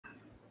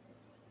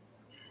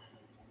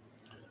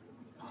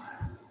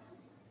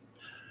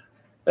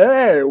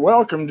Hey,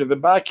 welcome to the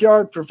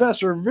Backyard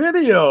Professor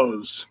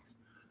videos.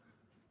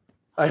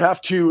 I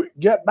have to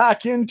get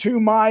back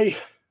into my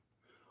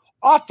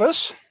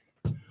office.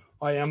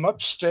 I am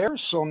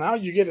upstairs, so now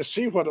you get to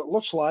see what it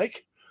looks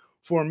like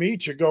for me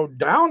to go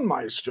down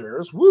my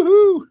stairs.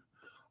 Woohoo!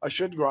 I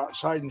should go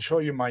outside and show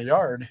you my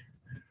yard.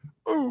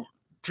 Ooh,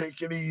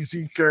 take it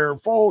easy,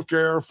 careful,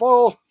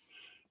 careful.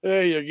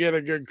 There you get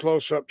a good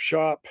close-up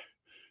shot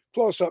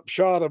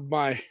of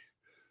my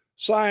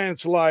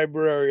science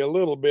library, a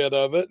little bit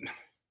of it.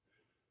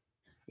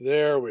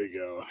 There we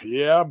go.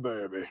 Yeah,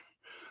 baby.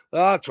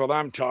 That's what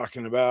I'm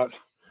talking about.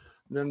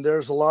 Then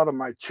there's a lot of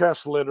my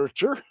chess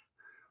literature.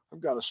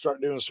 I've got to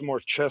start doing some more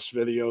chess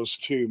videos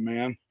too,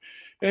 man.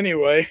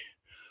 Anyway,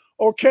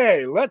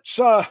 okay, let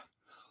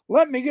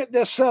me get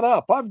this set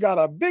up. I've got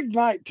a big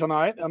night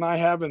tonight, and I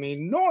have an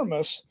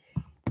enormous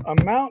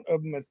amount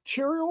of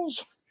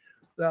materials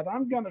that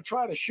I'm going to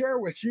try to share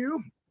with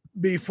you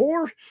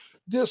before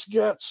this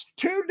gets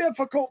too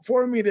difficult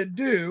for me to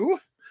do.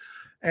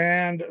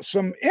 And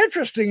some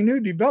interesting new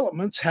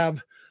developments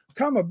have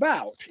come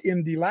about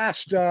in the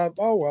last, this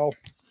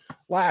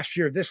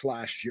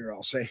last year,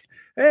 I'll say.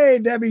 Hey,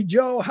 Debbie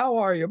Joe, how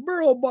are you?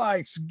 Burl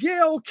Bikes,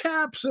 Gail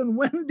Capson,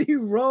 Wendy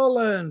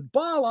Rowland,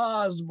 Paul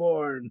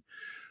Osborne.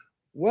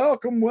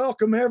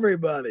 Welcome,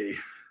 everybody.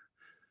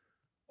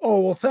 Oh,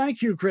 well,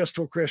 thank you,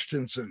 Crystal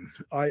Christensen.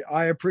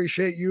 I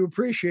appreciate you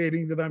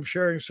appreciating that I'm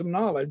sharing some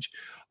knowledge.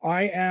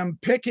 I am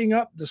picking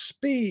up the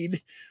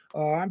speed.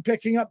 I'm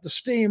picking up the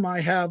steam.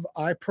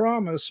 I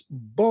promise,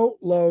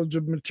 boatloads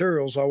of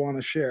materials I want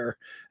to share.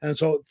 And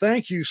so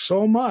thank you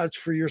so much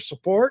for your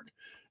support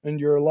and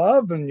your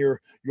love and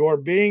your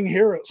being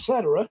here,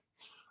 etc.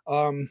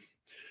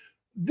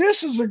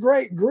 This is a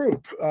great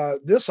group.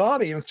 This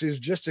audience is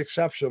just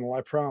exceptional,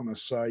 I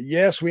promise.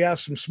 Yes, we have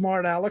some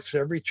smart Alex.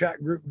 Every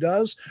chat group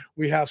does.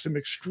 We have some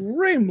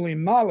extremely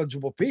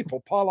knowledgeable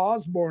people. Paul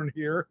Osborne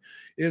here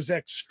is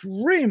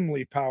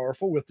extremely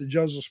powerful with the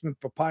Joseph Smith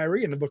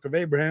Papyri and the Book of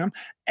Abraham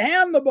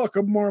and the Book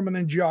of Mormon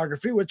and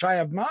Geography, which I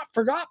have not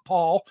forgot,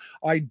 Paul.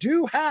 I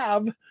do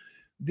have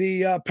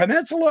the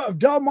Peninsula of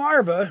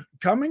Delmarva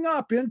coming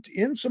up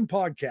in some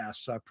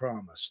podcasts, I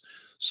promise.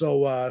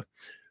 So,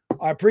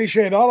 I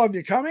appreciate all of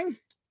you coming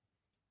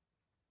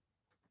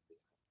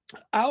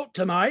out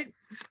tonight.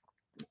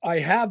 I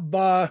have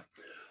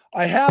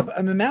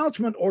an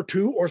announcement or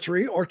two or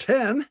three or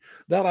 10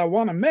 that I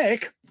want to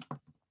make.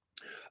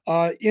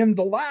 In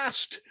the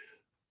last,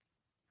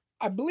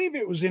 I believe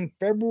it was in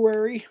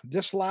February,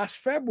 this last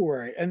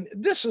February, and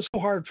this is so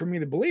hard for me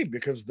to believe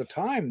because the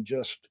time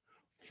just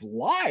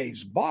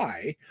flies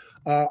by.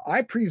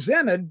 I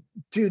presented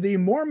to the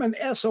Mormon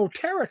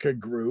Esoterica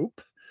group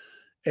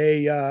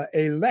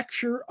a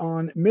lecture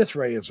on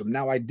Mithraism.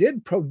 Now, I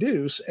did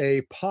produce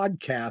a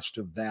podcast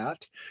of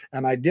that,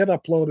 and I did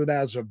upload it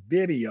as a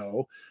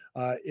video.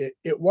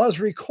 It was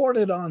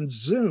recorded on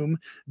Zoom.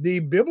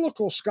 The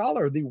biblical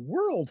scholar, the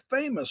world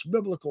famous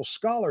biblical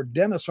scholar,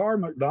 Dennis R.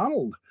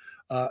 McDonald,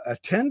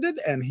 attended,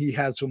 and he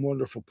had some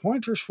wonderful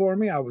pointers for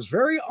me. I was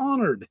very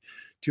honored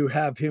to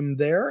have him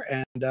there.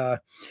 And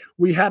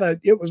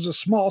it was a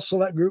small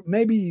select group,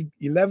 maybe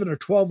 11 or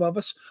 12 of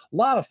us, a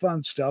lot of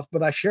fun stuff,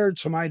 but I shared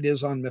some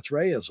ideas on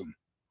Mithraism.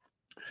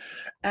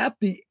 At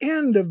the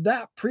end of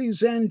that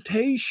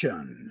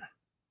presentation,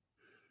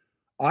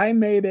 I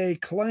made a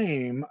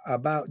claim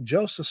about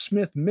Joseph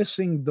Smith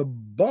missing the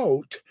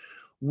boat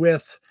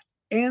with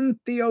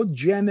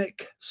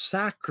entheogenic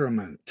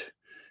sacrament.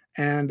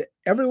 And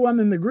everyone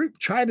in the group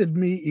chided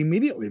me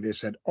immediately. They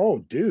said,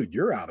 "Oh, dude,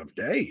 you're out of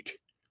date.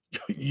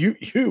 You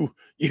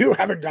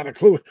haven't got a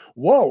clue.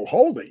 Whoa,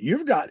 hold it.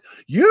 You've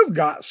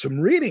got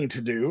some reading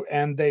to do."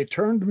 And they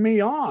turned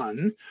me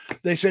on.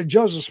 They said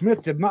Joseph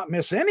Smith did not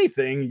miss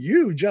anything.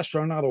 You just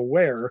are not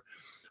aware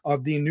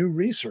of the new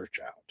research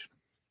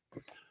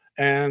out.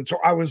 And so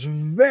I was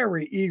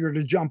very eager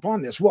to jump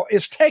on this. Well,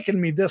 it's taken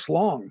me this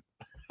long.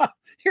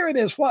 Here it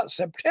is,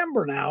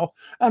 September now,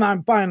 and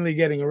I'm finally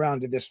getting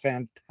around to this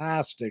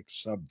fantastic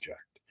subject.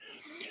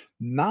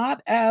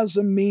 Not as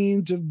a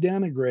means of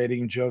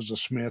denigrating Joseph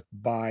Smith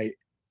by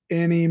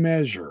any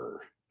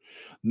measure,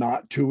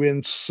 not to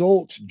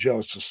insult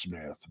Joseph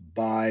Smith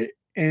by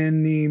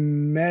any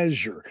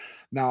measure.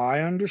 Now,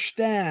 I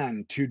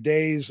understand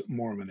today's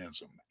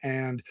Mormonism,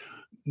 and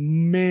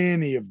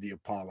many of the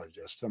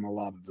apologists and a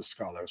lot of the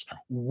scholars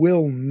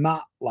will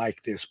not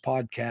like this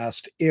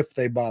podcast if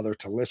they bother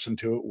to listen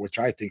to it, which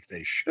I think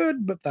they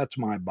should, but that's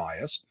my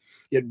bias.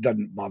 It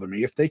doesn't bother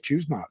me if they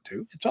choose not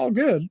to. It's all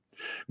good.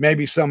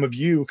 Maybe some of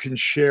you can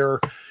share,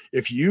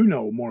 if you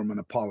know Mormon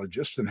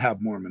apologists and have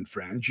Mormon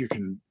friends, you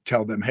can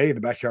tell them, hey,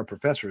 the Backyard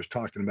Professor is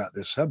talking about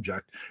this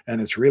subject,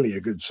 and it's really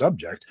a good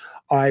subject.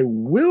 I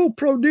will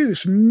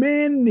produce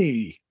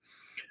many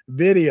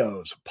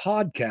videos,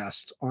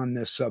 podcasts on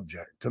this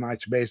subject.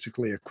 Tonight's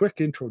basically a quick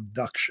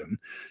introduction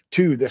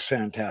to this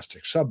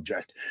fantastic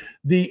subject.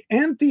 The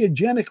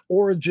entheogenic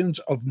origins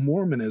of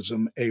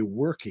Mormonism, a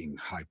working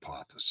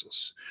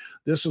hypothesis.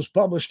 This was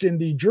published in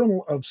the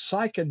Journal of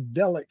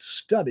Psychedelic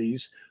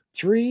Studies,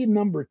 3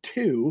 number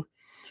 2,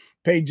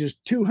 pages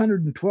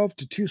 212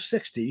 to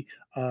 260,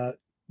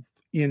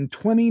 in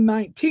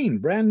 2019,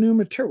 brand new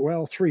material,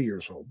 well, 3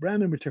 years old,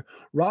 brand new material.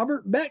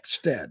 Robert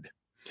Beckstead,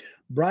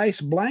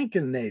 Bryce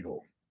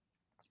Blankenagel,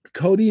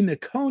 Cody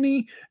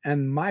Niccone,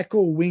 and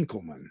Michael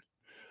Winkelman.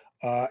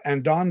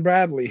 And Don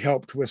Bradley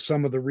helped with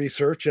some of the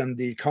research and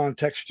the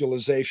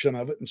contextualization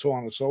of it and so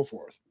on and so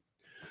forth.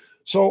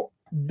 So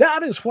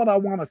that is what I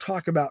want to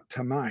talk about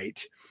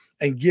tonight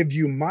and give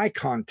you my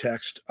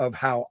context of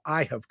how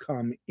I have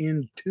come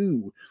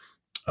into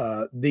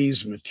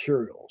these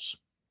materials.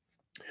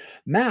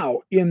 Now,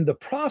 in the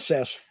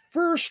process,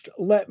 first,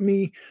 let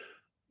me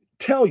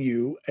tell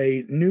you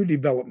a new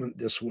development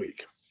this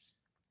week.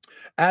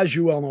 As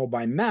you all know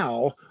by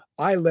now,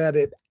 I let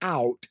it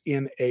out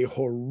in a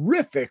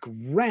horrific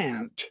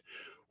rant,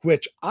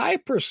 which I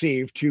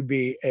perceive to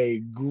be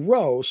a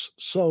gross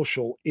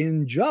social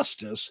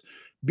injustice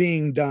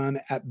being done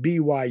at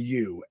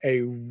BYU,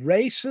 a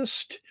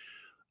racist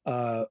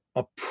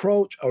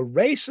approach, a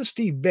racist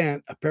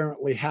event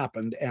apparently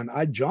happened, and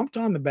I jumped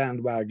on the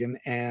bandwagon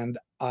and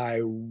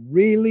I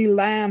really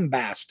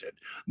lambasted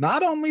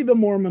not only the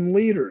Mormon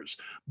leaders,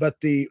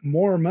 but the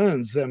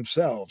Mormons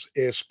themselves,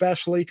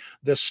 especially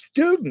the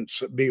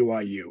students at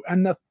BYU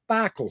and the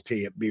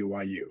faculty at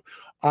BYU.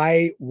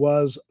 I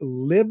was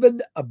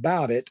livid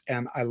about it,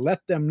 and I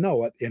let them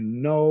know it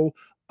in no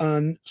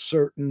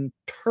uncertain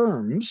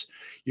terms.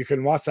 You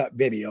can watch that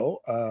video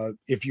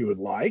if you would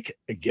like,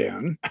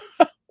 again,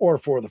 or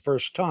for the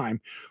first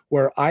time,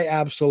 where I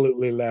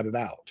absolutely let it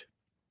out.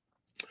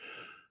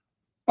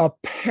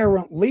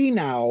 Apparently,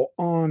 now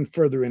on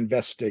further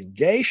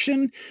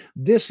investigation,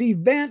 this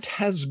event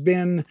has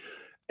been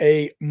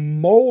a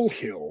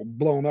molehill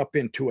blown up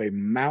into a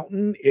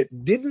mountain.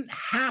 It didn't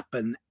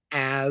happen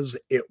as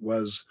it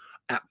was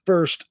at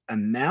first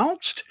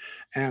announced.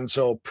 And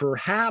so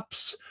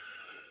perhaps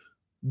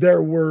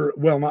there were,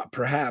 well, not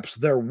perhaps,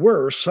 there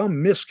were some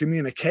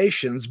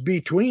miscommunications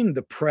between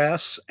the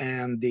press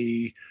and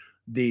the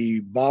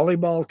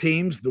volleyball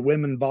teams. The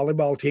women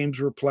volleyball teams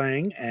were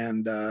playing,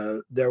 and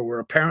there were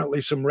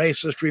apparently some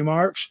racist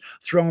remarks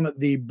thrown at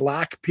the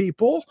black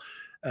people.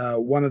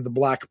 One of the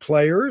black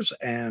players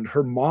and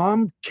her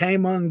mom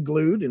came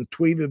unglued and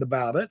tweeted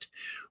about it.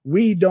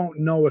 We don't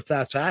know if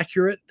that's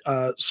accurate.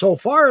 So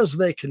far as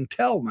they can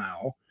tell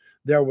now,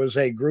 there was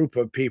a group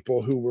of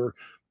people who were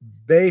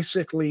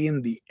basically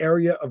in the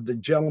area of the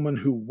gentleman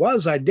who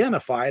was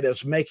identified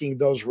as making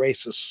those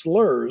racist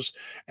slurs,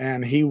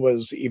 and he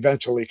was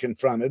eventually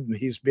confronted, and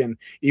he's been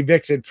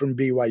evicted from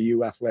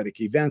BYU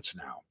athletic events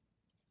now.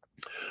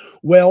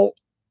 Well,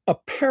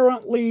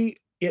 apparently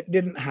it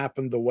didn't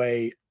happen the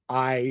way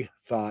I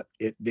thought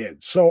it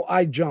did. So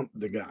I jumped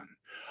the gun.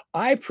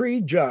 I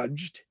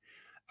prejudged,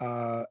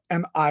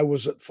 and I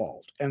was at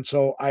fault. And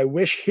so I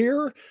wish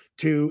here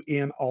to,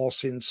 in all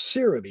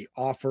sincerity,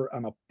 offer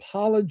an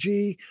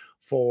apology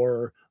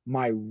for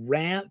my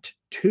rant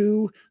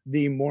to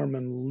the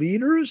Mormon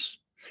leaders.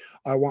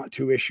 I want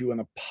to issue an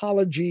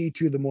apology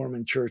to the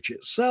Mormon Church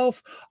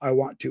itself. I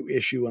want to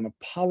issue an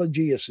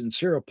apology, a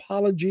sincere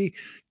apology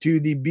to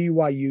the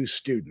BYU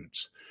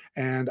students.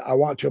 And I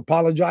want to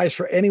apologize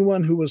for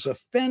anyone who was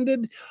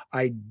offended.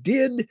 I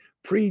did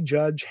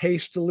prejudge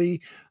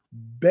hastily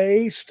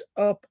based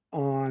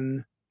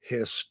upon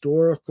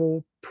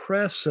historical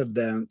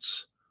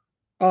precedents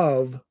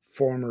of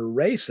former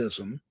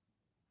racism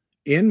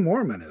in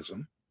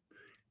Mormonism.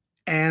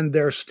 And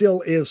there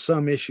still is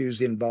some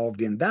issues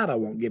involved in that I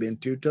won't get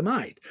into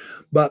tonight.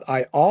 But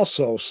I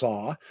also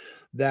saw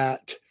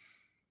that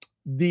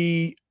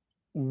the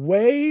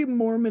way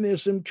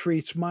Mormonism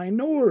treats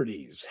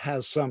minorities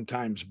has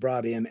sometimes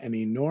brought in an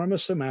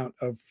enormous amount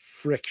of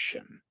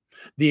friction.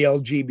 The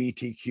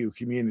LGBTQ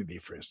community,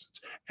 for instance,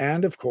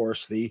 and of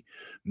course, the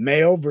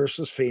male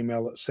versus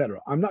female, etc.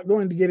 I'm not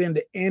going to get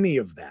into any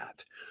of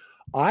that.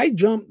 I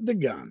jumped the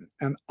gun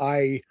and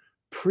I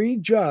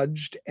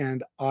prejudged,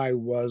 and I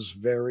was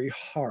very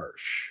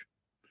harsh.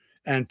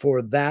 And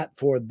for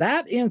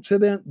that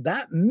incident,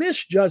 that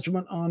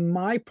misjudgment on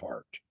my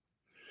part,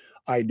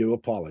 I do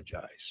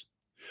apologize.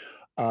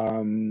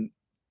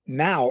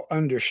 Now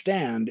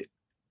understand,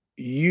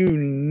 you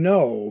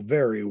know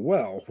very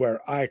well where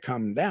I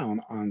come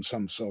down on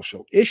some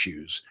social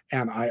issues,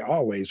 and I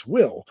always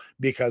will,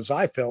 because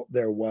I felt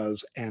there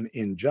was an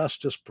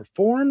injustice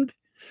performed.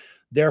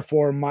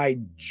 Therefore, my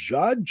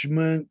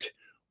judgment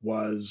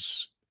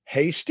was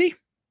hasty,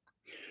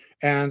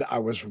 and I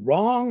was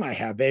wrong. I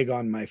have egg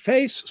on my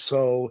face,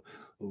 so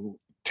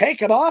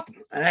take it off.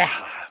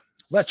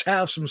 Let's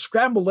have some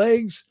scrambled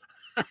eggs.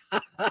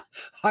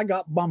 I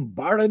got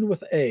bombarded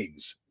with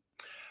eggs.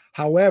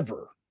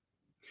 However,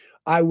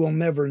 I will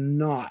never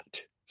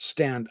not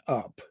stand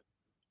up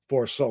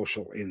for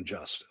social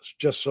injustice,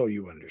 just so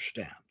you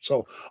understand.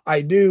 So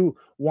I do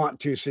want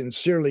to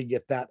sincerely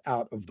get that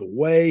out of the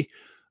way.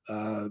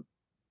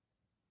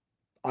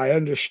 I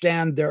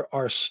understand there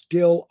are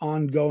still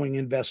ongoing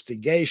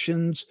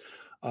investigations.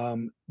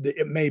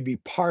 It may be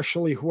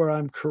partially where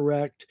I'm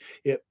correct.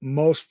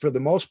 For the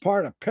most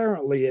part,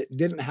 apparently it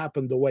didn't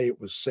happen the way it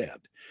was said.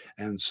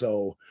 And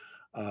so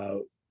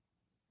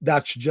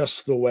that's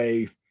just the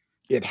way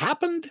it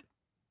happened.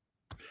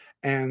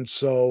 And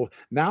so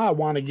now I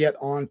want to get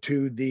on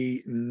to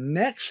the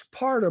next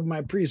part of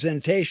my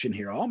presentation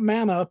here. I'll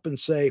man up and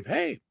say,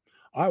 hey,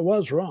 I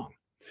was wrong.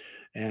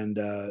 And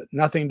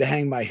nothing to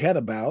hang my head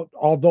about.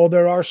 Although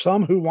there are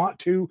some who want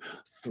to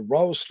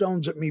throw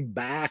stones at me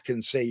back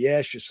and say,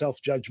 yes, you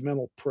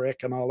self-judgmental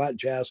prick and all that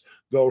jazz.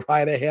 Go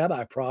right ahead.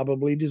 I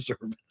probably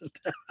deserve it.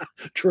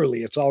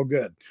 Truly, it's all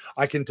good.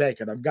 I can take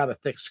it. I've got a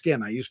thick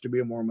skin. I used to be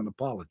a Mormon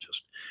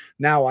apologist.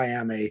 Now I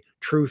am a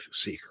truth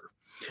seeker.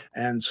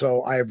 And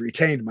so I have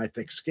retained my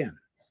thick skin.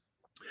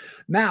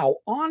 Now,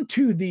 on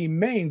to the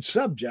main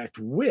subject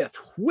with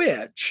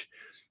which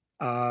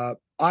I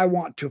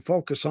want to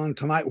focus on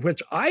tonight,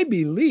 which I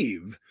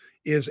believe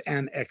is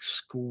an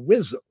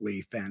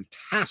exquisitely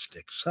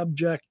fantastic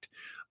subject.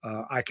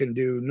 I can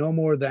do no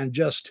more than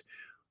just,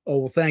 oh,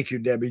 well, thank you,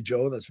 Debbie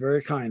Joe. That's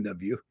very kind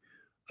of you.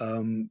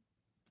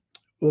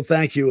 Well,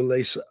 thank you,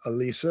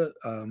 Elisa.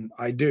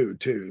 I do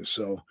too.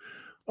 So,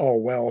 oh,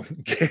 well,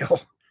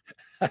 Gail,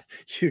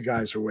 you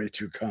guys are way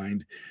too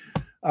kind.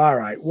 All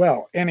right.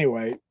 Well,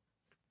 anyway,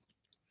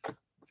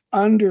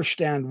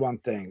 understand one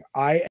thing.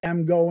 I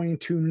am going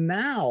to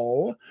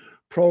now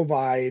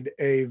provide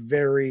a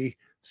very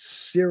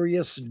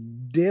serious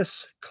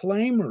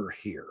disclaimer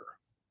here.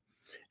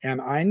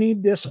 And I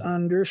need this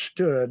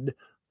understood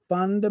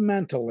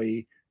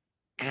fundamentally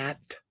at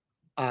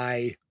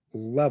eye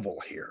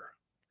level here.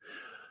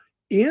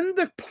 In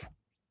the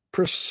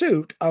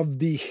pursuit of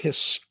the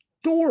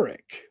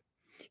historic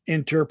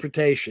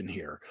interpretation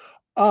here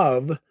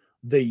of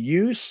the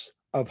use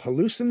of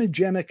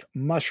hallucinogenic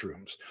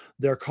mushrooms,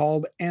 they're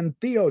called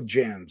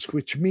entheogens,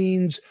 which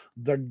means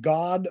the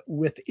God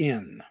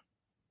within.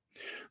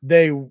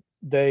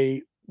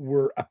 They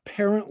were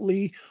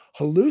apparently,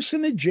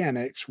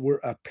 hallucinogenics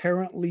were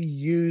apparently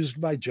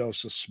used by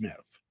Joseph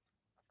Smith.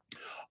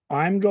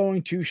 I'm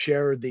going to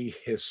share the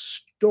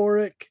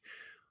historic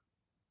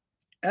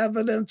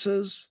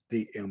evidences,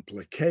 the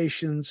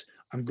implications.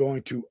 I'm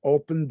going to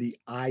open the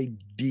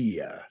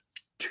idea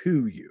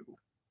to you.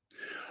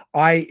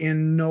 I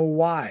in no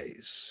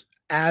wise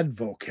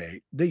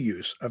advocate the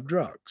use of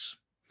drugs.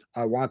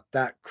 I want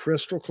that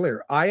crystal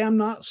clear. I am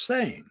not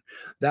saying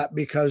that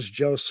because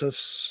Joseph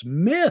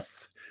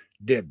Smith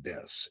did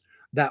this,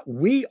 that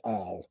we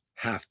all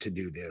have to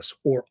do this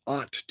or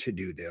ought to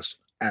do this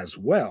as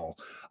well.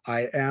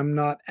 I am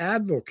not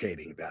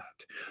advocating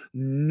that.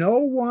 No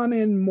one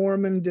in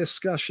Mormon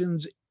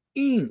Discussions,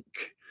 Inc.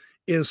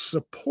 is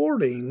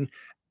supporting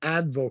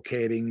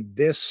advocating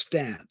this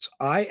stance.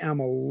 I am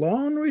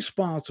alone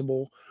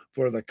responsible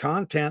for the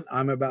content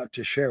I'm about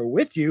to share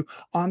with you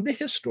on the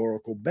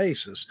historical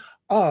basis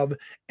of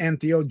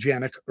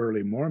entheogenic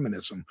early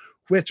Mormonism,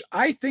 which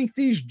I think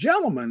these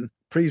gentlemen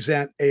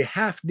present a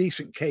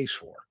half-decent case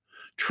for,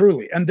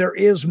 truly. And there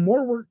is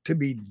more work to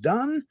be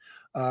done.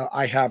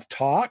 I have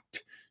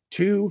talked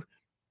to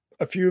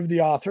a few of the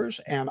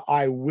authors, and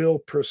I will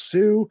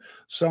pursue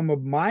some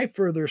of my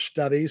further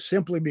studies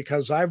simply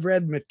because I've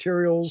read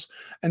materials,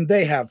 and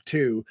they have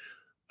too.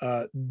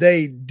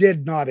 They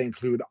did not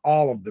include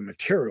all of the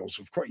materials.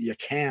 Of course, you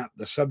can't.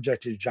 The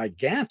subject is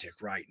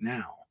gigantic right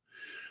now.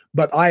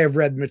 But I have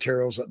read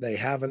materials that they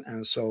haven't,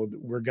 and so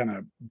we're going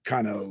to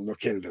kind of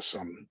look into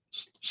some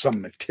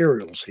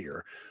materials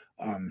here.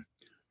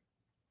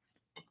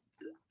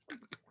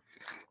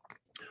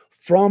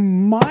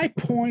 From my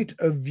point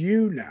of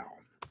view now,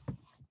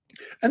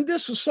 and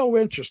this is so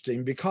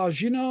interesting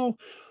because,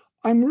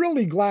 I'm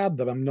really glad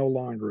that I'm no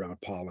longer an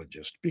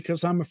apologist,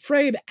 because I'm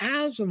afraid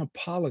as an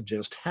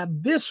apologist,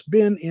 had this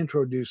been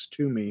introduced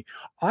to me,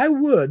 I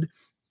would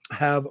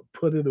have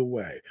put it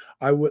away.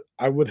 I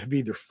would have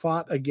either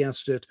fought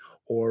against it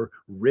or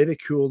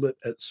ridiculed it,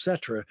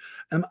 etc.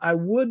 And I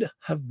would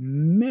have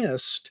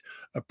missed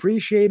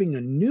appreciating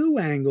a new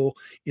angle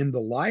in the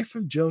life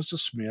of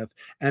Joseph Smith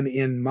and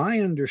in my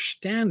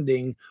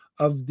understanding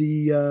of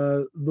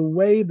the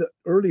way that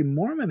early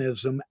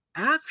Mormonism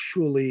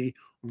actually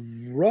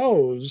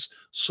rose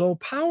so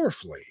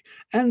powerfully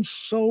and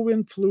so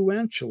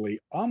influentially,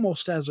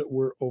 almost as it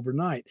were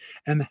overnight.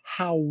 And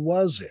how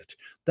was it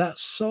that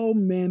so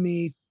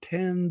many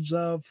tens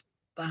of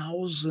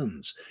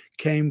thousands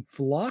came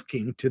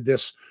flocking to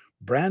this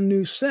brand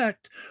new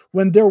sect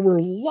when there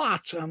were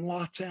lots and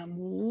lots and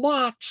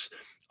lots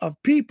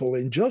of people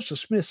in Joseph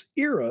Smith's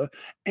era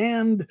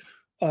and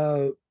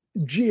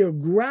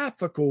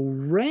geographical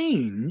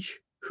range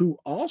who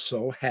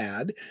also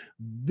had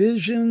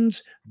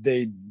visions,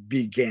 they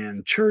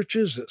began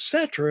churches,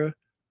 etc.,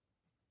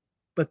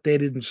 but they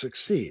didn't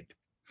succeed.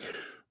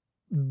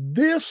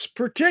 This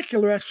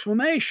particular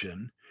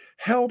explanation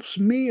helps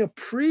me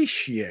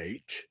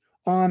appreciate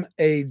on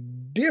a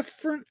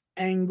different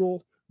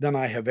angle than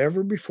I have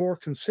ever before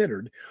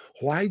considered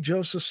why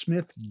Joseph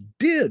Smith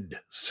did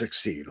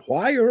succeed,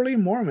 why early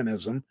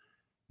Mormonism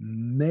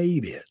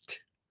made it.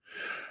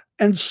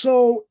 And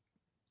so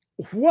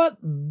what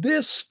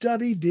this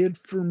study did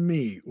for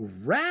me,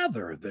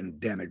 rather than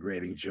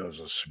denigrating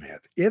Joseph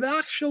Smith, it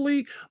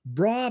actually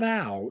brought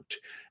out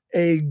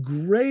a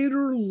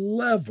greater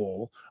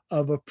level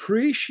of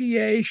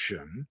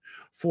appreciation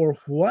for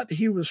what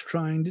he was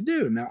trying to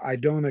do. Now, I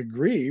don't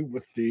agree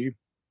with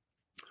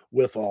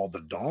all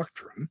the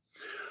doctrine.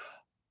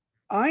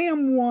 I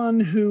am one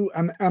who,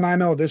 and I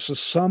know this is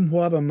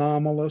somewhat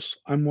anomalous.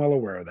 I'm well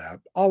aware of that.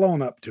 I'll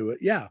own up to it.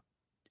 Yeah,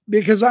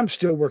 because I'm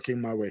still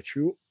working my way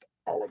through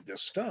all of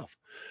this stuff.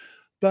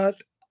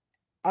 But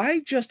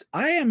I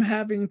am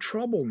having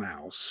trouble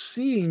now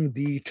seeing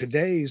the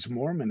today's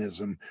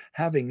Mormonism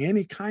having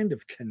any kind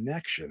of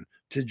connection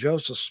to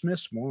Joseph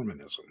Smith's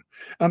Mormonism.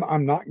 And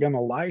I'm not going to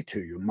lie to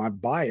you, my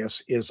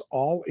bias is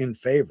all in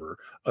favor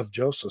of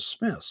Joseph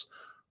Smith's.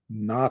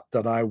 Not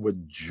that I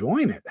would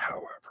join it,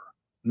 however,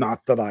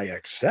 not that I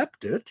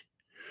accept it,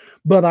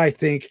 but I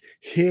think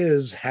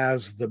his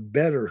has the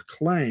better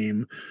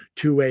claim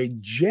to a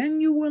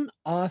genuine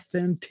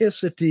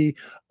authenticity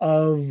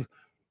of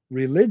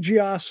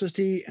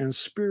religiosity and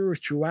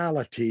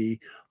spirituality,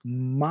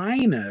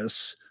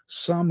 minus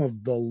some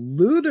of the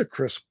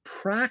ludicrous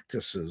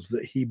practices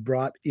that he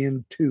brought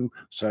into,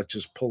 such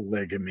as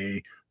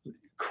polygamy,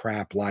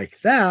 crap like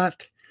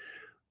that,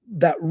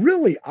 that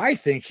really, I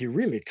think he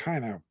really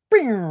kind of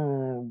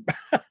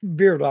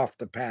veered off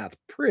the path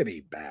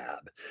pretty bad.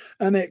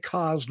 And it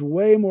caused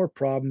way more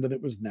problem than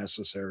it was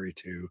necessary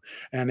to.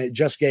 And it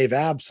just gave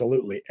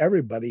absolutely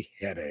everybody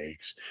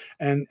headaches.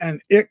 And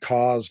it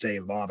caused a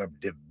lot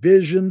of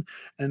division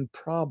and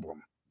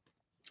problem.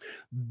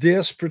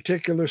 This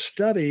particular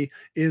study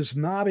is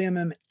not in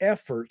an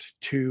effort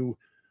to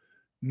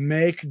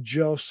make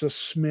Joseph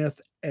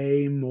Smith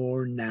a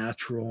more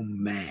natural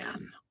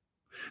man.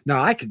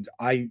 Now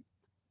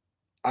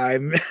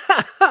I'm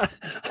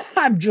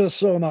I'm just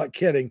so not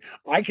kidding.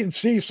 I can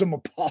see some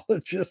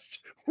apologists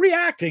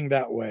reacting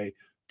that way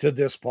to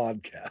this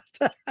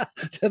podcast,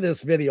 to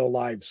this video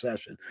live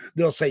session.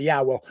 They'll say, yeah,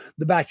 well,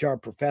 the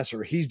backyard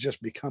professor, he's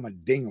just become a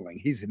dingling.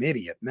 He's an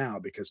idiot now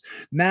because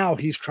now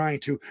he's trying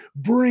to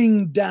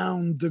bring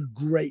down the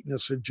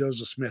greatness of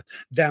Joseph Smith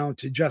down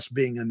to just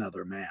being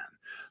another man.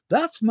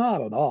 That's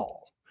not at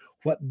all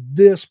what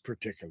this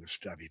particular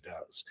study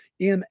does.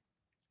 In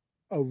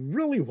a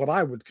really what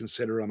I would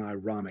consider an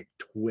ironic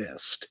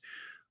twist,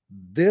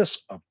 this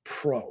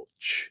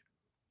approach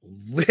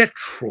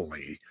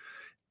literally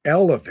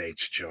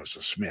elevates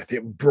Joseph Smith.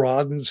 It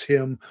broadens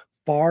him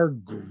far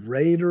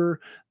greater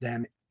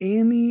than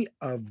any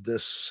of the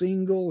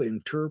single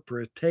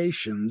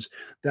interpretations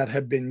that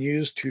have been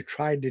used to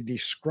try to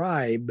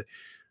describe,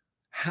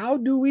 how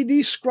do we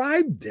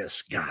describe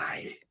this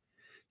guy?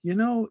 You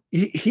know,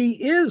 he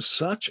is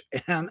such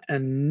an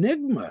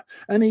enigma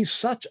and he's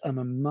such an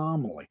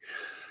anomaly.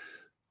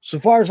 So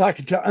far as I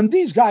can tell, and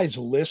these guys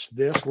list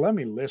this, let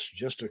me list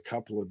just a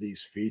couple of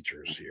these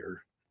features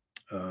here.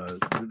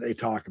 They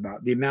talk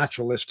about the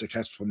naturalistic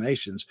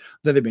explanations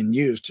that have been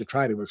used to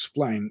try to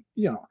explain,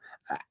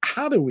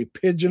 how do we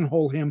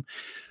pigeonhole him?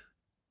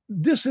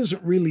 This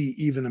isn't really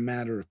even a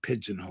matter of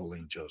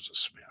pigeonholing Joseph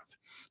Smith.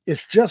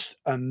 It's just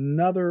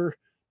another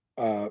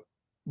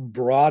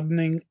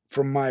broadening,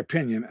 from my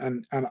opinion,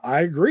 and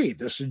I agree.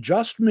 This is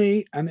just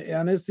me, and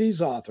it's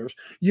these authors.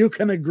 You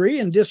can agree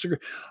and disagree.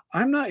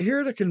 I'm not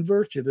here to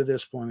convert you to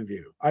this point of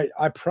view.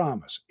 I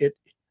promise.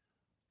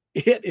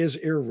 It is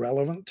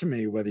irrelevant to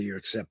me whether you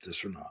accept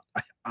this or not.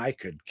 I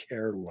could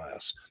care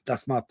less.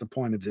 That's not the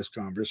point of this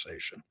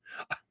conversation.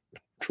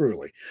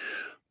 Truly.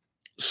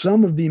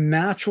 Some of the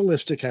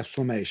naturalistic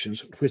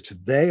explanations which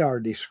they are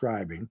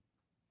describing,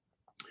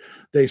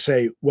 they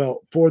say,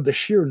 well, for the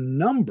sheer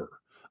number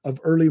of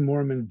early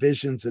Mormon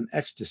visions and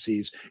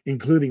ecstasies,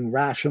 including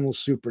rational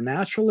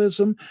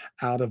supernaturalism,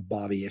 out of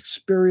body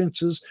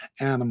experiences,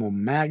 animal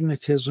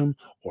magnetism,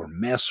 or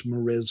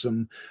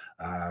mesmerism.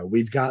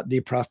 We've got the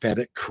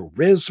prophetic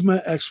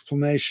charisma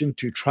explanation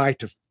to try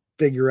to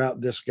figure out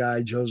this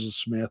guy, Joseph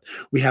Smith.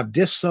 We have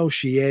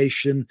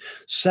dissociation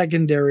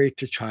secondary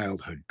to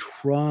childhood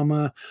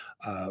trauma.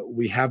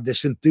 We have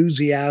this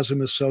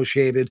enthusiasm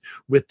associated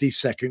with the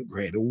second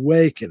great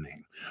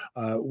awakening.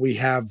 We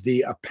have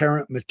the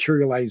apparent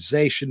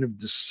materialization of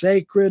the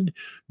sacred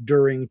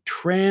during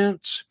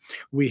trance.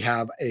 We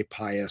have a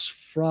pious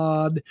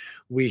fraud.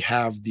 We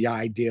have the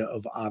idea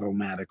of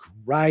automatic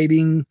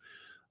writing.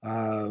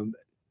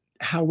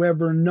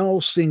 However, no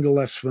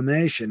single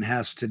explanation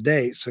has to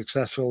date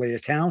successfully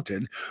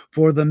accounted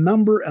for the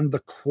number and the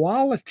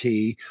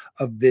quality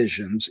of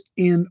visions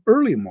in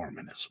early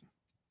Mormonism.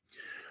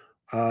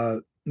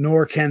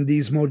 Nor can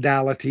these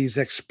modalities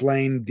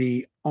explain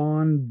the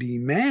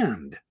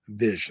on-demand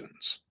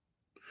visions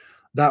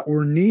that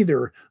were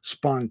neither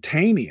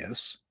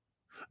spontaneous,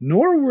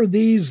 nor were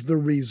these the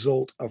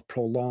result of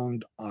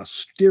prolonged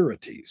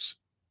austerities.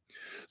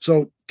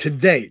 So to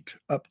date,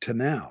 up to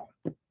now,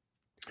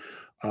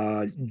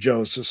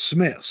 Joseph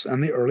Smith's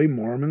and the early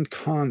Mormon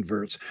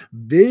converts'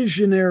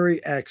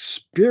 visionary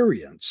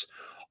experience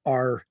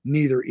are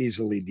neither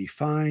easily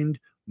defined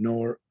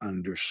nor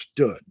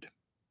understood.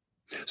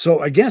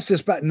 So against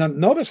this, but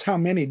notice how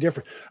many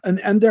different,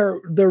 and they're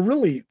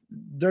really,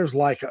 there's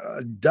like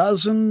a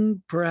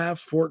dozen,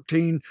 perhaps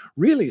 14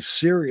 really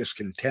serious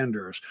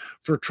contenders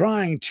for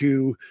trying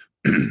to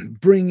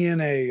bring in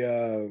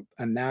a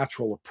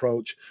natural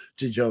approach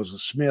to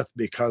Joseph Smith,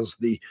 because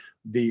the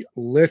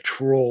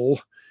literal,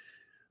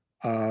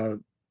 uh,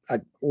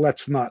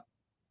 let's not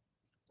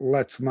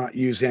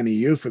use any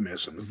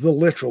euphemisms. The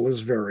literal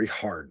is very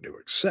hard to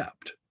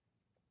accept.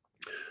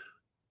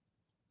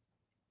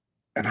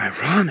 And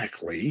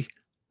ironically,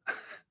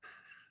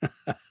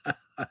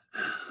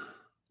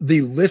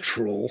 the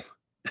literal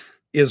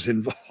is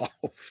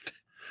involved.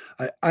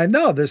 I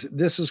know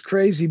this is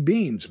crazy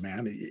beans,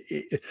 man.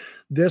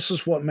 This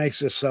is what makes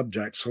this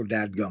subject so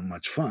dadgum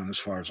much fun, as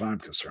far as I'm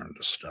concerned,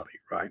 to study,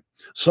 right?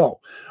 So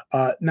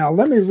now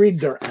let me read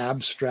their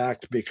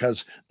abstract,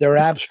 because their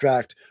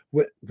abstract,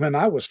 when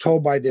I was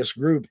told by this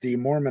group, the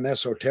Mormon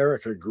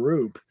Esoterica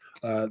group,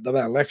 that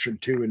I lectured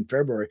to in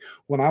February,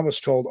 when I was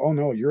told, oh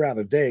no, you're out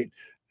of date,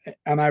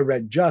 and I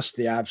read just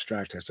the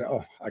abstract, I said,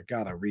 oh, I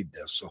gotta read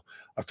this. So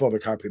I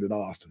photocopied it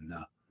off, and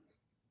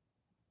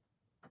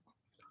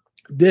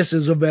this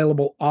is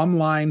available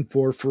online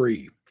for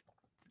free.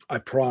 I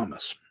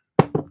promise.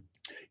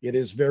 It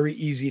is very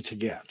easy to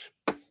get.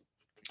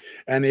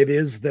 And it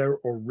is their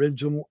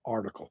original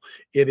article.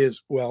 It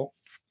is, well,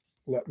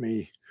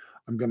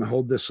 I'm going to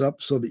hold this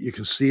up so that you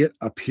can see it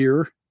up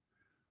here.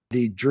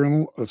 The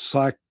Journal of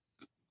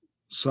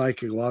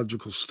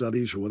Psychological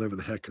Studies, or whatever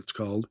the heck it's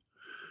called.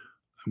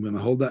 I'm going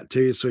to hold that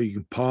to you so you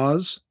can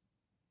pause,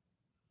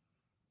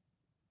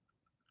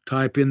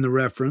 type in the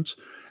reference,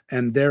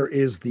 and there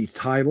is the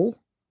title.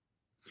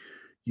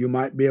 You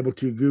might be able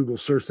to Google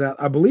search that.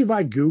 I believe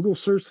I Google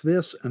searched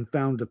this and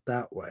found it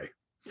that way.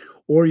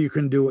 Or you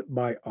can do it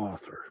by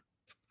author.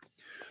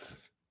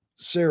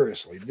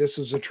 Seriously, this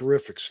is a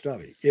terrific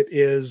study. It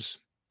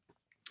is,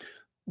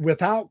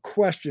 without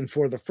question,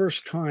 for the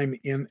first time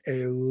in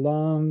a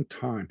long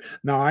time.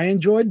 Now, I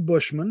enjoyed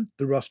Bushman,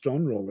 the rough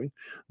stone rolling.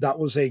 That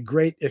was a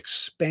great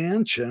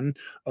expansion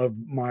of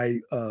my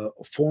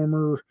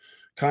former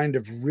kind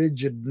of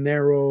rigid,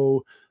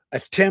 narrow,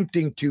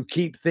 attempting to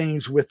keep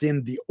things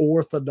within the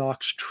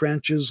orthodox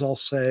trenches, I'll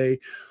say,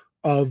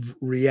 of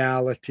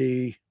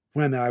reality.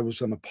 When I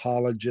was an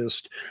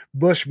apologist,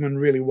 Bushman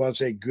really was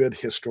a good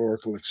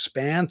historical,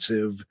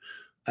 expansive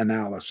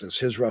analysis,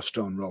 his rough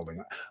stone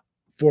rolling.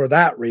 For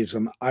that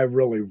reason, I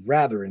really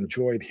rather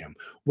enjoyed him.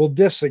 Well,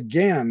 this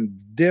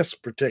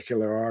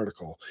particular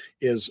article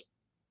is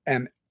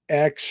an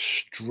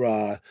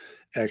extra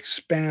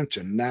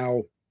expansion.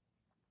 Now,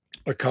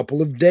 a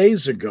couple of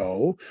days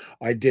ago,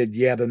 I did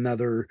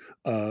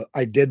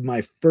I did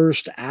my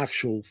first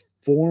actual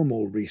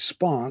formal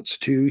response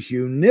to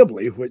Hugh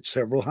Nibley, which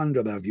several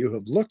hundred of you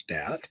have looked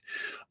at,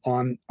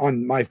 on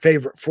my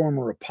favorite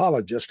former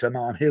apologist, and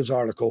on his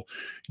article,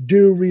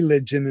 Do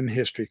Religion and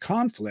History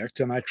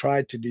Conflict? And I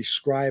tried to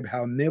describe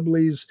how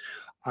Nibley's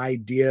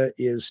idea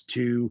is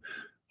to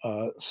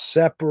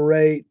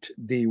separate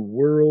the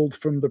world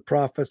from the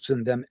prophets,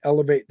 and then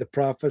elevate the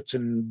prophets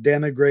and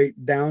downgrade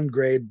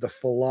the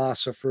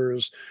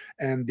philosophers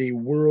and the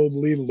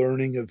worldly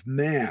learning of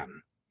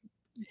man.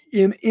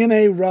 In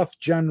a rough,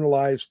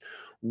 generalized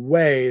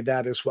way,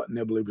 that is what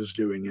Nibley was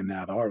doing in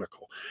that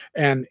article.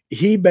 And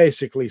he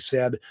basically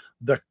said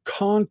the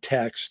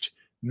context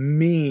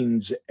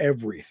means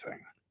everything.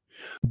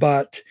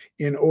 But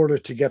in order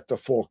to get the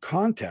full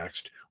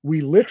context,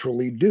 we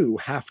literally do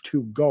have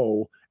to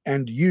go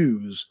and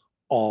use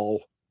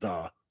all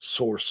the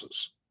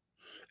sources.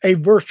 A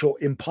virtual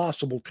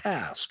impossible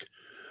task,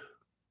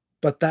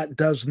 but that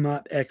does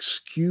not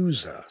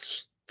excuse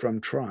us from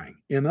trying.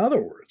 In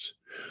other words,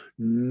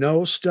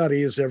 no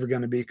study is ever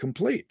going to be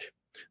complete.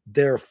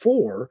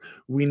 Therefore,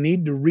 we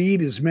need to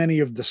read as many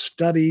of the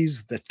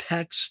studies, the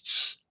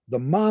texts, the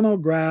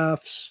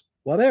monographs,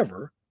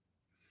 whatever,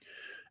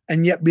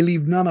 and yet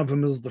believe none of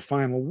them is the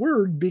final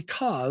word,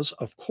 because,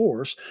 of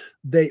course,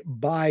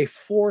 by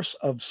force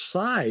of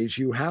size,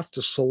 you have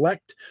to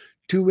select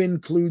to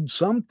include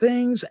some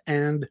things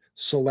and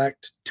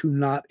select to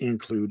not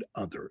include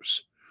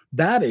others.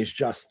 That is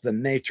just the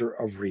nature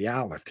of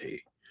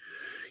reality.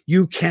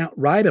 You can't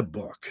write a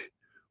book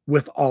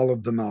with all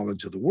of the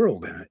knowledge of the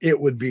world in it. It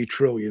would be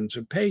trillions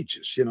of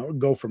pages,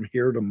 go from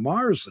here to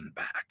Mars and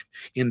back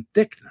in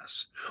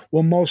thickness.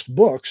 Well, most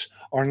books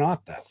are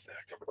not that thick.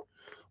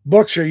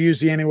 Books are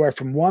usually anywhere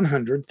from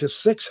 100 to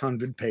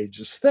 600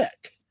 pages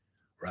thick,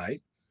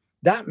 right?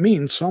 That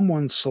means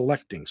someone's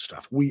selecting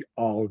stuff. We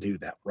all do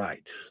that,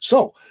 right?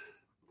 So,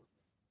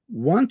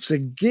 once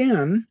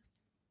again,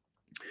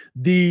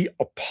 the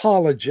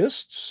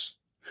apologists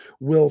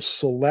will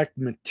select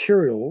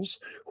materials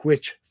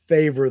which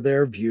favor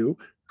their view.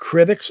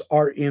 Critics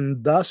are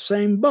in the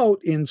same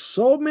boat in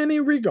so many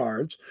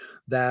regards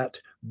that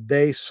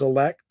they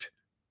select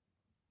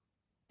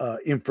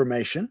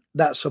information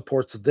that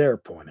supports their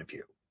point of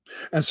view.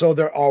 And so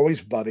they're always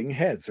butting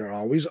heads. They're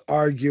always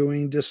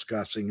arguing,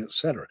 discussing,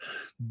 etc.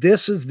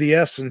 This is the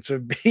essence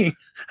of being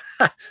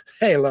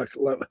Hey, look,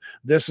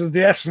 this is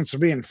the essence of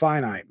being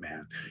finite,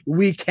 man.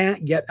 We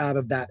can't get out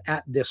of that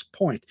at this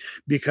point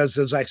because,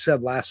 as I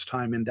said last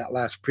time in that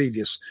last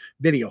previous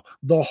video,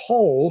 the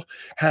whole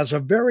has a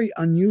very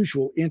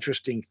unusual,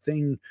 interesting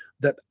thing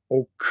that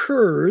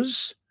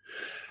occurs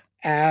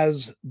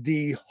as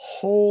the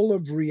whole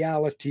of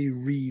reality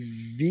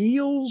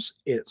reveals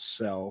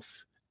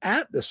itself.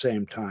 At the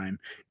same time,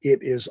 it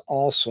is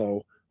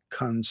also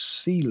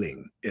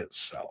concealing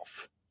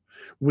itself.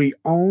 We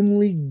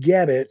only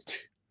get it,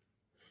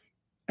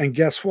 and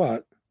guess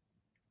what?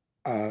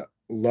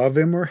 Love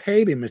him or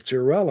hate him, it's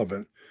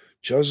irrelevant.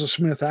 Joseph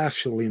Smith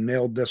actually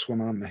nailed this one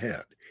on the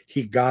head.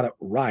 He got it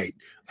right.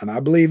 And I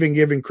believe in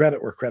giving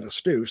credit where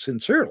credit's due,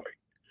 sincerely,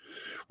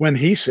 when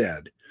he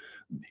said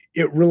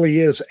it really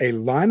is a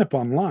line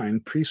upon line,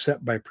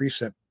 precept by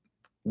precept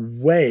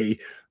way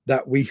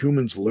that we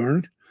humans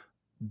learn.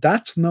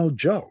 That's no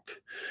joke.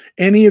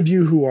 Any of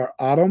you who are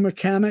auto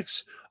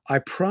mechanics, I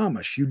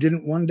promise you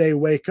didn't one day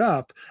wake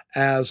up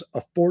as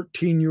a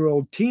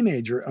 14-year-old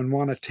teenager and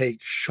want to take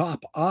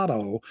shop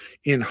auto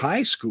in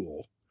high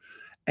school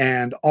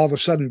and all of a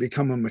sudden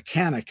become a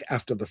mechanic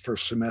after the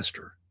first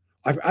semester.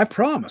 I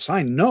promise,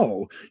 I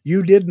know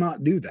you did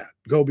not do that.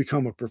 Go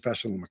become a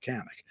professional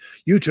mechanic.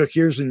 You took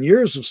years and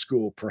years of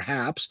school,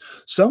 perhaps.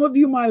 Some of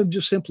you might have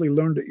just simply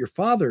learned at your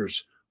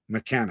father's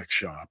mechanic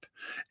shop.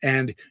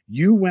 And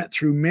you went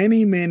through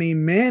many, many,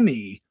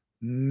 many,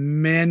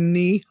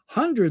 many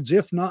hundreds,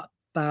 if not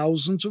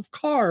thousands of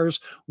cars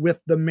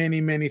with the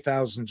many, many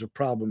thousands of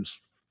problems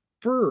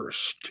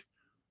first,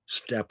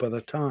 step at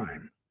a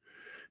time.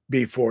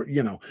 Before,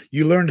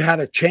 you learned how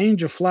to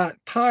change a flat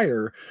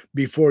tire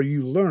before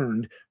you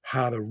learned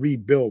how to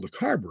rebuild a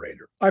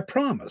carburetor. I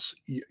promise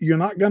you're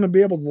not going to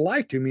be able to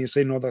lie to me and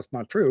say, no, that's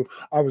not true.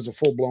 I was a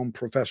full-blown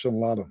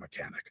professional auto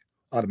mechanic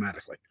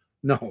automatically.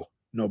 No,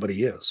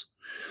 nobody is.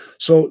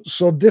 So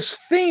this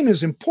theme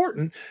is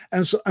important.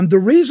 And the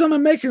reason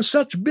I'm making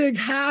such big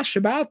hash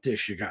about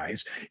this, you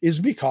guys, is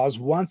because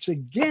once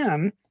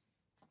again,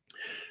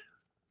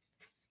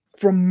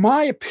 from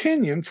my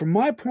opinion, from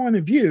my point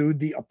of view,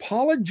 the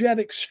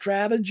apologetic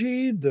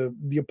strategy,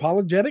 the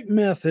apologetic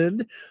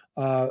method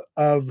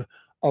of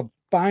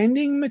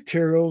finding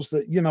materials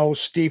that,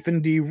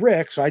 Stephen D.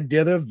 Ricks, I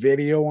did a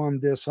video on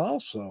this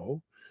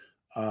also.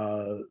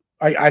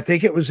 I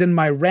think it was in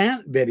my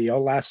rant video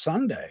last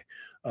Sunday,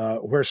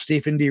 where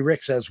Stephen D.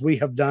 Ricks says, we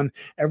have done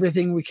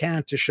everything we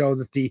can to show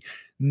that the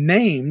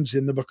names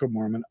in the Book of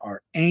Mormon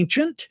are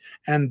ancient,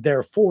 and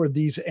therefore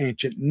these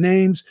ancient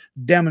names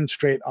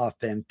demonstrate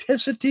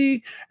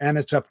authenticity, and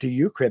it's up to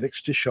you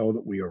critics to show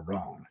that we are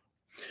wrong.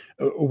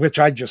 Which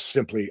I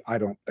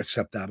don't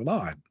accept that at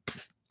all.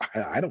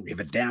 I don't give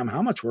a damn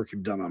how much work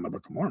you've done on the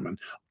Book of Mormon.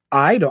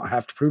 I don't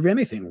have to prove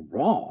anything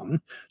wrong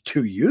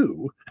to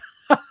you,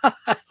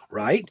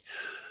 right?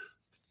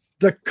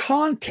 The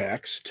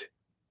context,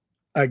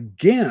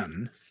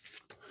 again,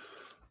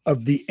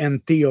 of the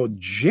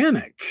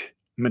entheogenic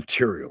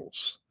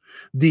materials,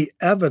 the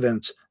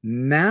evidence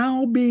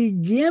now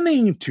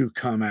beginning to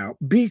come out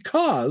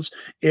because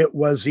it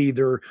was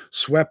either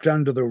swept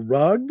under the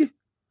rug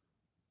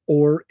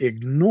or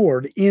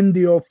ignored in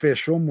the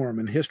official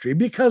Mormon history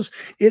because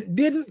it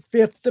didn't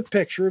fit the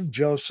picture of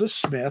Joseph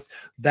Smith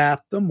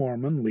that the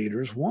Mormon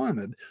leaders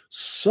wanted.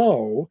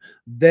 So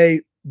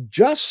they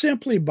just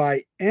simply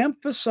by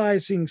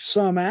emphasizing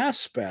some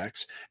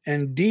aspects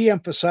and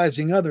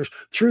de-emphasizing others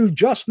through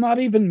just not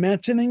even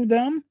mentioning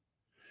them,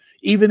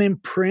 even in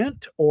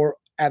print or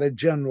at a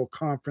general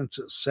conference,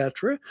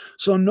 etc.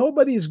 So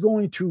nobody's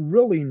going to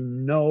really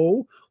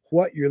know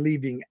what you're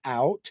leaving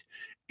out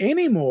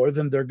any more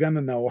than they're going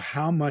to know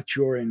how much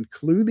you're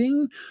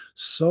including,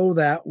 so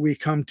that we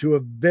come to a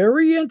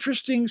very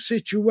interesting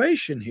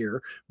situation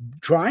here.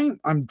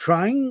 I'm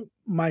trying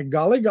my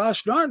golly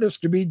gosh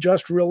darndest to be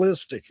just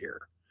realistic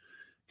here,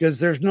 because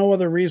there's no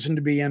other reason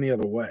to be any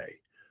other way.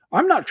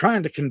 I'm not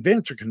trying to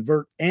convince or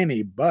convert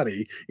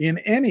anybody in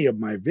any of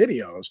my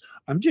videos.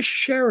 I'm just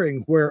sharing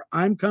where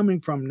I'm coming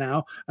from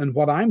now and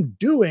what I'm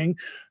doing,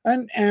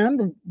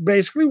 and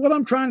basically what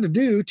I'm trying to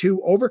do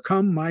to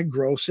overcome my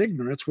gross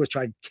ignorance, which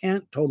I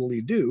can't totally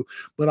do,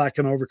 but I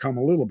can overcome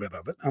a little bit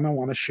of it. And I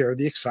want to share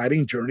the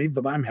exciting journey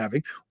that I'm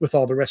having with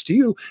all the rest of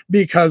you,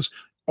 because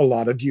a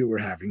lot of you are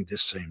having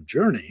this same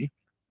journey.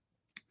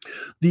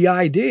 The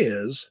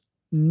idea is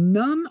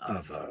none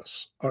of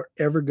us are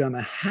ever going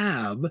to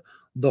have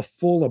the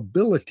full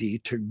ability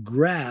to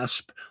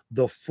grasp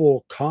the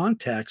full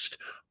context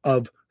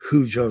of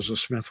who Joseph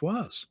Smith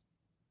was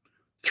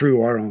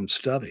through our own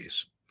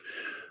studies.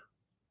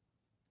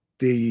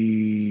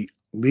 The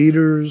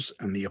leaders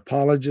and the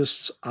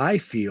apologists, I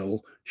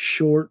feel,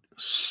 short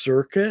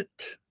circuit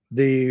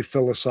the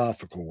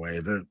philosophical way,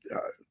 the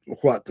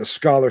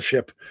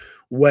scholarship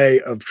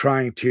way of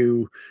trying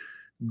to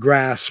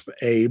grasp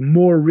a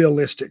more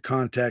realistic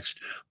context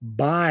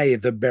by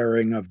the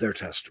bearing of their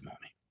testimony.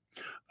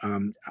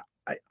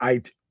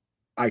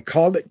 I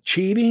called it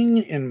cheating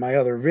in my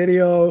other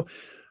video.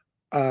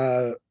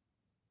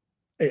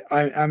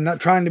 I'm not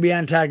trying to be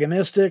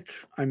antagonistic.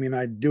 I mean,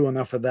 I do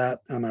enough of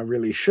that, and I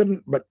really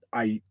shouldn't, but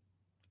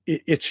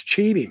it's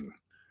cheating.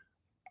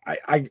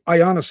 I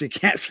honestly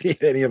can't see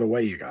it any other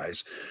way, you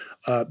guys,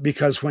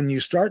 because when you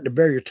start to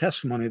bear your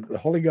testimony that the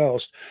Holy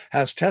Ghost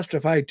has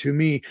testified to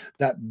me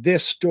that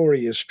this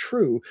story is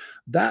true,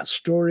 that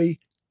story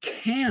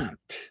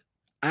can't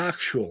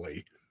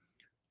actually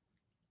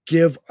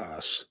give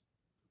us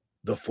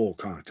the full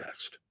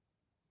context.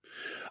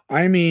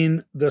 I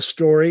mean, the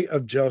story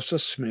of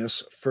Joseph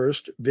Smith's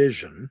first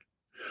vision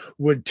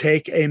would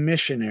take a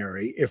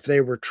missionary if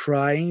they were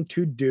trying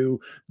to do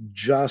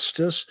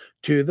justice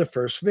to the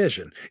first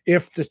vision.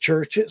 If the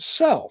church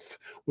itself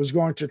was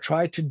going to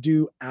try to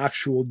do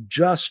actual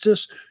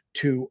justice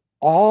to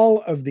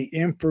all of the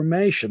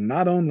information,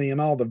 not only in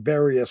all the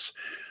various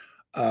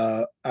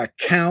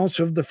accounts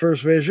of the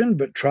first vision,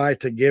 but try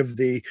to give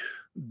the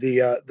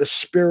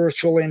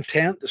spiritual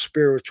intent, the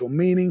spiritual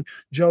meaning,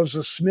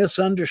 Joseph Smith's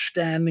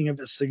understanding of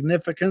its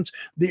significance,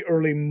 the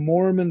early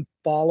Mormon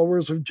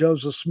followers of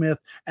Joseph Smith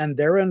and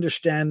their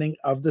understanding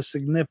of the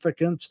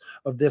significance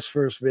of this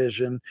first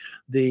vision,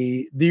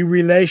 the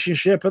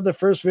relationship of the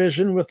first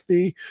vision with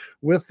the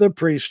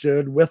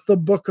priesthood, with the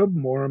Book of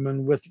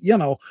Mormon, with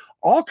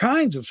all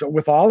kinds of, so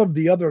with all of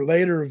the other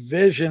later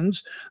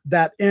visions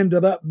that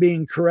ended up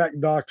being correct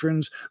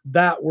doctrines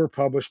that were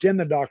published in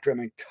the Doctrine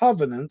and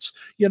Covenants.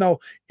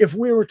 If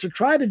we were to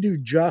try to do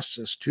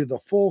justice to the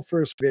full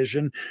first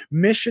vision,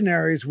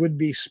 missionaries would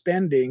be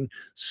spending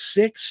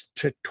 6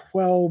 to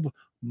 12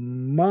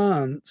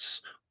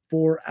 months,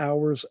 4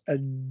 hours a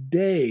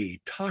day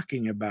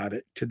talking about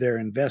it to their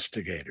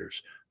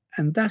investigators.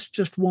 And that's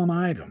just one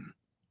item,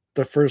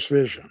 the first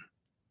vision.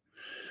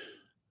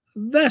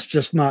 That's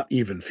just not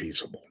even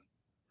feasible,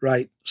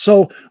 right?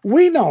 So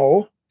we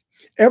know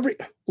every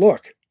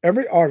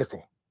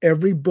article,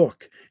 every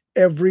book,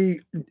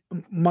 every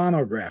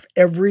monograph,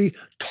 every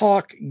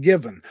talk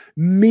given,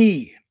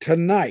 me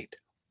tonight,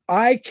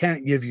 I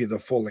can't give you the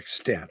full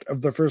extent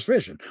of the first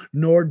vision,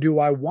 nor do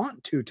I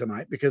want to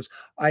tonight, because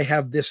I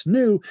have this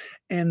new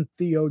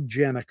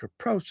entheogenic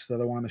approach that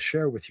I want to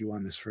share with you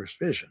on this first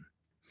vision.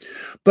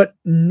 But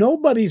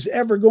nobody's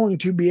ever going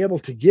to be able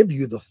to give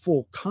you the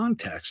full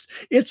context.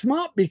 It's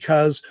not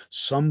because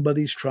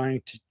somebody's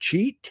trying to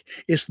cheat.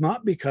 It's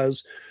not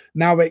because,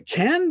 now it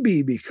can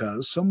be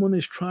because someone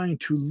is trying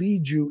to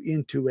lead you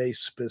into a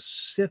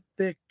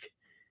specific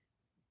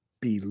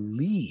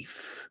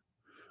belief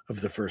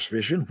of the first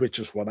vision, which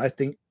is what I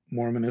think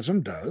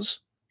Mormonism does.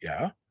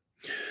 Yeah.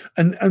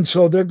 And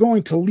so they're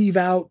going to leave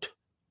out,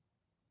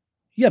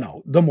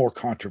 the more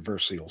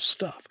controversial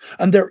stuff.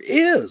 And there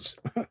is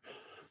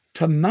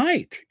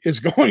tonight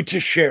is going to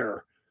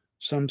share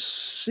some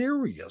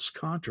serious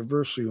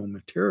controversial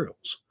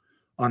materials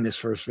on this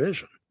first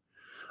vision.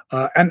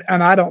 And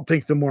I don't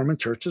think the Mormon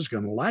church is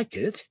going to like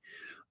it.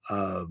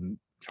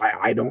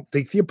 I don't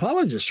think the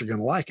apologists are going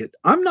to like it.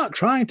 I'm not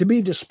trying to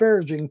be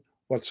disparaging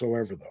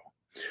whatsoever, though.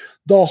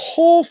 The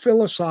whole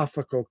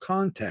philosophical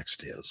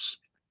context is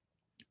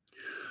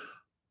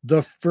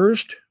the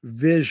first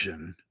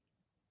vision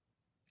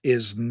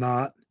is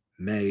not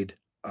made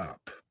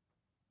up.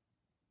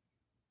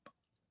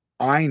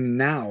 I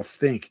now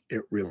think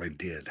it really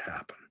did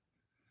happen.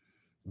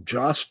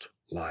 Just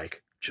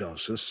like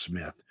Joseph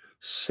Smith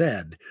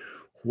said,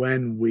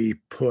 when we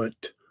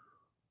put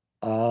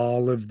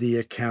all of the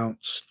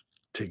accounts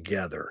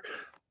together.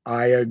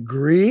 I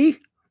agree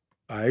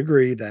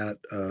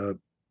that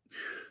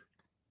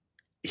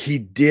he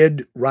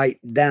did write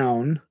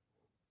down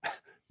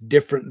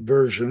different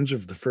versions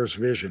of the first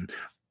vision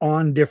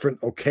on different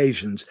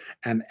occasions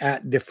and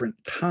at different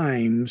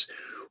times,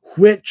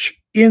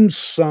 which in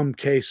some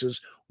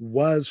cases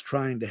was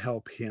trying to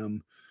help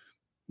him,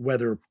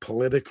 whether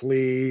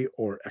politically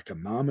or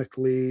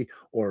economically,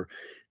 or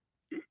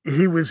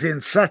he was in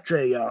such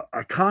a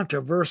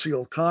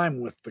controversial time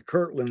with the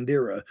Kirtland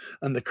era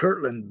and the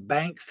Kirtland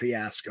bank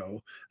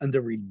fiasco and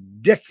the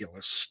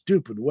ridiculous,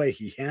 stupid way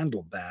he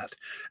handled that.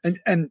 And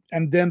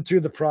then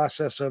through the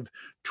process of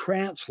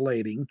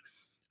translating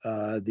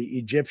the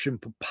Egyptian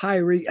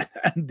papyri,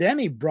 and then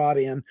he brought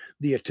in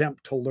the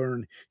attempt to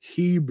learn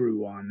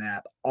Hebrew on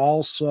that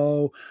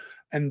also.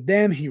 And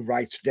then he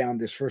writes down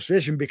this first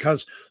vision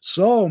because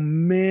so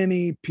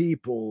many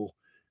people,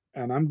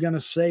 and I'm going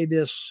to say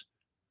this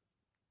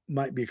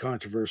might be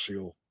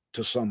controversial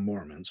to some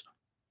Mormons,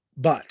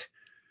 but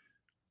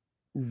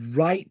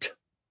rightfully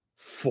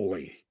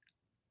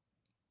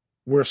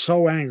were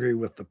so angry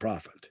with the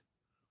prophet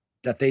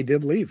that they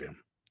did leave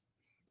him.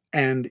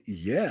 And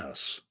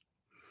yes,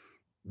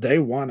 they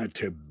wanted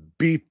to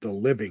beat the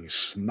living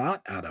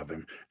snot out of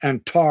him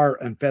and tar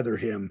and feather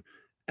him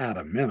at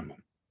a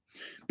minimum,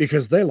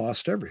 because they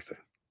lost everything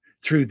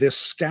through this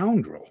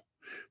scoundrel,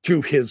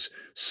 through his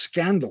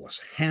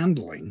scandalous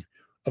handling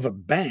of a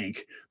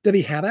bank that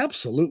he had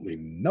absolutely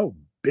no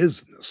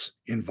business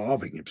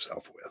involving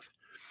himself with.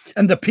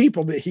 And the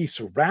people that he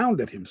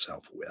surrounded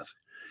himself with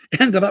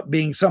ended up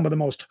being some of the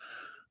most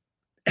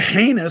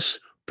heinous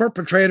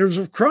perpetrators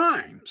of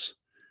crimes,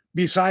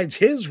 besides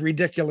his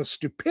ridiculous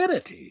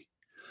stupidity.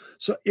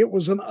 So it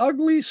was an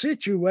ugly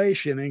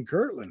situation in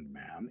Kirtland,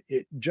 man.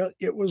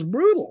 It was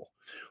brutal.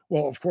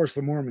 Well, of course,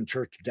 the Mormon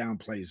Church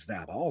downplays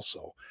that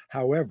also.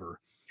 However,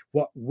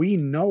 what we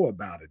know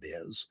about it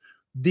is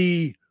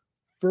the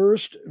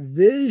first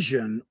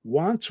vision,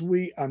 once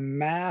we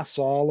amass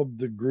all of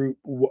the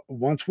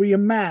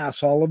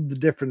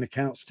different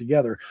accounts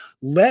together,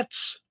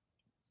 let's,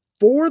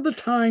 for the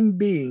time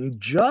being,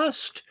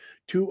 just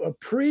to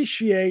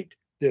appreciate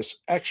this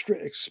extra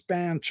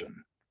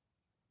expansion.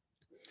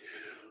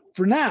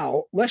 For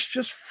now, let's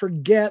just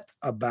forget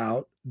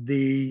about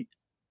the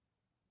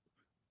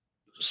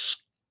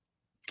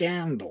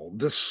scandal,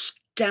 the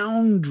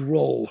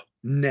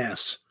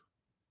scoundrelness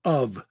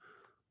of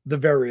the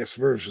various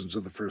versions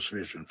of the first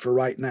vision for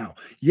right now.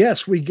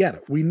 Yes, we get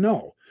it. We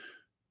know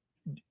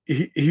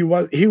he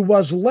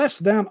was less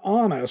than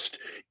honest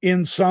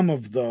in some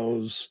of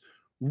those,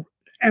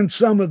 and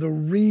some of the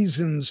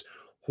reasons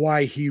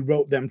why he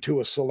wrote them to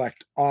a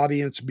select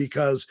audience,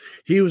 because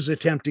he was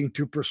attempting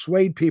to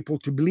persuade people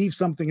to believe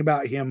something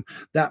about him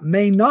that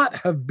may not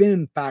have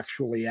been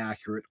factually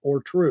accurate or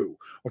true.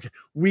 Okay,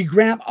 we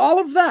grant all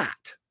of that.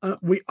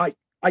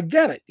 I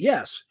get it.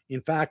 Yes,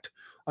 in fact,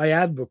 I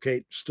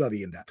advocate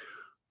studying that.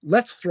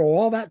 Let's throw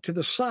all that to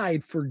the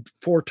side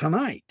for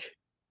tonight,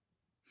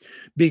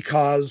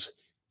 because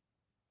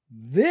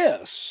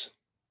this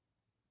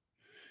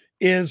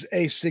is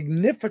a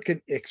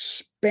significant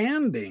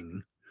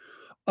expanding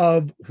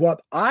of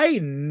what I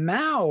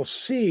now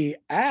see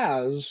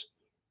as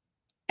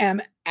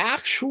an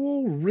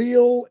actual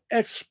real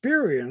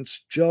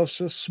experience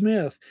Joseph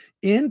Smith,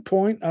 in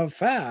point of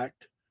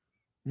fact,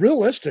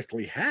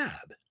 realistically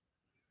had.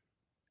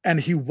 And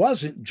he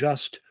wasn't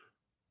just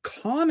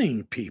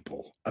conning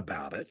people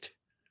about it,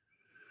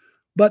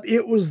 but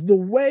it was the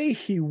way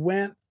he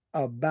went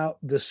about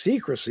the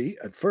secrecy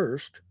at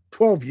first,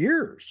 12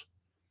 years,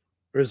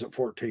 or is it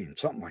 14,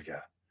 something like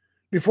that,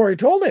 before he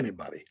told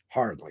anybody,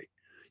 hardly.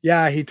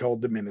 Yeah, he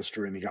told the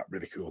minister and he got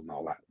ridiculed and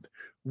all that.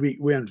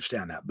 We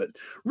understand that. But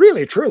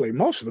really, truly,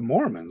 most of the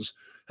Mormons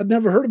had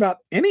never heard about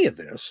any of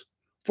this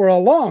for a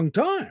long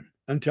time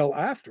until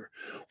after.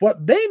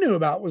 What they knew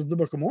about was the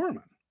Book of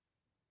Mormon.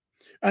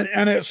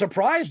 And it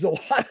surprised a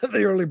lot of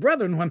the early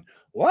brethren when,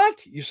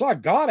 what? You saw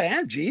God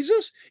and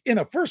Jesus in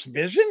a first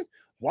vision?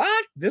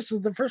 What? This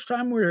is the first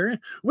time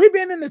we've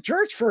been in the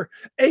church for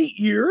 8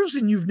 years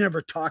and you've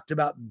never talked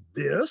about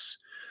this.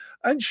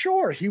 And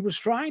sure, he was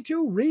trying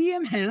to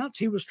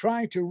reinforce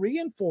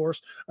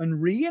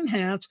and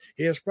re-enhance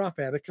his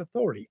prophetic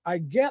authority. I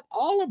get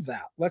all of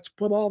that. Let's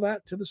put all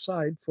that to the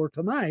side for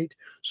tonight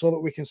so that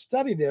we can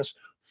study this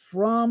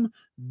from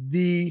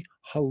the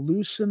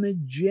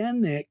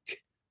hallucinogenic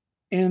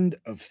end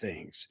of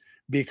things,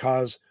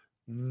 because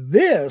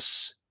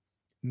this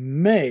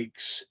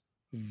makes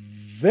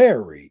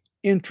very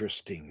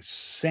interesting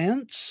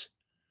sense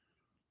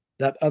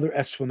that other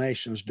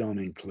explanations don't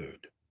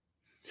include.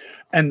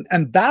 And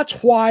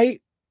that's why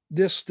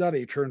this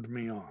study turned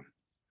me on.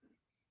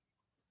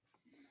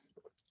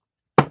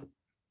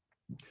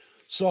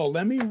 So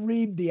let me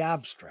read the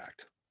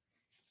abstract.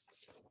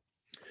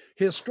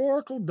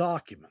 Historical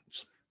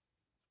documents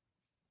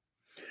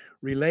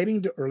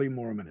relating to early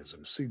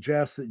Mormonism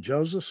suggest that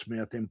Joseph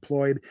Smith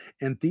employed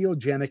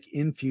entheogenic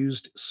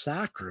infused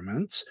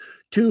sacraments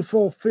to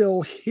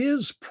fulfill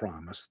his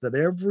promise that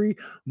every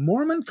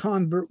Mormon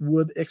convert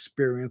would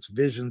experience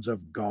visions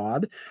of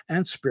God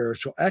and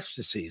spiritual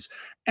ecstasies.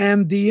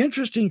 And the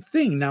interesting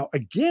thing, now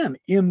again,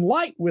 in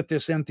light with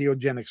this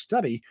entheogenic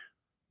study,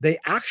 they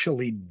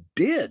actually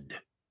did.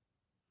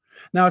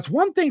 Now, it's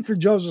one thing for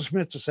Joseph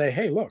Smith to say,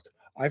 hey, look,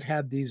 I've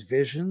had these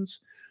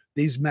visions,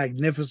 these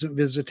magnificent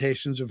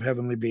visitations of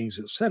heavenly beings,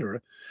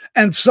 etc.,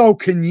 and so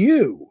can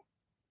you.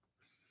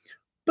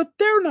 But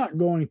they're not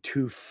going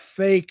to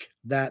fake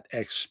that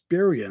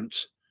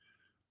experience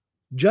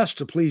just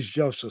to please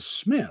Joseph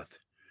Smith,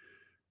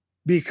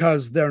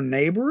 because their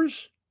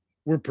neighbors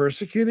were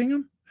persecuting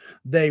them.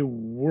 They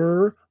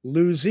were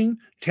losing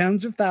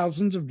tens of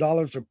thousands of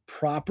dollars of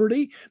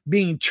property,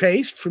 being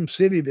chased from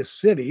city to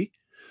city.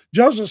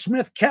 Joseph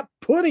Smith kept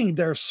putting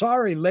their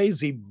sorry,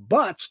 lazy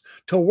butts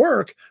to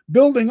work,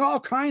 building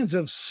all kinds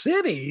of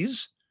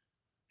cities.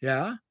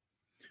 Yeah.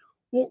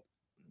 Well,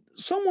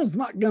 someone's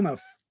not going to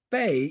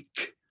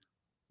fake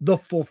the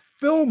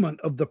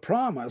fulfillment of the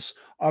promise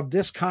of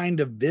this kind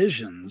of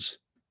visions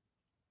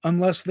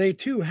unless they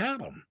too had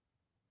them.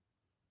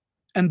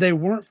 And they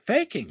weren't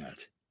faking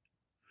it.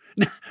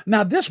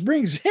 Now this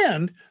brings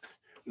in,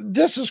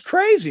 this is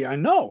crazy. I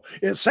know.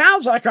 It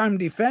sounds like I'm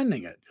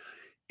defending it.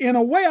 In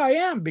a way I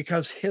am,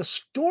 because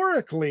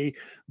historically,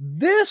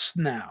 this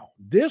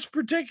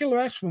particular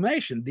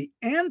explanation, the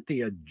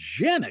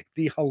entheogenic,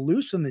 the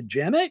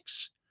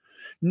hallucinogenics,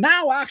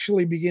 now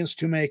actually begins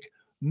to make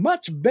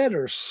much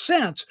better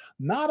sense,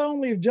 not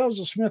only of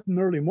Joseph Smith and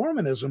early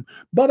Mormonism,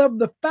 but of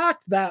the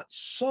fact that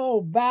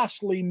so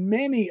vastly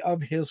many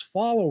of his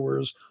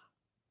followers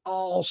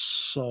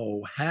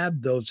also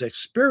had those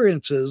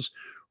experiences,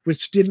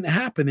 which didn't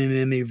happen in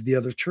any of the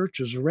other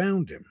churches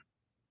around him.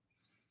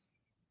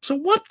 So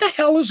what the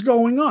hell is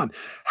going on?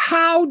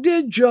 How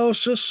did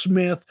Joseph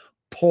Smith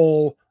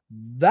pull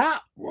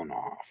that one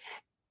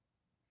off?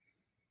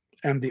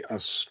 And the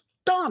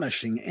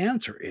astonishing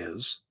answer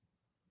is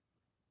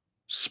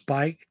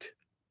spiked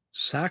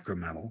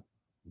sacramental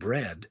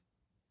bread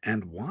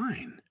and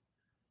wine.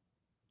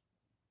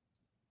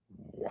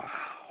 Wow.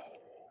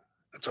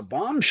 That's a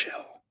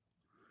bombshell.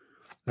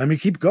 Let me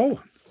keep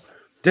going.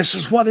 This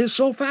is what is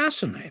so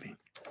fascinating.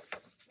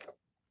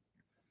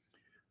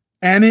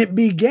 And it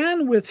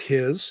began with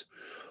his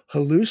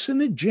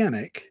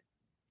hallucinogenic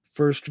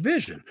first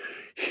vision.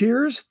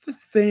 Here's the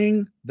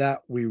thing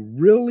that we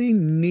really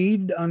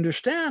need to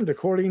understand,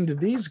 according to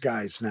these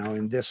guys now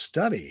in this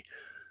study.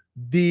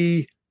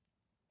 The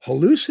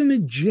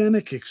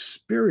hallucinogenic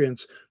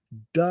experience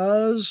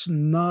does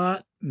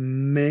not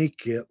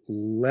make it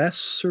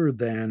lesser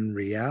than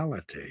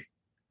reality,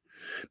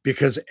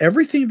 because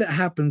everything that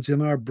happens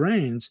in our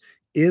brains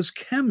is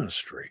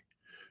chemistry.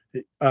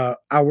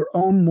 Our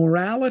own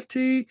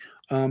morality,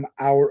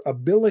 our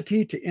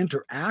ability to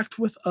interact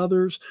with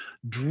others,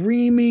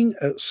 dreaming,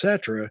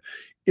 etc.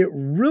 It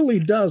really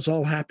does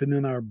all happen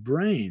in our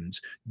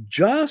brains.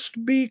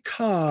 Just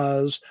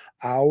because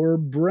our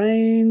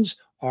brains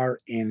are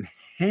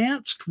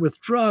enhanced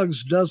with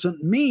drugs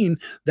doesn't mean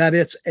that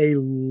it's a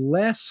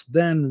less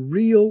than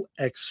real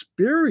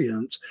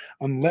experience.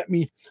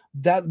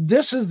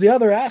 This is the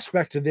other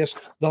aspect of this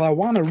that I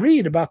want to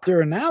read about their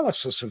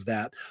analysis of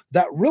that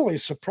really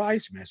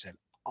surprised me. I said,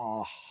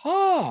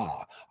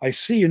 aha, I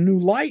see a new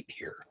light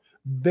here.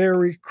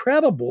 Very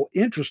credible,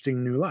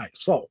 interesting new light.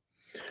 So,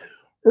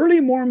 early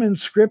Mormon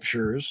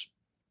scriptures.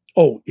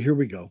 Oh, here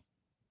we go.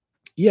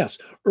 Yes,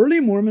 early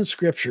Mormon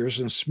scriptures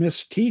and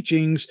Smith's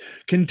teachings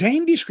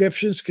contain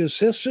descriptions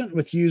consistent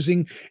with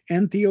using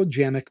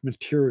entheogenic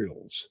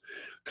materials.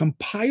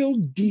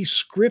 Compiled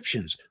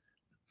descriptions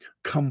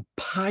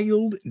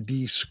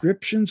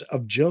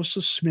of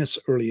Joseph Smith's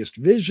earliest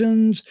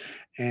visions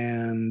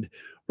and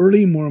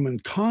early Mormon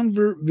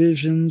convert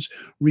visions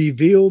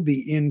reveal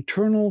the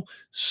internal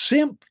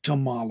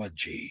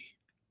symptomology,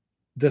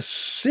 the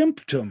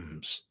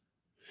symptoms,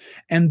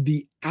 and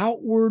the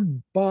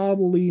outward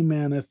bodily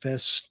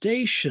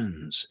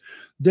manifestations.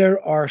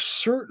 There are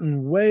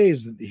certain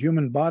ways that the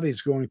human body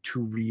is going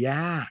to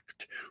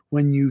react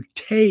when you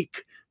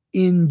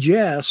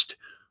ingest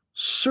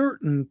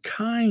certain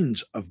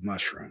kinds of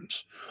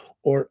mushrooms,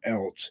 or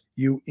else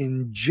you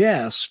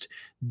ingest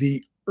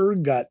the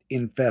ergot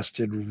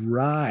infested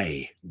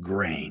rye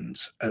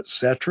grains,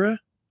 etc.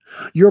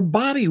 Your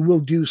body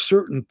will do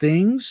certain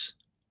things.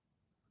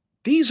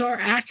 These are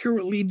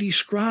accurately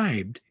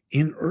described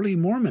in early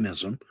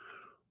Mormonism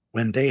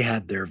when they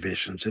had their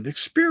visions and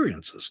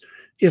experiences.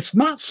 It's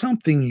not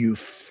something you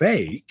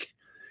fake.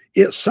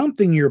 It's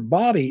something your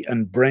body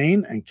and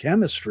brain and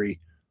chemistry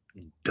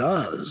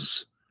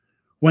does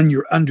when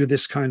you're under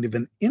this kind of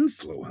an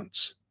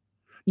influence.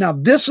 Now,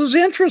 this is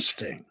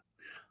interesting.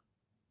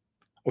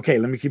 Okay,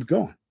 let me keep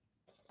going.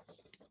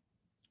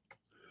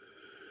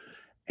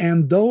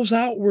 And those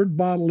outward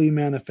bodily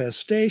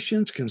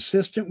manifestations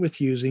consistent with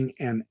using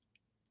an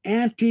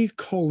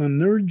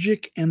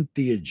anticholinergic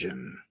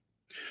entheogen.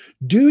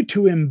 Due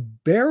to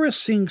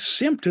embarrassing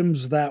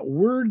symptoms that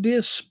were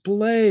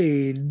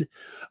displayed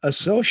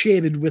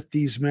associated with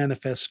these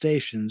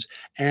manifestations,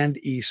 and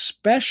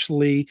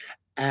especially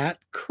at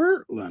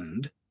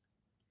Kirtland,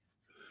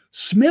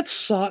 Smith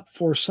sought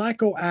for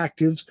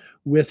psychoactives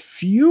with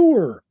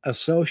fewer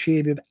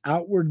associated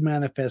outward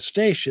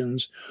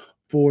manifestations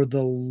for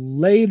the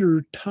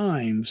later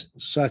times,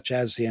 such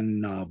as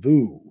in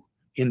Nauvoo,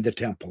 in the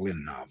temple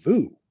in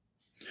Nauvoo.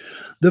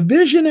 The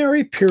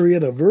visionary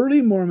period of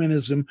early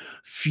Mormonism,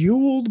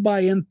 fueled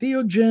by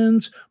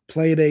entheogens,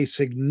 played a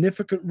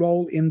significant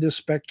role in the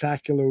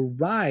spectacular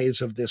rise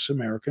of this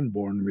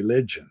American-born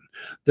religion.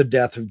 The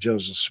death of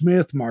Joseph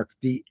Smith marked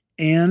the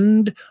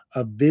end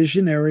of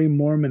visionary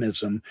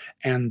Mormonism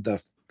and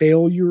the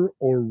failure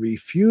or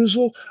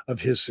refusal of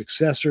his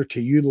successor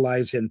to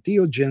utilize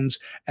entheogens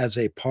as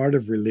a part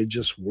of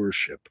religious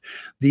worship.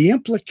 The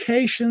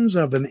implications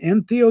of an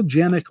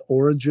entheogenic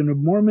origin of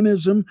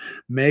Mormonism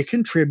may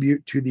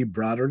contribute to the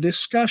broader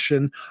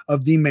discussion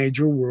of the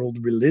major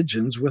world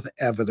religions with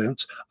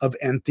evidence of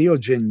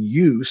entheogen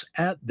use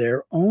at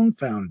their own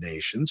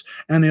foundations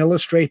and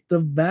illustrate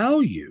the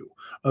value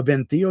of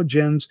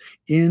entheogens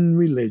in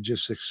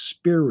religious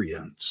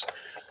experience.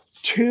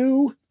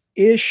 Two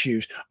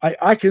issues.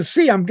 I can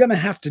see I'm going to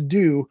have to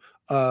do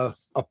a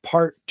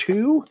part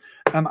 2,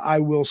 and I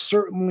will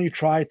certainly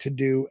try to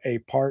do a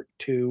part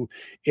 2,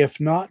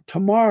 if not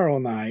tomorrow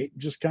night.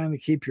 Just kind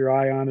of keep your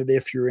eye on it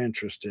if you're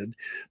interested.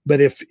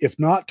 But if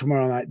not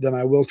tomorrow night, then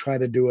I will try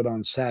to do it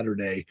on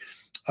Saturday.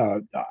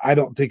 I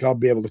don't think I'll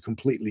be able to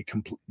completely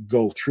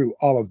go through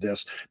all of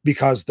this,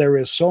 because there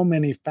is so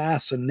many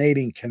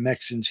fascinating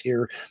connections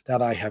here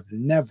that I have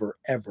never,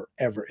 ever,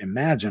 ever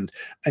imagined.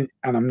 And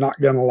I'm not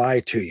going to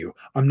lie to you.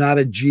 I'm not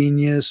a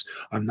genius.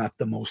 I'm not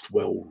the most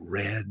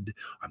well-read.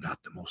 I'm not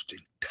the most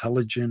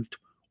intelligent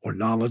or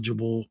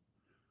knowledgeable,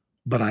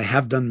 but I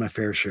have done my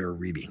fair share of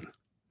reading.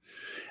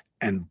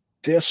 And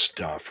this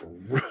stuff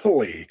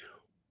really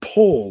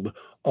pulled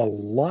a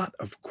lot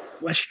of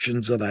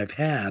questions that I've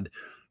had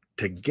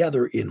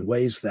together in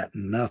ways that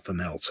nothing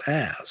else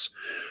has.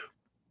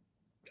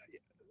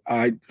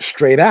 I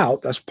straight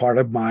out, that's part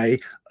of my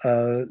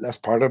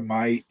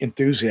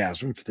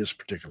enthusiasm for this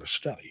particular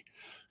study.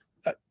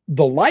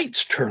 The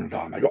lights turned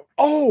on. I go,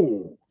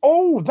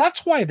 oh,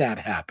 that's why that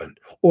happened.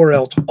 Or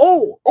else,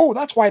 oh,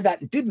 that's why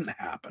that didn't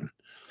happen.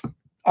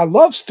 I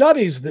love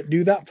studies that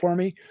do that for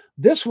me.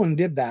 This one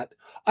did that.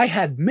 I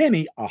had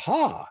many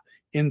aha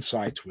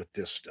insights with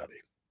this study.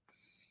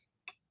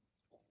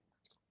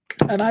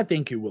 And I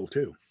think you will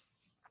too.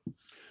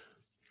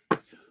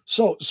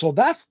 So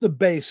that's the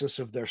basis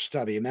of their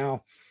study.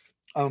 Now,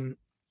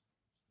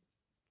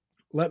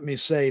 let me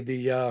say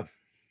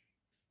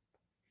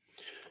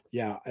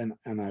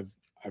and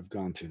I've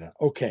gone through that.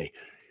 Okay.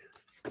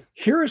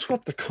 Here's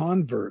what the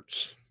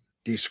converts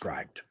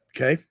described.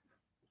 Okay.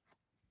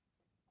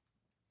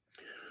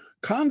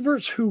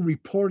 Converts who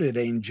reported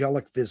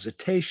angelic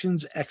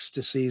visitations,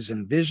 ecstasies,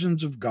 and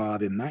visions of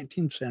God in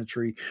 19th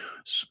century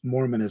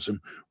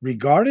Mormonism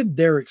regarded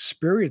their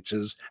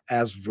experiences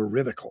as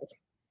veridical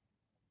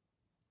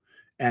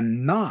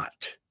and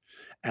not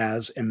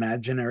as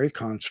imaginary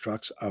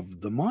constructs of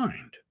the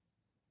mind.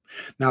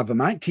 Now, the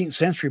 19th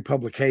century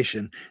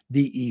publication,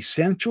 The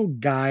Essential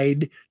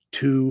Guide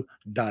to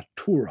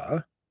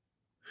Datura,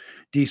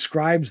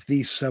 describes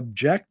the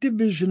subjective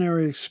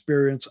visionary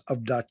experience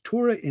of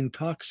Datura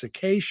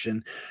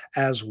intoxication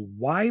as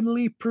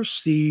widely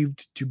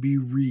perceived to be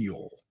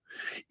real.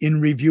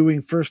 In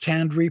reviewing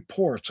firsthand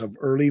reports of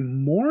early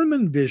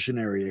Mormon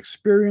visionary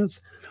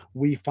experience,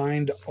 we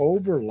find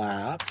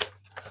overlap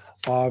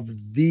of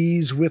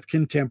these with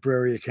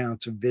contemporary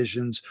accounts of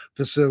visions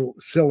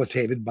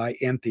facilitated by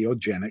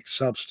entheogenic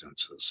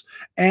substances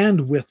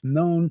and with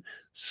known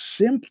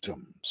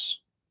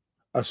symptoms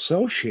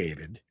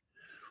associated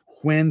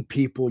when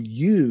people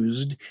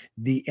used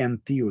the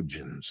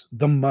entheogens,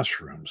 the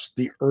mushrooms,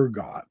 the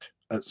ergot,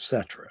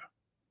 etc.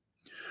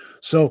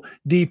 So,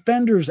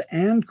 defenders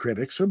and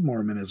critics of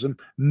Mormonism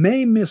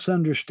may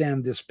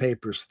misunderstand this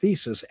paper's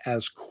thesis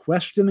as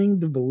questioning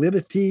the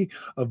validity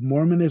of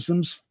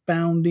Mormonism's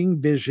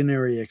founding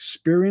visionary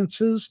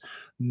experiences.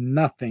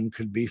 Nothing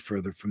could be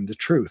further from the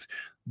truth.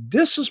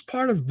 This is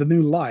part of the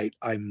new light,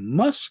 I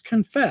must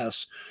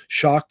confess,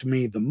 shocked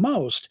me the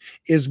most,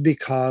 is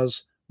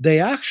because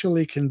they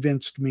actually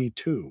convinced me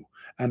too.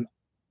 And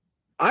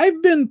I've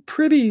been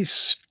pretty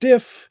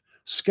stiff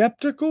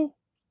skeptical,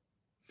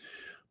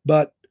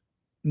 but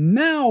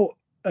now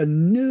a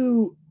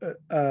new,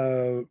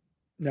 how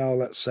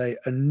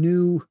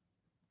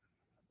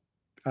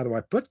do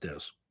I put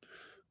this?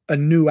 A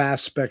new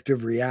aspect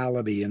of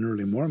reality in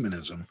early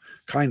Mormonism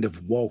kind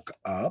of woke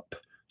up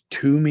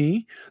to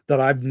me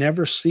that I've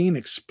never seen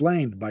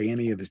explained by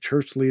any of the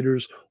church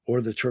leaders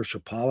or the church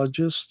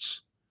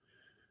apologists.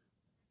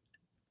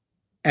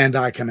 And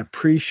I can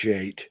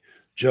appreciate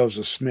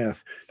Joseph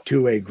Smith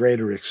to a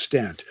greater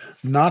extent.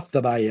 Not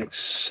that I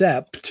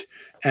accept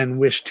and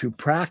wish to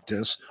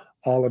practice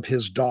all of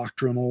his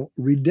doctrinal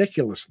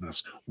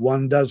ridiculousness.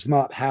 One does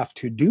not have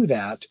to do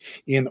that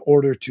in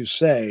order to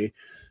say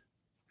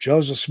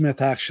Joseph Smith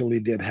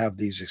actually did have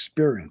these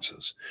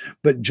experiences.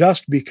 But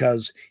just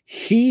because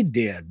he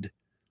did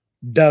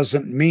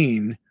doesn't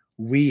mean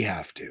we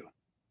have to.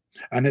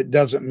 And it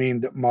doesn't mean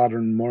that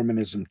modern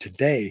Mormonism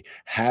today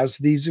has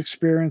these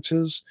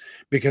experiences,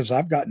 because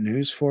I've got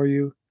news for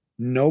you.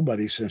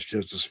 Nobody since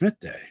Joseph Smith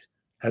day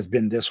has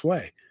been this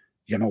way.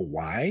 You know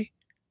why?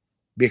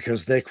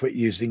 Because they quit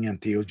using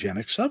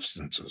entheogenic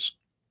substances.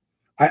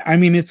 I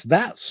mean, it's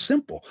that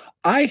simple.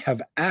 I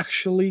have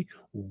actually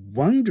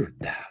wondered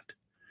that.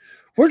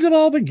 Where did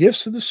all the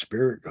gifts of the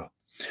Spirit go?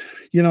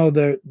 You know,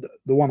 the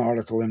one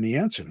article in the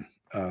Ensign,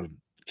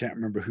 can't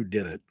remember who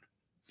did it,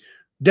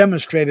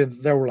 demonstrated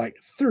that there were like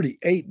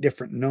 38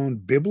 different known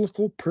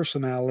biblical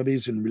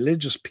personalities and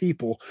religious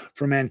people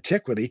from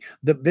antiquity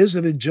that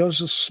visited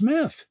Joseph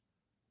Smith.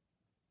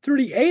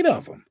 38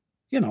 of them.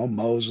 You know,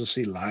 Moses,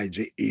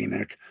 Elijah,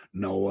 Enoch,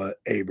 Noah,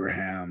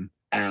 Abraham,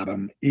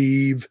 Adam,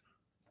 Eve,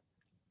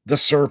 the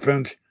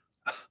serpent,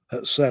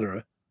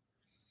 etc.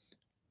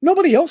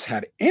 Nobody else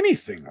had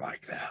anything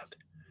like that.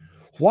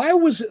 Why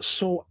was it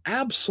so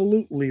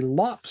absolutely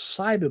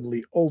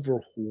lopsidedly,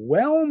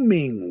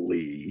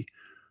 overwhelmingly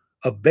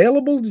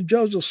available to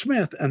Joseph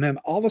Smith, and then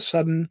all of a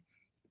sudden,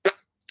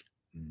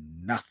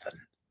 nothing,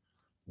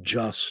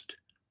 just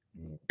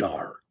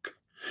dark?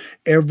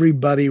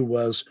 Everybody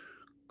was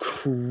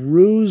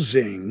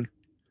cruising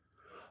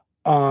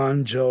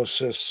on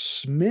Joseph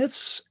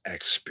Smith's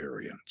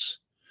experience.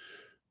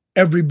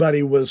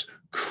 Everybody was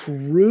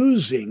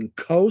cruising,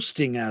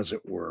 coasting, as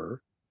it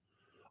were,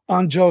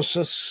 on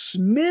Joseph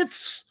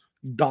Smith's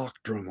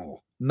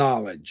doctrinal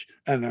knowledge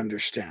and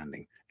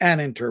understanding and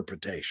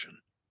interpretation.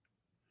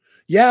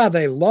 Yeah,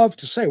 they love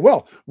to say,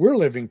 well, we're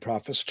living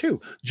prophets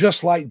too,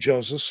 just like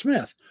Joseph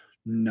Smith.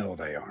 No,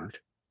 they aren't.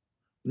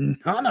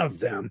 None of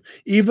them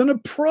even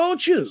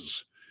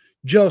approaches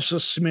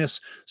Joseph Smith's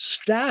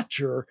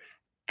stature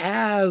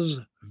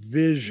as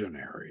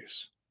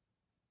visionaries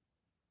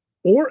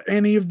or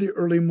any of the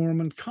early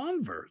Mormon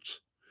converts.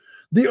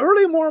 The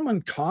early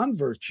Mormon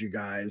converts, you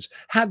guys,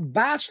 had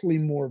vastly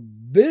more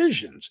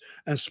visions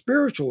and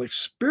spiritual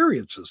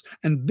experiences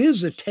and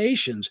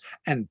visitations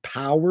and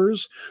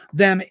powers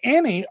than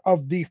any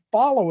of the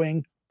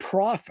following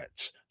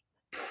prophets.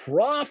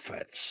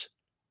 Prophets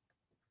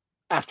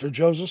after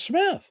Joseph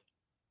Smith.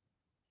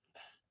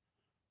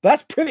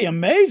 That's pretty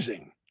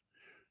amazing.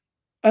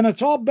 And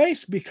it's all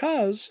based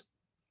because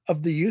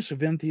of the use of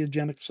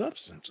entheogenic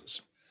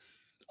substances.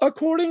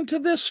 According to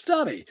this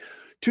study,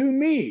 to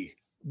me,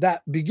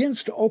 that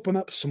begins to open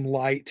up some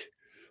light,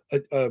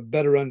 a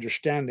better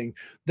understanding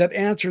that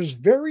answers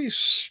very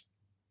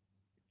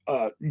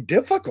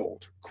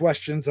difficult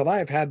questions that I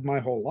have had my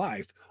whole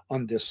life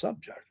on this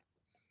subject.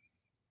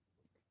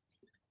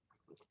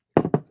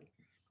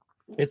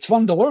 It's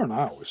fun to learn,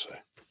 I always say.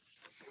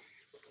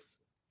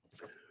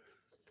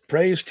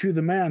 Praise to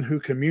the man who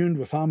communed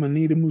with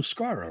Amanita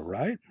Muscara,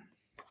 right?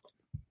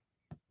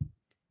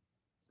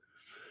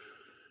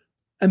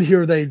 And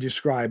here they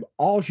describe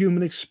all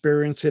human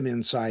experience and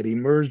insight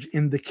emerged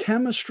in the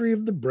chemistry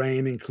of the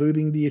brain,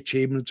 including the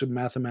achievements of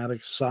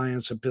mathematics,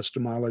 science,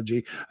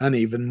 epistemology, and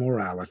even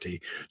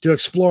morality. To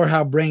explore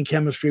how brain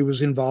chemistry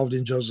was involved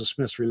in Joseph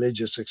Smith's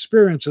religious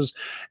experiences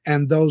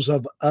and those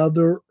of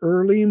other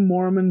early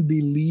Mormon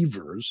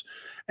believers,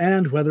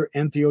 and whether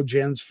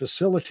entheogens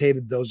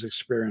facilitated those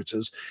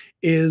experiences,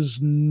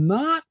 is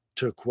not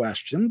to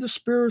question the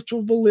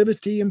spiritual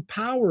validity and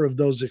power of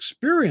those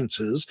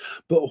experiences.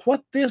 But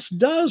what this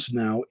does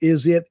now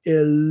is it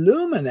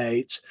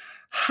illuminates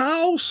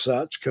how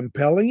such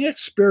compelling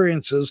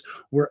experiences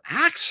were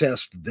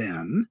accessed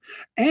then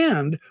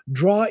and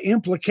draw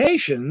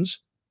implications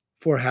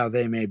for how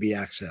they may be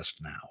accessed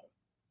now.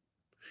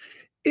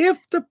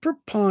 If the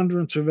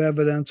preponderance of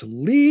evidence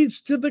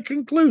leads to the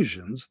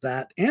conclusions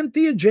that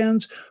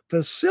entheogens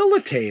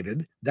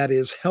facilitated, that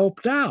is,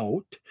 helped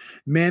out,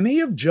 many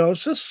of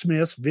Joseph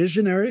Smith's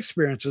visionary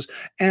experiences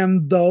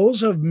and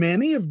those of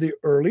many of the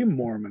early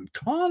Mormon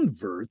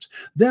converts,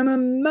 then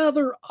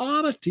another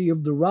oddity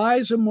of the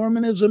rise of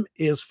Mormonism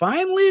is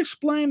finally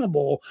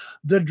explainable: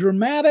 the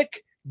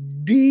dramatic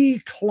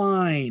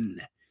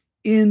decline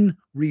in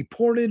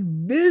reported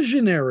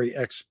visionary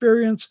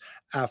experience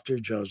after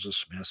Joseph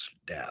Smith's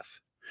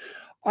death.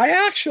 I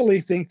actually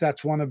think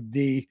that's one of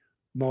the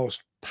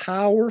most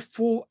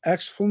powerful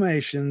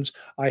explanations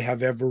I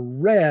have ever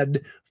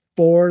read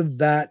for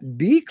that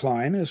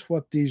decline, is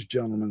what these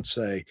gentlemen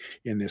say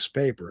in this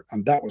paper.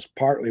 And that was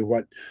partly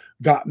what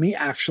got me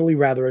actually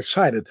rather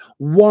excited.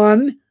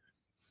 One,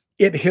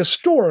 it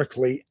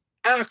historically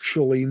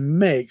actually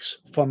makes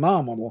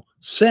phenomenal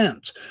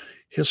sense.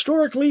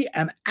 Historically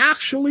and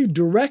actually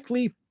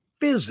directly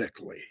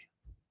physically.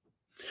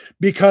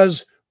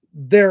 Because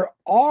there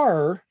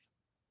are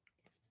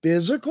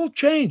physical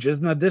changes.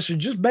 Now, this is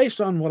just based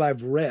on what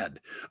I've read.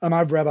 And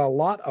I've read a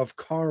lot of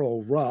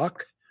Carl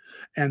Ruck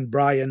and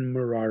Brian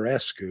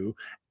Murarescu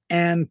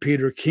and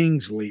Peter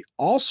Kingsley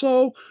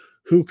also,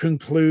 who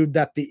conclude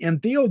that the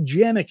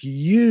entheogenic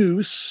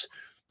use,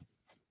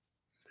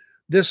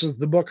 this is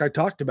the book I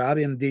talked about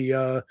in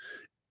the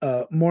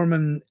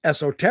Mormon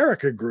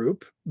Esoterica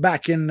group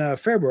back in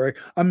February,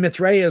 on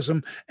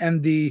Mithraism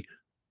and the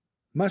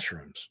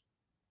mushrooms,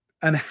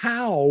 and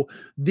how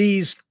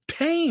these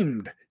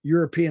tamed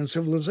European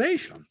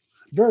civilization.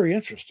 Very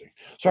interesting.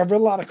 So I've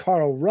read a lot of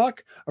Carl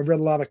Ruck. I've read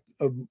a lot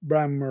of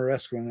Brian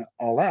Murarescu and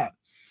all that.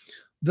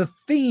 The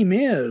theme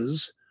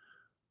is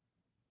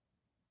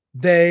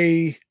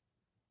they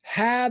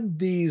had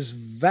these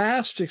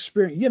vast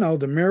experience,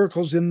 the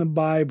miracles in the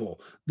Bible,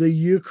 the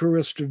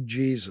Eucharist of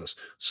Jesus.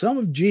 Some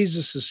of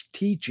Jesus's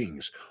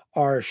teachings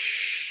are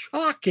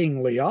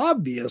shockingly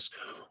obvious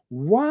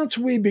once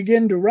we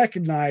begin to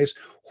recognize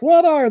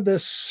what are the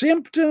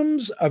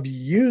symptoms of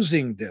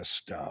using this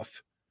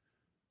stuff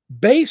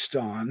based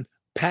on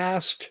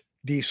past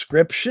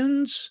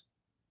descriptions,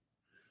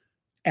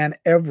 and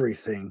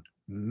everything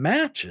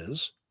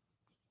matches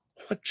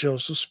what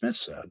Joseph Smith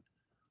said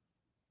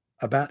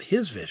about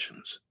his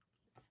visions.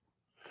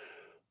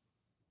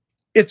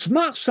 It's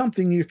not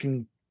something you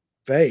can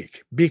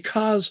fake,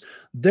 because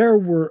there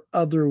were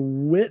other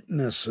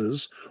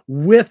witnesses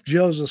with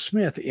Joseph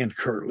Smith in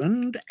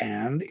Kirtland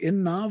and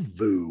in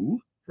Nauvoo,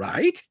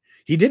 right?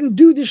 He didn't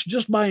do this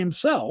just by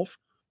himself.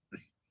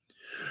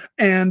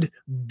 And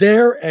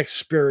their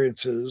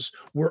experiences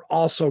were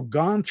also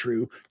gone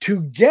through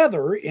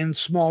together in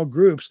small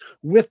groups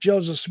with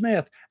Joseph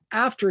Smith.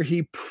 After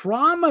he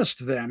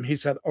promised them, he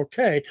said,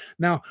 okay,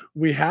 now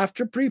we have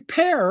to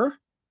prepare,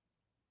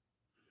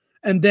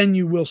 and then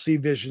you will see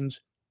visions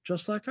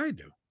just like I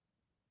do.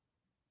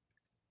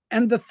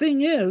 And the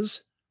thing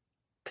is,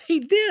 they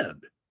did.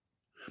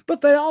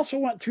 But they also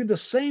went through the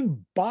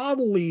same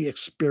bodily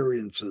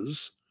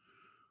experiences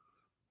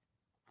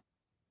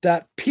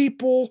that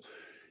people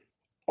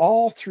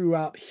all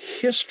throughout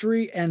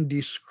history and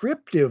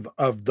descriptive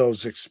of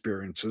those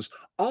experiences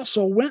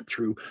also went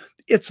through.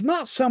 It's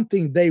not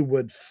something they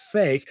would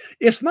fake.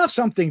 It's not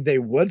something they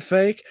would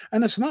fake,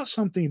 and it's not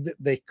something that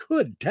they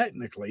could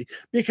technically,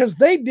 because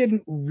they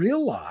didn't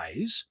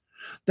realize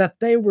that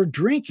they were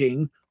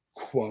drinking,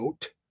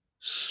 quote,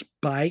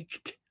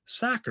 spiked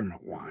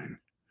sacrament wine.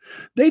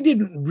 They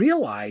didn't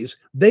realize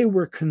they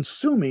were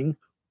consuming,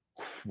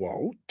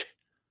 quote,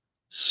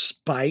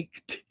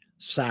 spiked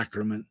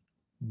sacrament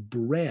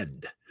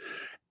bread.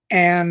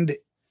 And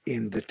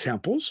in the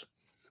temples,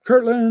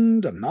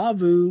 Kirtland and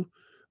Nauvoo,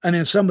 and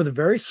in some of the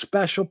very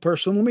special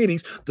personal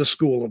meetings, the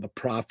School of the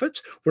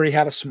Prophets, where he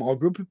had a small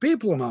group of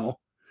people and all,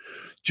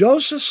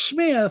 Joseph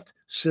Smith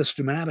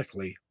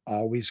systematically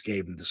always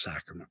gave him the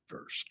sacrament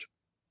first.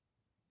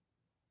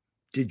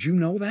 Did you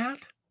know that?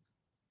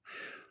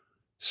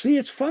 See,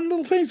 it's fun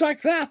little things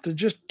like that that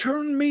just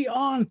turn me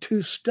on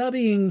to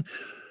studying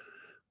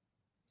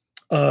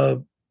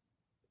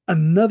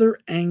another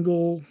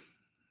angle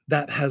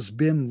that has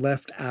been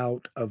left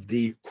out of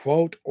the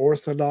quote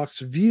orthodox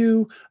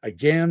view.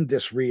 Again,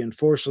 this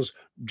reinforces,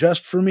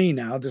 just for me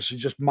now, this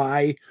is just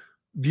my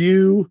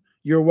view.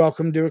 You're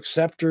welcome to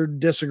accept or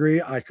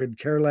disagree. I could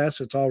care less.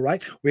 It's all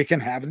right. We can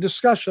have a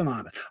discussion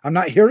on it. I'm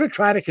not here to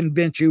try to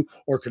convince you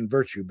or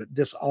convert you, but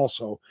this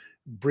also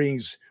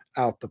brings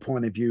out the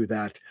point of view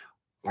that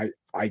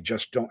I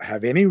just don't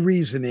have any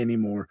reason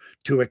anymore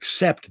to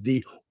accept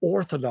the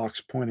orthodox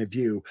point of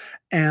view,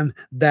 and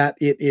that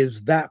it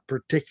is that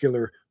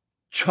particular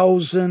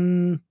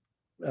chosen,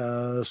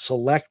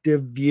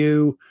 selective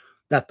view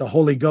that the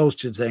Holy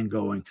Ghost is then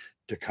going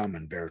to come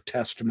and bear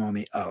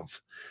testimony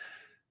of.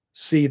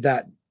 See,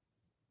 that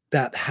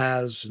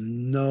has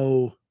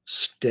no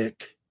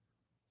stick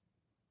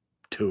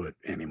to it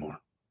anymore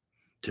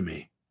to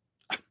me.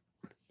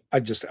 I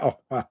just, oh,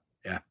 wow,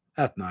 yeah,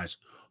 that's nice.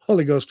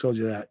 Holy Ghost told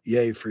you that.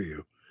 Yay for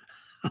you.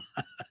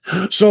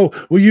 So,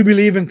 will you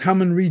believe and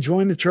come and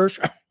rejoin the church?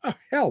 Oh,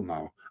 hell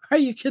no. Are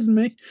you kidding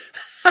me?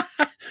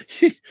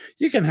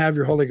 You can have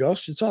your Holy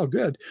Ghost. It's all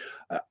good.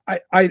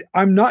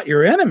 I'm not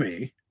your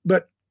enemy,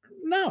 but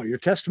no, your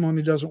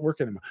testimony doesn't work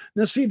anymore.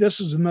 Now, see,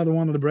 this is another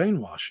one of the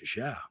brainwashes.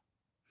 Yeah.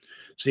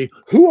 See,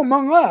 who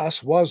among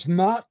us was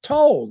not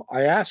told?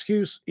 I ask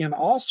you in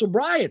all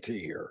sobriety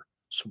here.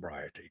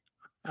 Sobriety.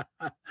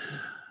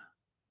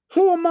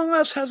 Who among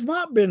us has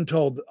not been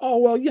told, oh,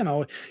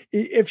 well,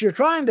 if you're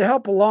trying to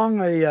help along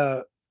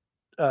a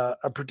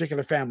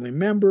particular family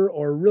member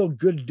or a real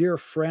good dear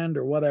friend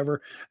or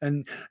whatever,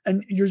 and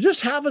you're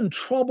just having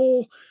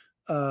trouble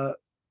uh,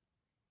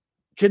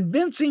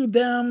 convincing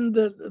them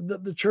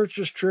that the church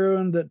is true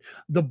and that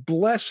the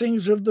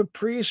blessings of the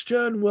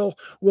priesthood will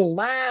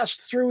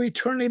last through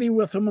eternity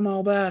with them and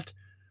all that,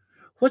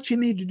 what you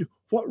need to do,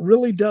 what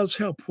really does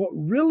help, what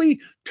really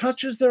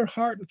touches their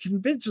heart and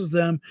convinces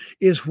them,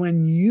 is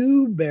when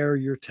you bear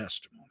your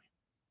testimony.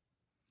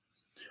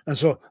 And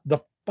so the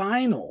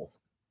final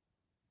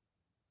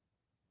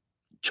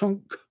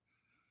chunk,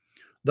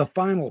 the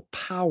final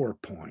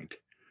PowerPoint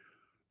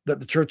that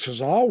the church has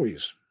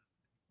always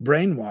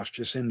brainwashed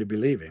us into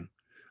believing,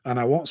 and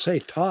I won't say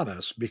taught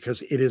us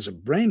because it is a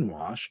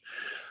brainwash.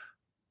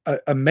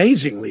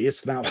 Amazingly,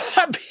 it's now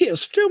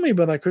obvious to me,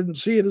 but I couldn't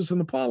see it as an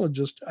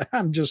apologist.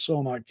 I'm just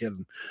so not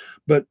kidding.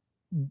 But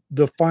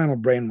the final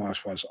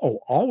brainwash was, oh,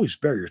 always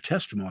bear your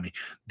testimony.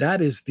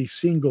 That is the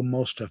single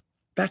most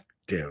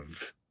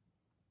effective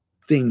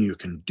thing you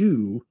can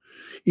do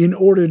in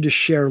order to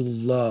share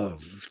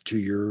love to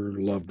your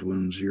loved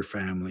ones, your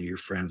family, your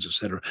friends,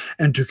 etc.,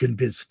 and to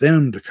convince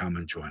them to come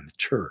and join the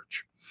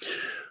church.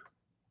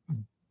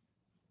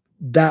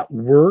 That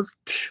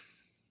worked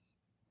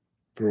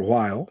for a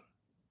while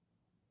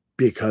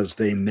because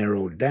they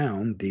narrowed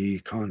down the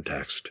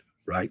context,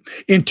 right,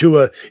 into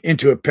a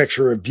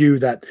picture, a view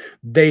that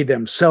they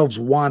themselves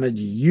wanted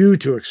you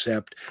to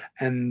accept,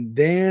 and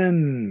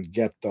then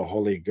get the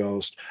Holy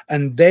Ghost.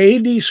 And they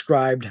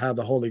described how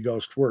the Holy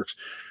Ghost works.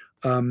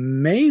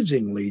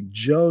 Amazingly,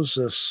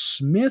 Joseph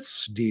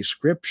Smith's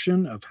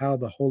description of how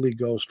the Holy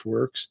Ghost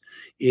works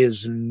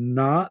is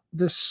not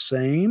the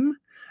same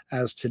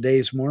as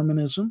today's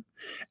Mormonism,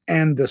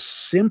 and the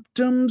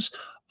symptoms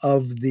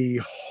of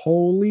the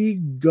Holy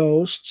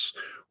Ghosts,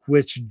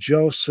 which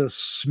Joseph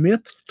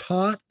Smith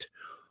taught,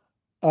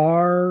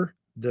 are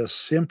the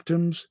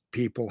symptoms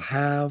people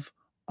have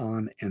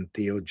on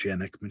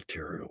entheogenic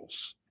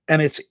materials.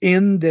 And it's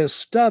in this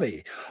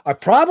study. I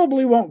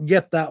probably won't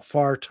get that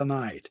far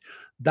tonight.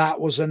 That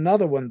was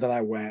another one that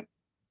I went,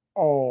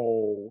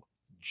 oh,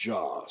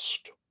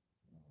 just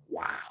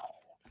wow.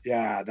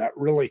 Yeah, that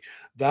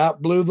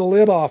blew the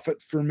lid off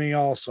it for me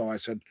also. I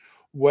said,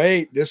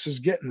 wait, this is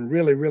getting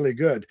really, really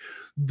good.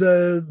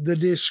 The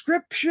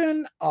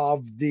description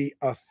of the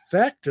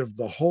effect of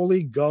the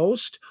Holy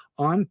Ghost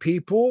on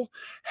people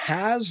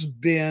has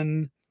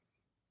been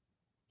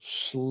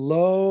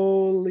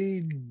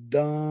slowly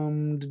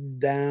dumbed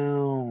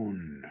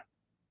down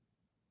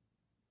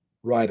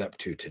right up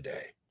to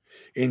today.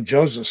 In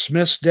Joseph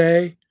Smith's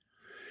day,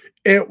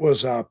 it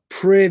was a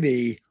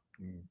pretty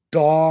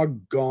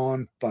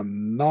doggone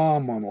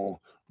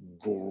phenomenal,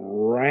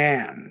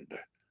 grand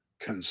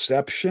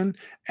conception.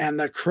 And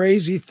the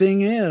crazy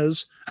thing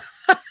is,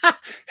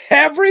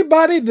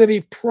 everybody that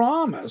he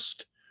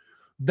promised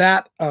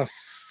that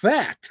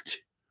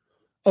effect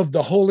of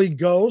the Holy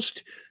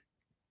Ghost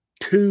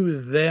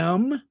to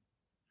them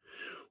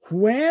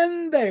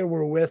when they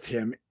were with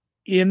him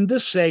in the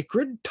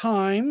sacred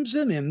times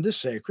and in the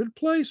sacred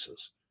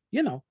places,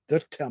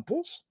 the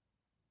temples,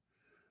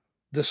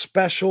 the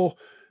special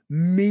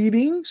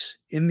meetings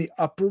in the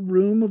upper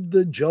room of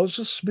the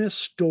Joseph Smith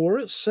store,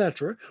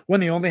 etc.,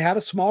 when he only had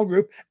a small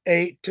group,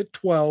 8 to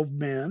 12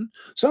 men.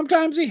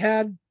 Sometimes he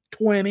had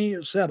 20,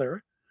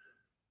 etc.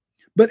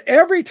 But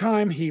every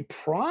time he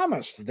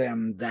promised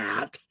them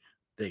that,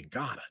 they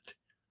got it.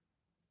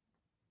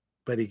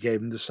 But he gave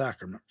them the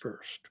sacrament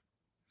first.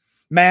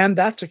 Man,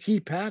 that's a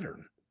key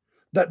pattern.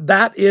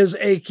 That is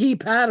a key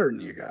pattern,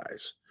 you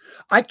guys.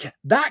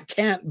 That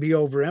can't be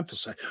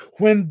overemphasized.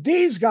 When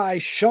these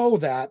guys show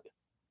that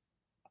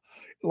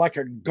like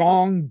a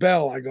gong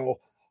bell, I go,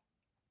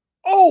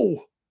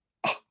 oh,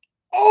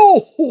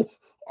 oh,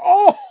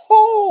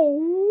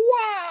 oh,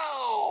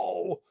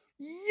 wow.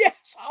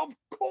 Yes, of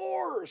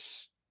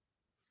course.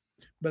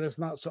 But it's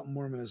not something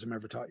Mormonism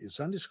ever taught you.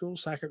 Sunday school,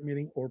 sacrament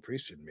meeting, or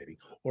priesthood meeting,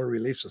 or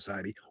relief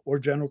society, or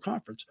general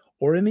conference,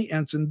 or in the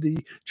ensign, the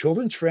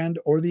children's friend,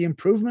 or the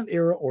improvement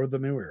era, or the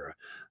new era.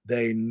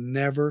 They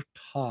never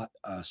taught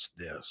us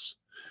this.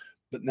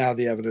 But now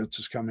the evidence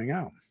is coming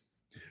out.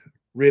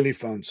 Really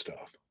fun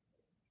stuff.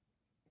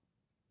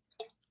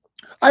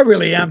 I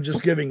really am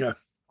just giving a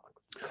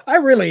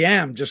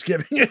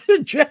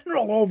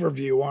general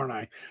overview, aren't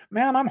I?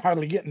 Man, I'm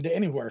hardly getting to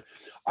anywhere.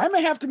 I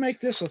may have to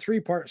make this a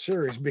 3-part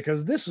series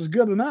because this is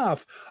good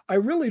enough. I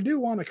really do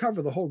want to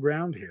cover the whole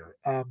ground here.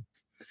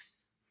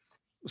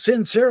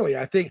 Sincerely,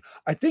 I think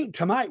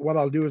tonight what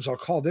I'll do is I'll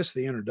call this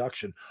the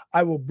introduction.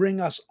 I will bring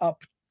us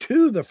up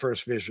to the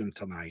first vision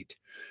tonight,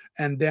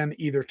 and then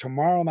either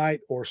tomorrow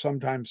night or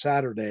sometime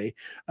Saturday.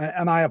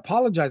 And I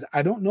apologize,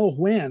 I don't know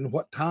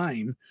what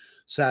time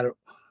Saturday.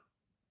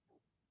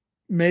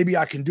 Maybe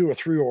I can do a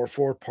 3 or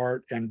 4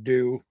 part and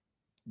do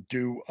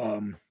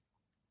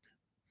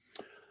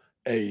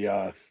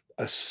a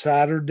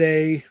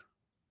Saturday.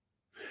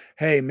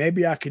 Hey,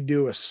 maybe I could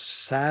do a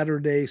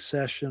Saturday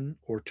session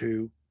or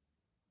 2,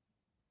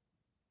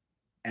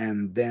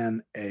 and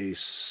then a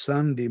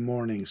Sunday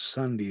morning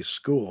Sunday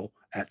school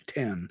at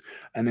 10,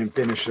 and then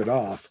finish it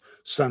off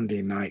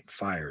Sunday night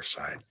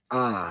fireside.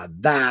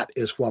 That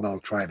is what I'll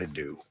try to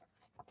do.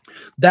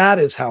 That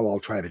is how I'll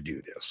try to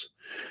do this,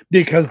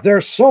 because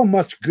there's so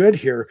much good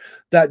here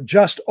that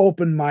just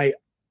opened my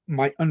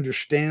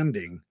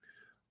understanding.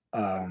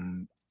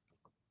 To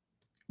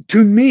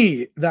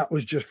me, that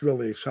was just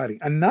really exciting.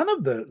 And none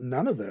of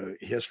the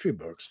history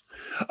books,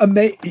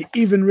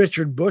 even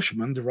Richard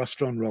Bushman, the Rough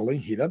Stone Rolling,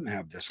 he doesn't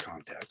have this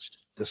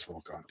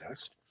full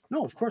context.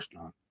 No, of course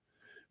not.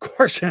 Of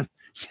course,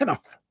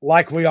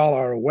 like we all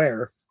are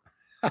aware,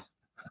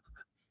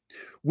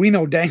 we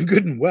know dang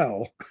good and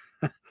well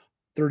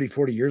 30,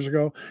 40 years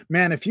ago,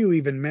 man, if you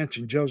even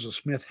mentioned Joseph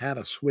Smith had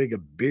a swig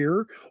of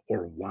beer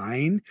or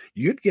wine,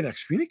 you'd get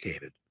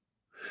excommunicated.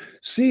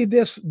 See,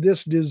 this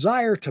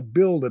desire to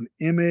build an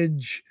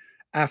image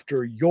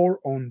after your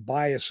own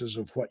biases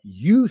of what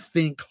you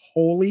think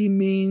holy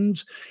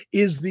means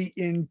is the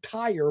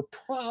entire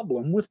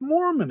problem with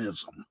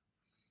Mormonism.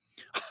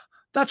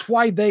 That's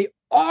why they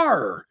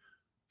are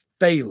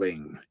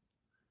failing,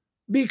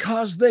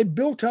 because they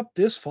built up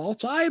this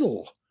false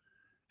idol.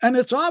 And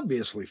it's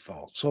obviously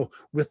false. So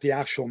with the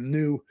actual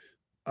new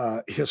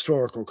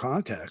historical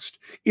context,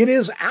 it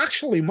is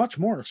actually much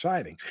more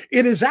exciting.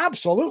 It is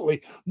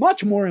absolutely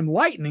much more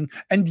enlightening.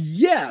 And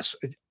yes,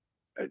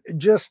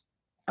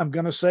 I'm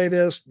going to say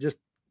this, just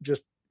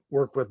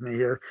work with me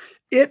here.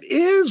 It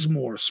is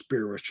more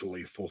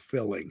spiritually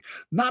fulfilling,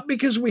 not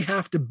because we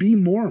have to be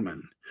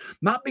Mormon,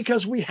 not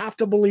because we have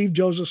to believe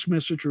Joseph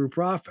Smith's a true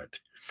prophet,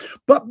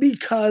 but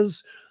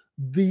because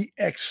the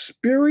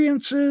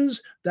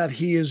experiences that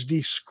he is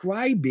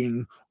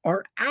describing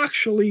are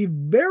actually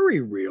very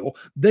real.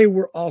 They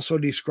were also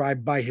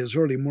described by his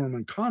early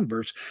Mormon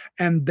converts,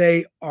 and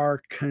they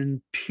are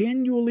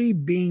continually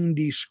being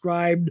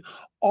described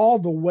all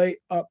the way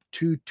up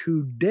to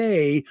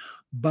today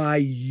by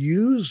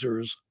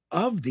users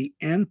of the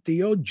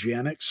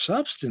entheogenic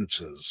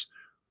substances.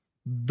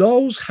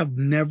 Those have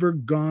never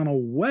gone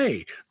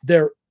away.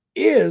 There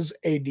is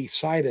a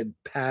decided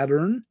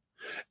pattern,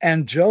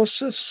 and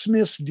Joseph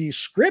Smith's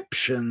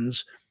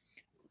descriptions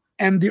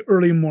and the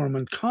early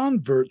Mormon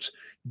converts'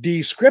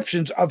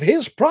 descriptions of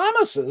his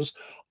promises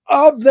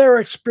of their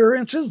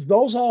experiences,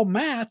 those all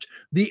match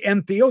the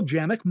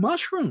entheogenic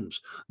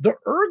mushrooms, the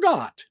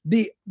ergot,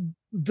 the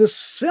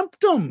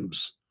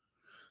symptoms,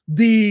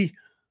 the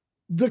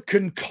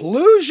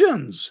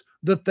conclusions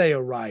that they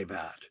arrive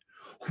at.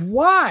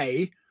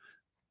 Why?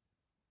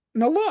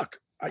 Now look,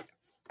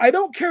 I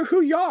don't care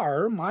who you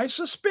are. My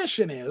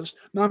suspicion is,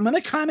 now I'm going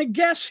to kind of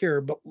guess here,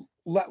 but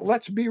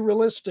let's be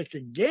realistic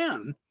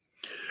again.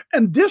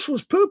 And this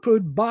was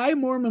poo-pooed by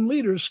Mormon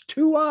leaders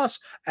to us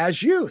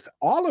as youth,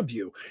 all of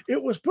you.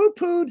 It was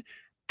poo-pooed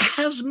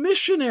as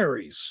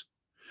missionaries.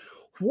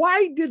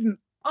 Why didn't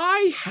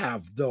I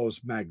have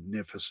those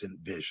magnificent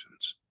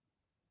visions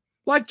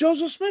like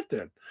Joseph Smith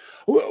did?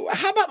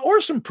 How about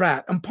Orson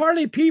Pratt and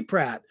Parley P.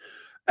 Pratt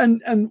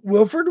and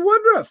Wilford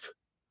Woodruff?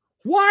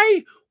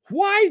 Why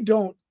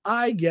don't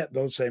I get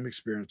those same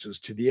experiences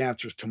to the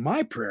answers to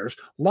my prayers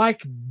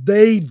like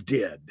they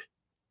did?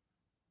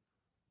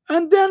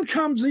 And then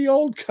comes the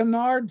old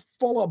canard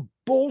full of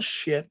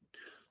bullshit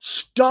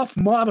stuff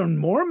modern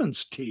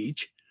Mormons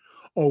teach.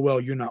 Oh,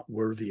 well, you're not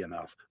worthy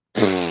enough.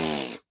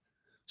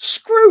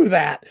 Screw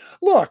that.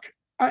 Look,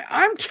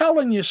 I'm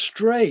telling you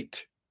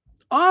straight,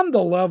 on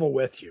the level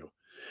with you.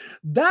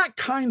 That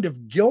kind of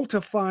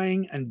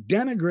guiltifying and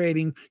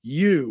denigrating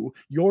you,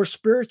 your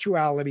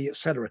spirituality,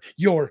 etc.,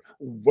 your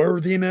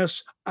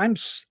worthiness,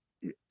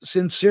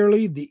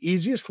 sincerely, the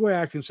easiest way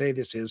I can say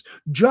this is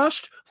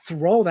just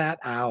throw that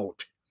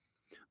out.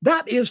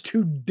 That is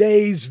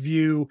today's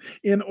view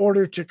in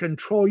order to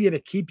control you, to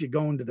keep you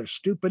going to their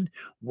stupid,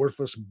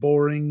 worthless,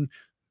 boring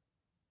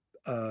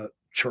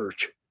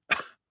church.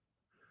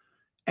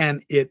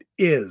 And it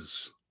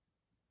is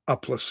a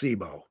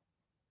placebo.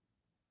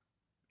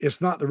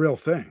 It's not the real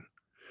thing.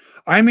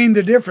 I mean,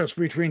 the difference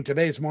between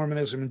today's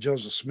Mormonism and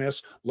Joseph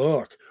Smith's,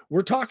 look,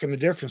 we're talking the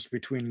difference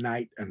between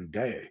night and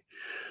day.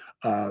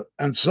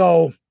 And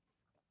so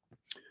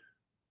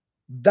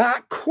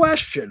that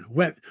question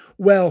went,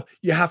 well,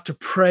 you have to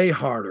pray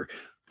harder.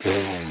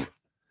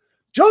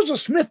 Joseph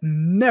Smith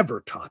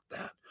never taught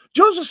that.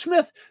 Joseph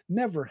Smith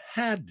never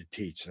had to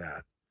teach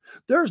that.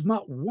 There's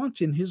not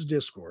once in his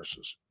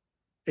discourses,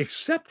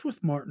 except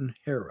with Martin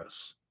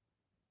Harris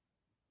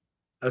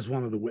as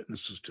one of the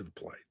witnesses to the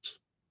plates.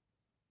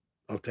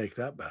 I'll take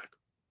that back.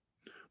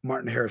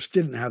 Martin Harris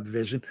didn't have the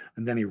vision,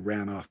 and then he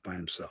ran off by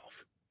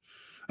himself.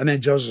 And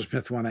then Joseph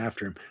Smith went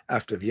after him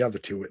after the other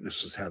two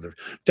witnesses had their.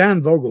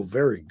 Dan Vogel,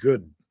 very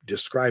good,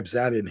 describes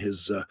that in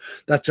his,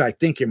 that's, I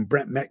think, in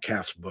Brent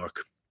Metcalf's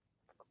book,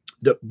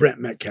 that Brent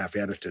Metcalf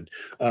edited,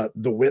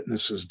 The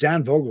Witnesses.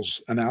 Dan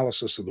Vogel's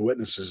analysis of the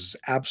witnesses is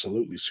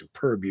absolutely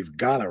superb. You've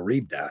got to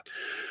read that.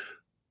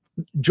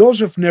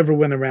 Joseph never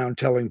went around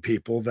telling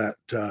people that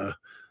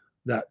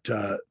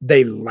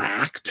they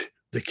lacked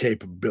the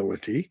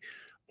capability,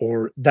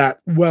 or that,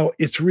 well,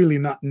 it's really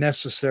not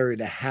necessary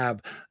to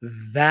have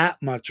that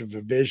much of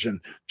a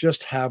vision.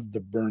 Just have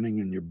the burning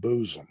in your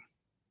bosom.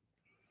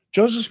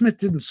 Joseph Smith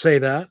didn't say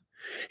that.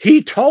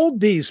 He told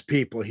these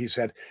people, he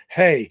said,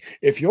 hey,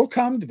 if you'll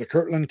come to the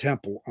Kirtland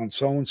Temple on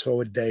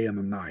so-and-so a day and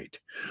a night,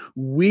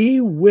 we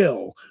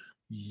will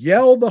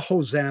yell the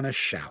Hosanna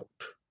shout.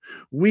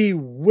 We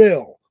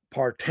will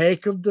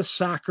partake of the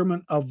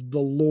sacrament of the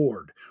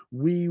Lord.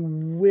 We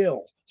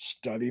will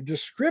study the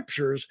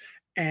scriptures,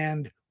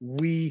 and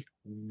we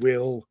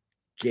will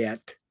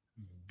get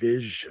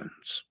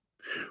visions.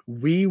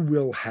 We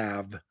will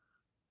have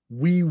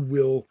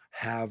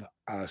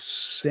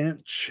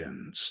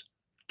ascensions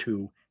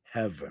to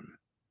heaven.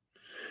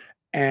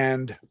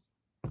 And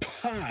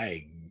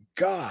by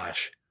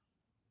gosh,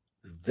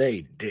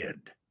 they did.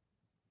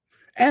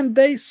 And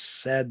they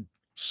said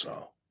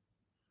so.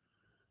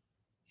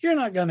 You're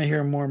not going to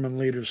hear Mormon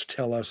leaders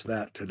tell us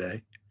that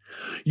today.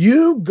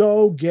 You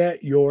go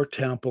get your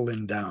temple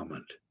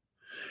endowment,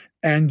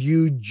 and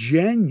you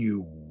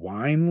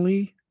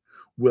genuinely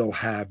will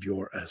have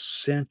your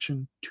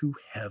ascension to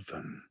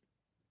heaven.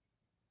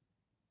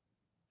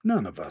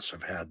 None of us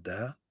have had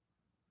that.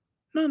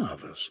 None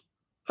of us.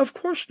 Of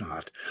course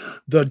not.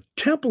 The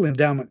temple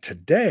endowment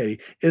today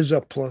is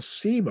a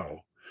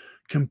placebo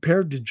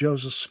compared to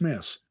Joseph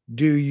Smith's.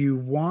 Do you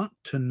want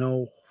to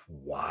know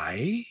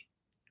why?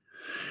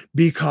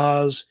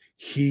 Because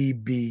he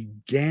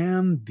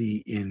began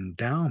the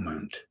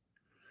endowment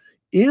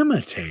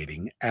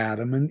imitating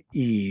Adam and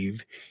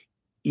Eve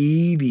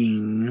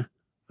eating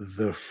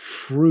the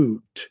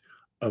fruit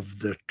of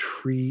the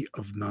tree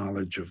of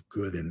knowledge of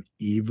good and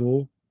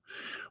evil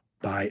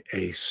by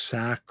a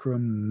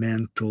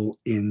sacramental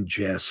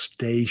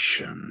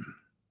ingestion.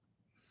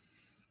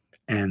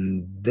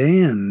 And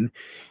then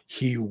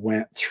he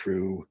went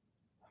through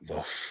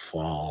the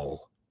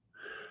fall,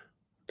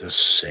 the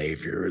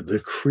Savior, the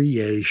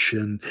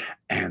creation,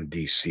 and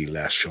the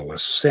celestial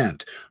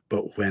ascent.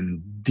 But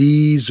when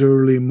these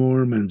early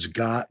Mormons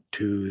got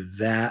to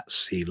that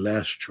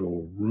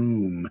celestial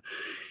room,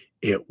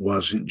 it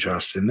wasn't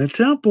just in the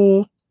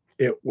temple.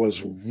 It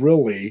was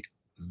really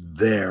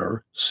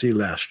their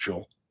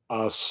celestial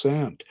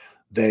ascent.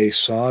 They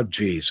saw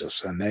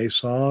Jesus, and they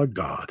saw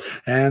God,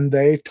 and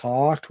they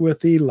talked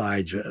with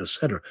Elijah,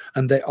 etc.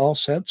 And they all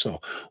said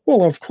so.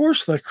 Well, of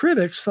course, the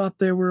critics thought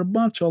they were a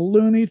bunch of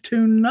Looney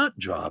Tune nut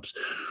jobs.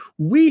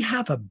 We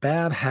have a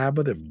bad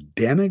habit of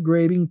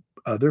denigrating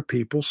other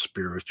people's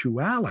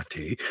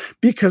spirituality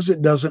because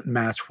it doesn't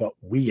match what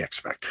we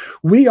expect.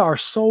 We are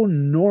so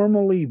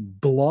normally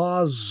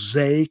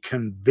blasé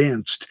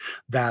convinced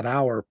that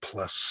our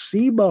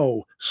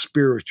placebo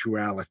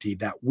spirituality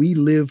that we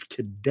live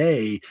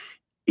today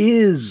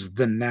is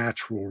the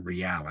natural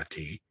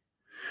reality,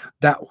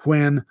 that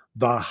when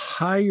the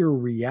higher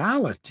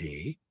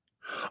reality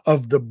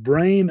of the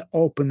brain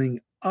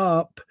opening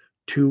up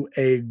to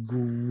a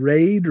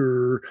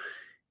greater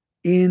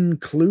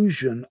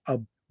inclusion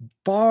of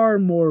far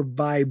more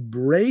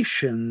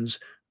vibrations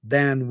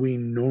than we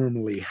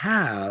normally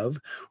have,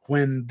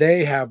 when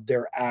they have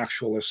their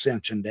actual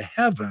ascension to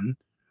heaven,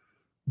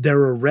 they're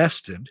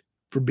arrested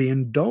for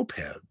being dope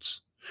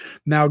heads.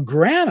 Now,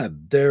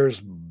 granted,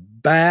 there's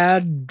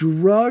bad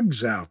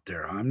drugs out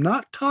there. I'm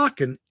not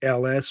talking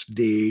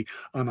LSD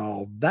and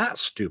all that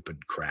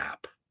stupid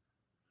crap.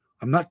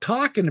 I'm not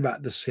talking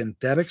about the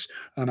synthetics,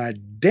 and I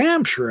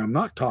damn sure I'm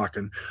not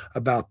talking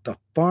about the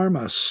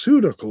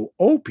pharmaceutical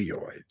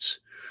opioids.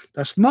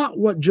 That's not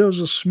what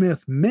Joseph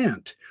Smith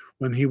meant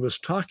when he was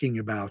talking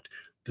about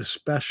the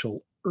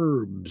special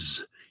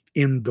herbs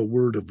in the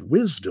word of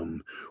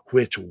wisdom,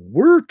 which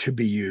were to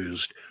be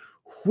used,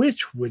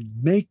 which would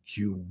make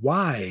you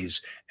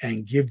wise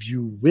and give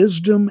you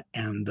wisdom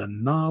and the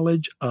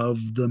knowledge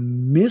of the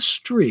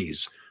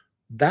mysteries.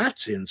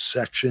 That's in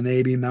section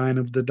 89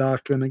 of the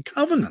Doctrine and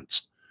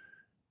Covenants.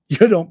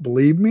 You don't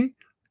believe me?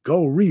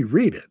 Go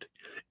reread it.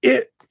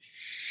 It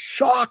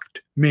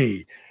shocked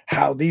me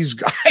how these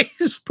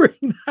guys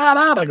bring that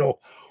out. I go,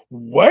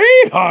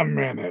 wait a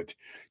minute.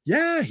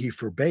 Yeah, he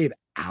forbade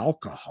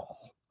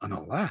alcohol and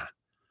all that,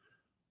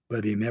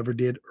 but he never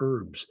did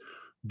herbs.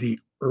 The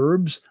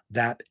herbs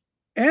that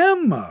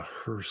Emma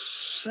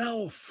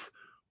herself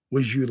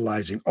was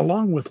utilizing,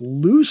 along with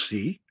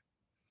Lucy,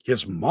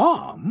 his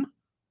mom,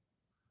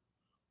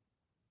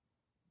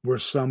 were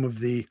some of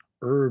the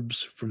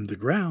herbs from the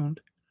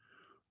ground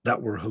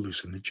that were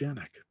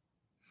hallucinogenic.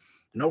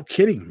 No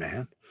kidding,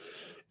 man.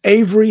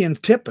 Avery and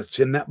Tippett's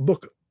in that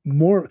book,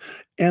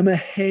 Emma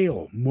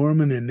Hale,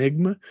 Mormon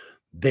Enigma,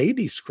 they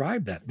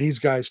describe that. These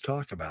guys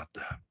talk about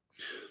that.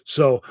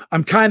 So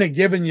I'm kind of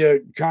giving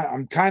you,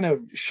 I'm kind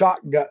of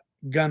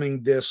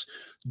shotgunning this,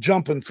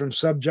 jumping from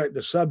subject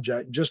to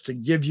subject, just to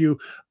give you,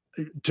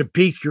 to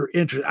pique your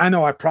interest. I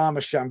know I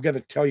promised you I'm going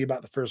to tell you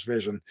about the first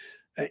vision.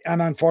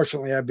 And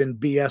unfortunately, I've been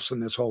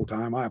BSing this whole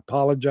time. I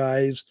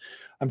apologize.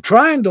 I'm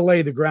trying to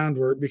lay the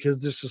groundwork because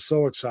this is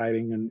so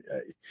exciting and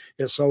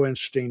it's so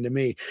interesting to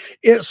me.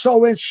 It's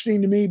so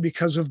interesting to me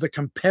because of the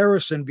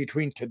comparison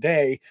between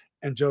today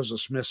and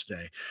Joseph Smith's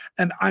day.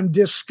 And I'm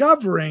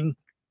discovering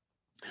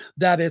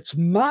that it's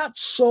not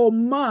so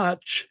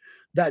much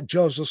that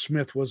Joseph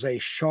Smith was a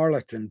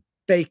charlatan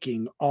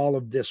faking all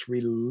of this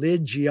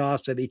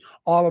religiosity,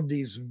 all of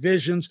these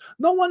visions.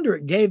 No wonder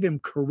it gave him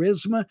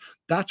charisma.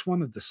 That's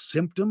one of the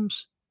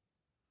symptoms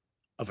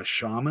of a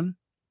shaman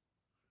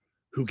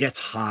who gets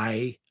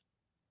high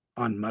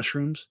on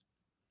mushrooms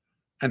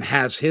and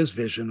has his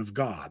vision of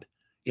God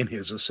in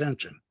his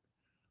ascension.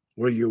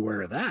 Were you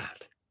aware of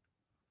that?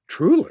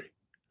 Truly.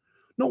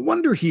 No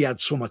wonder he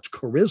had so much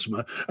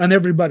charisma, and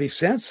everybody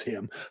since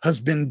him has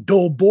been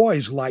dull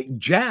boys like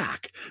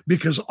Jack,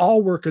 because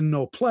all work and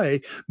no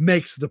play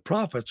makes the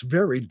prophets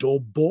very dull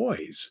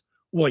boys.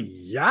 Well,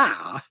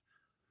 yeah.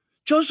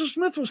 Joseph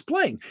Smith was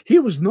playing. He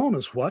was known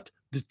as what?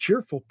 The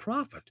cheerful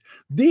prophet.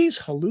 These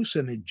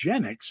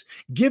hallucinogenics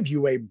give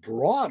you a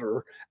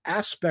broader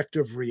aspect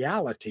of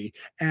reality,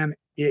 and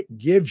it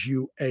gives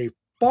you a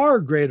far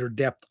greater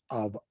depth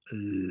of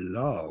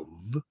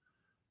love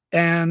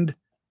and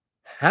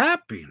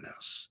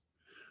happiness.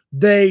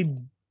 They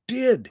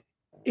did,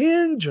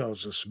 in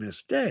Joseph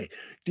Smith's day,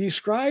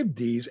 describe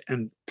these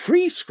and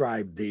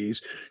prescribe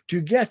these to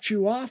get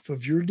you off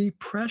of your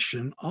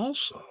depression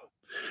also.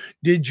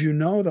 Did you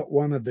know that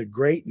one of the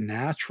great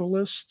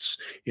naturalists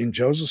in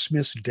Joseph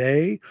Smith's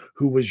day,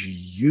 who was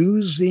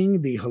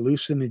using the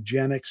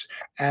hallucinogenics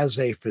as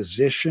a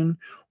physician,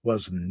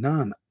 was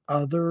none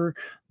other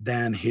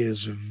than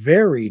his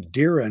very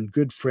dear and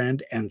good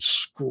friend and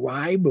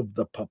scribe of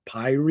the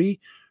papyri,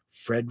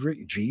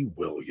 Frederick G.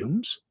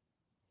 Williams?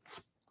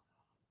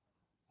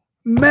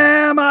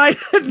 Man, I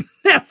had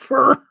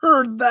never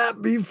heard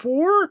that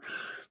before.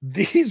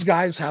 These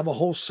guys have a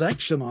whole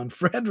section on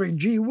Frederick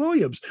G.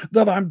 Williams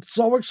that I'm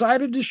so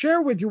excited to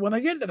share with you when I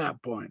get to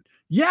that point.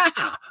 Yeah,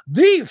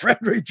 the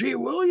Frederick G.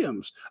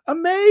 Williams.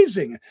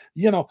 Amazing.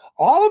 You know,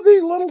 all of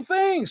these little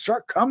things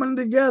start coming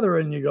together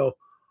and you go,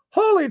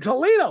 holy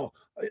Toledo.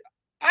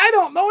 I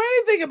don't know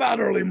anything about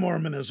early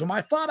Mormonism.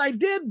 I thought I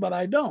did, but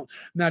I don't.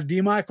 Now,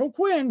 D. Michael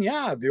Quinn,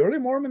 yeah, the early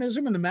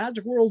Mormonism and the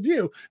magic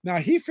worldview. Now,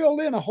 he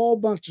filled in a whole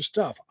bunch of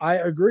stuff. I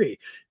agree.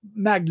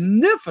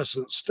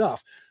 Magnificent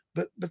stuff.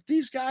 But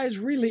these guys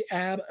really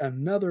add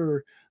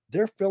another,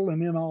 they're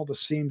filling in all the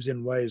seams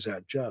in ways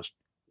that just,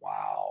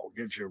 wow,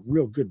 gives you a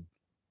real good,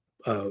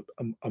 a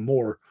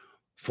more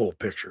full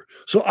picture.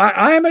 So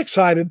I am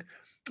excited.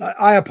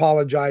 I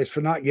apologize for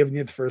not giving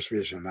you the first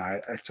vision.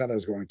 I said I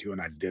was going to, and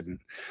I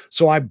didn't.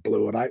 So I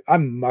blew it. I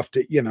muffed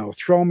it,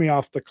 throw me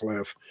off the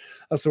cliff.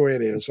 That's the way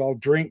it is. I'll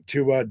drink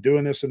to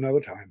doing this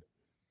another time.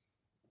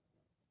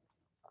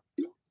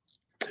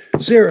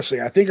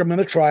 Seriously, I think I'm going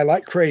to try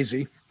like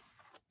crazy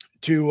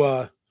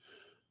to,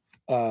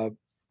 I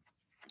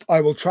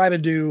will try to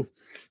do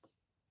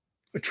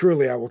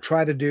truly, I will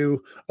try to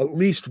do at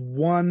least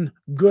one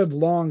good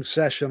long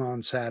session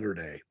on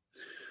Saturday.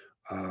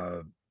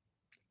 Uh,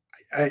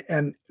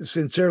 and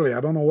sincerely,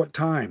 I don't know what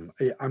time.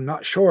 I'm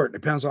not sure. It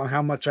depends on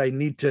how much I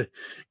need to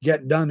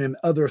get done in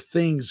other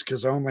things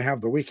because I only have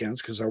the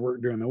weekends because I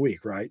work during the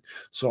week, right?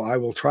 So I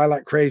will try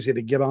like crazy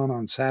to get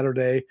on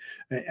Saturday.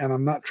 And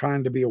I'm not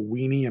trying to be a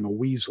weenie and a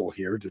weasel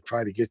here to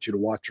try to get you to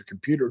watch your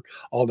computer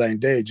all dang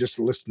day just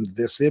to listen to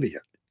this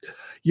idiot.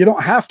 You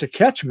don't have to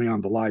catch me on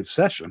the live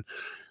session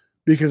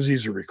because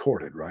these are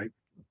recorded, right?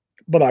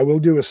 But I will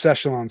do a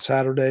session on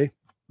Saturday.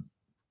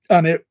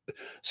 And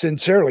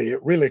sincerely,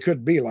 it really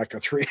could be like a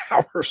 3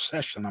 hour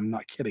session. I'm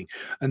not kidding.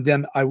 And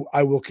then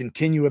I will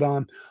continue it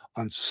on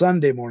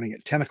Sunday morning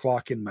at 10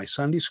 o'clock in my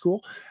Sunday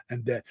school.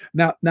 And then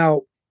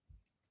now,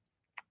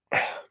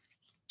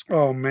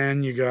 oh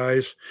man, you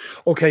guys.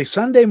 Okay,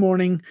 Sunday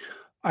morning,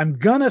 I'm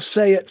gonna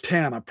say at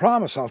 10. I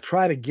promise I'll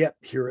try to get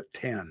here at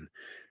 10.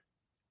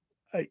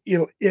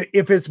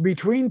 If it's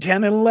between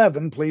 10 and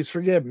 11, please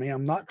forgive me.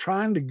 I'm not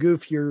trying to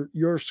goof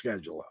your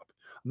schedule up.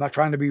 I'm not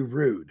trying to be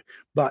rude,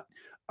 but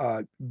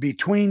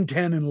between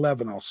 10 and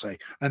 11, I'll say.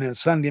 And then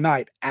Sunday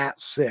night at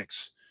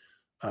 6,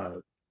 uh,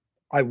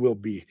 I will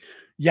be.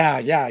 Yeah.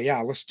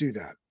 Let's do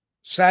that.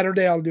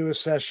 Saturday, I'll do a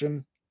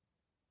session,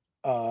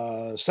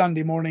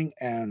 Sunday morning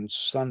and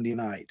Sunday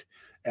night.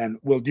 And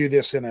we'll do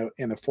this in a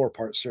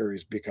 4-part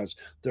series because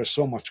there's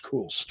so much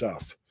cool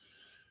stuff.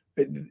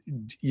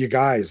 You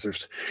guys,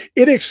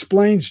 it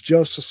explains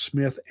Joseph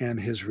Smith and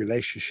his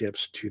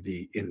relationships to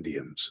the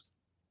Indians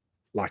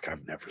like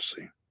I've never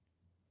seen.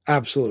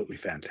 Absolutely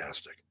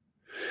fantastic.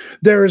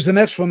 There is an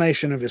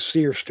explanation of his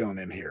seer stone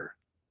in here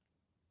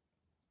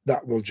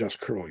that will just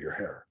curl your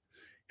hair.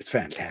 It's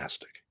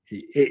fantastic.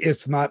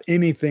 It's not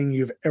anything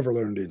you've ever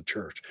learned in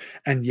church,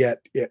 and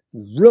yet it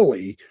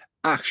really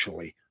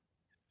actually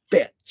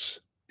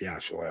fits the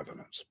actual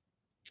evidence.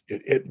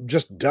 It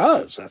just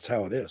does. That's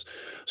how it is.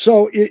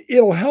 So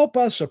it'll help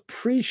us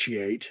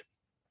appreciate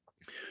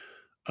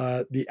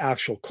the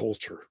actual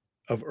culture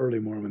of early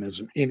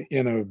Mormonism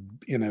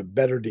in a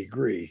better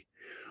degree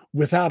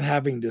without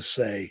having to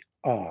say,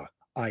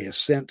 I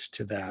assent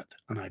to that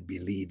and I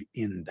believe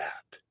in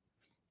that.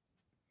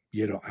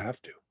 You don't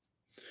have to.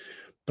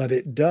 But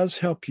it does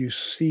help you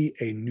see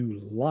a new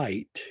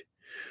light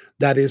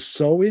that is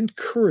so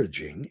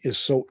encouraging, is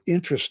so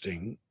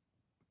interesting,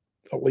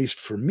 at least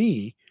for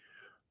me,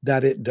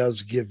 that it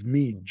does give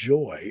me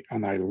joy.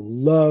 And I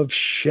love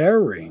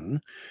sharing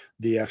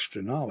the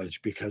extra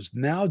knowledge because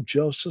now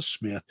Joseph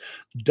Smith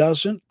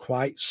doesn't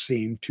quite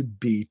seem to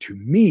be, to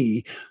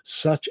me,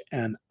 such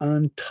an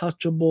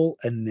untouchable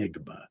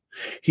enigma.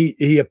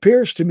 He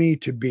appears to me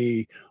to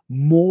be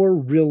more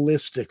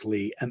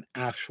realistically an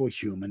actual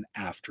human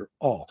after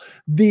all.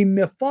 The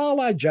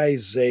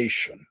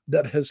mythologization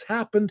that has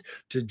happened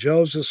to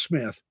Joseph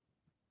Smith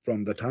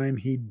from the time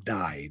he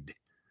died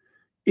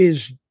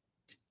is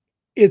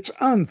it's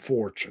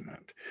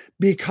unfortunate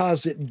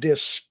because it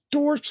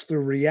distorts the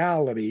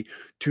reality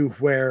to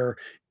where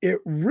it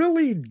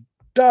really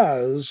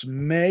does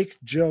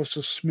make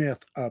Joseph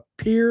Smith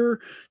appear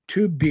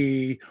to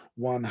be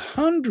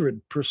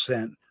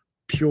 100%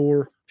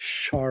 pure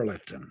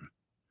charlatan.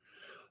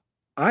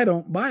 I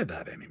don't buy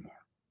that anymore.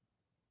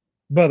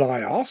 But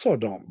I also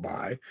don't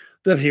buy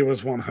that he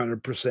was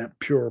 100%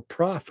 pure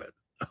prophet.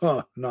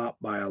 Not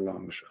by a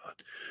long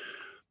shot.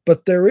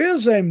 But there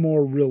is a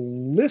more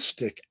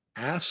realistic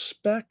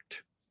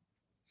aspect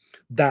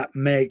that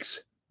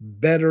makes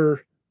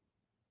better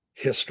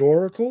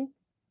historical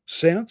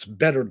sense,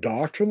 better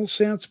doctrinal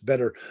sense,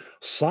 better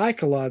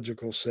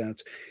psychological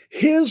sense.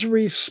 His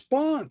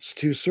response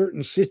to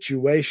certain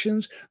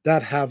situations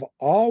that have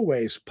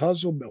always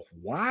puzzled me.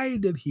 Why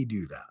did he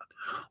do that?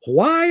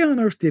 Why on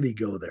earth did he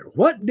go there?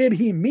 What did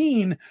he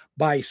mean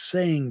by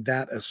saying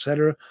that,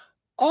 etc.?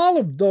 All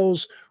of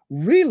those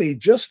really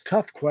just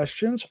tough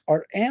questions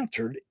are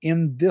answered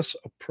in this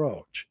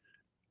approach.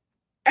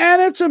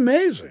 And it's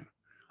amazing.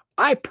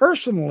 I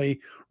personally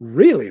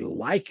really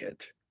like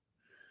it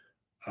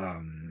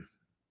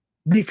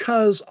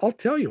because I'll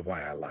tell you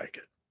why I like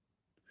it.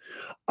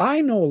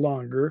 I no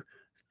longer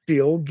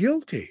feel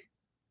guilty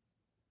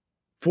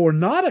for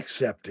not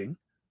accepting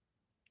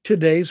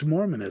today's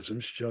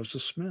Mormonism's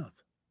Joseph Smith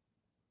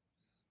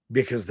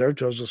because their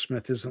Joseph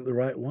Smith isn't the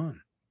right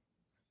one.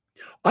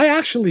 I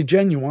actually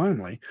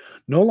genuinely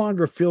no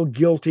longer feel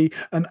guilty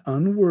and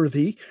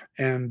unworthy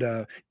and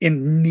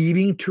in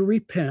needing to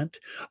repent.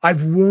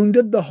 I've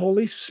wounded the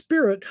Holy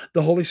Spirit.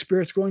 The Holy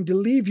Spirit's going to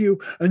leave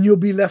you and you'll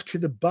be left to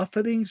the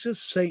buffetings of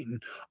Satan.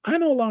 I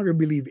no longer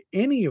believe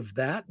any of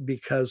that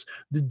because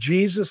the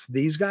Jesus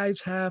these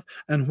guys have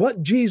and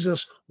what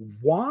Jesus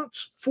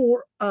wants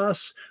for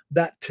us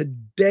that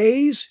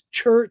today's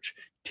church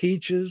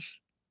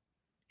teaches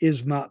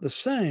is not the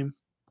same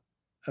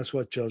as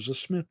what Joseph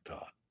Smith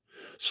taught.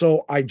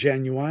 So I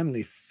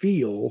genuinely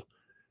feel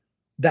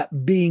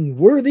that being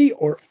worthy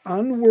or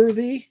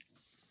unworthy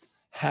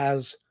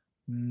has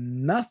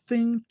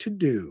nothing to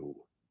do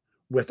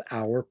with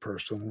our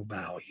personal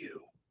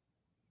value.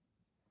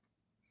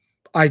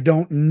 I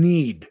don't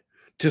need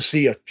to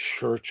see a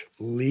church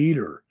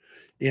leader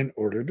in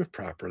order to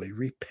properly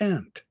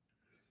repent.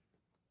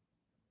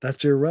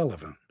 That's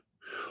irrelevant.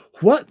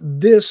 What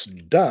this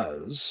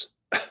does,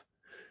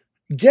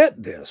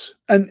 get this,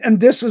 and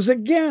this is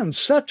again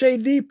such a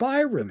deep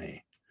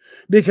irony,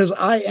 because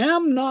I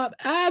am not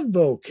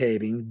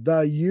advocating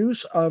the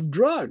use of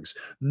drugs.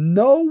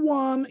 No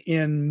one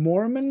in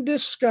Mormon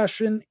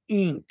Discussion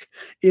Inc.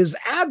 is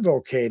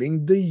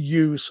advocating the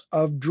use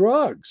of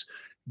drugs.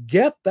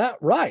 Get that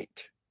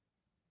right.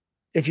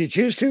 If you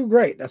choose to,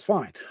 great, that's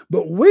fine.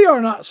 But we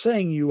are not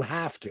saying you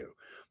have to.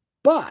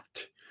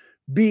 But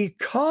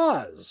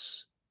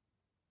because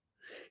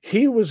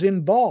he was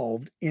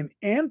involved in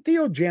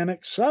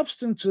entheogenic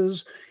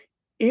substances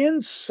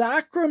in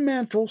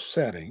sacramental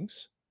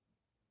settings,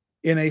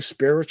 in a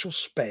spiritual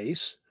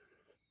space,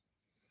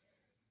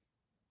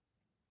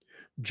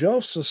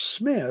 Joseph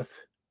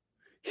Smith,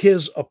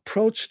 his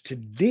approach to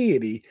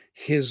deity,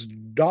 his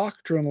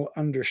doctrinal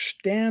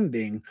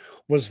understanding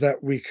was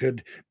that we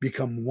could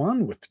become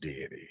one with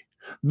deity.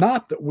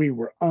 Not that we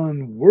were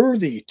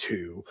unworthy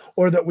to,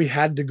 or that we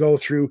had to go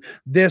through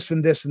this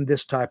and this and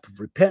this type of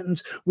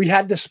repentance. We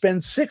had to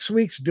spend 6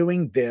 weeks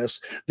doing this,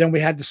 then we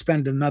had to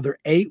spend another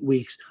 8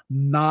 weeks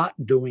not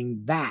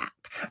doing that.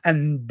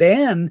 And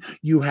then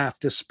you have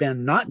to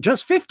spend not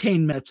just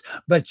 15 minutes,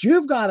 but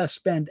you've got to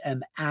spend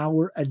an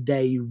hour a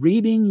day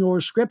reading your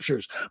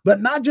scriptures.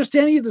 But not just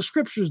any of the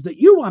scriptures that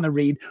you want to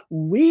read.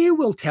 We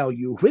will tell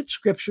you which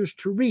scriptures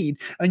to read.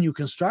 And you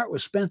can start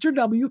with Spencer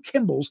W.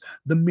 Kimball's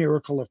The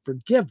Miracle of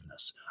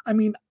Forgiveness. I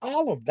mean,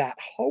 all of that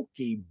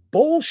hokey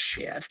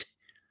bullshit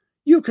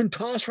you can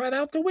toss right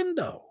out the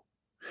window.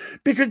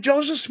 Because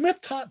Joseph Smith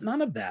taught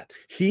none of that.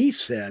 He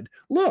said,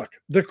 look,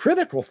 the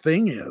critical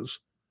thing is,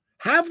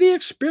 have the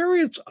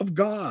experience of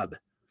God.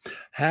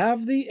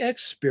 Have the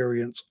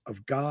experience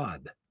of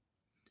God.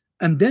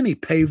 And then he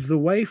paved the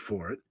way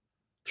for it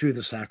through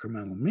the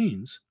sacramental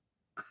means.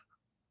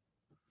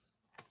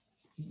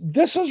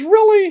 This is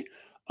really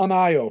an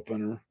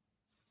eye-opener,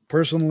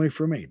 personally,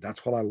 for me.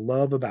 That's what I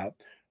love about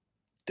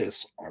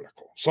this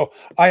article. So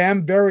I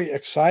am very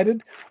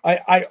excited.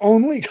 I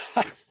only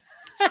got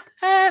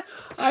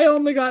I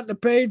only got to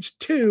page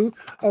 2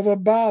 of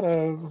about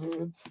a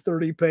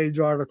 30-page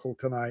article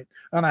tonight,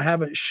 and I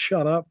haven't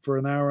shut up for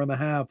an hour and a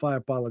half. I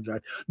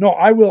apologize. No,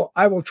 I will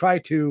try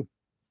to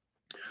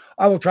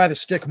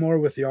stick more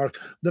with the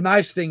article. The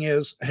nice thing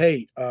is,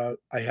 hey,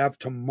 I have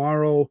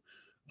tomorrow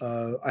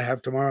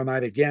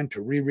night again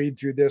to reread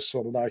through this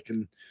so that I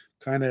can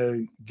kind of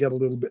get a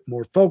little bit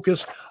more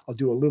focus. I'll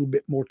do a little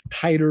bit more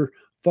tighter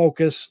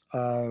focus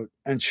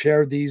and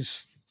share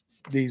these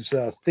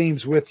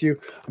themes with you.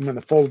 I'm going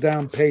to fold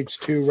down page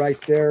 2 right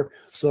there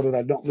so that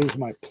I don't lose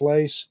my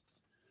place.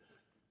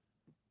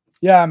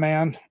 Yeah,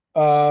 man.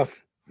 I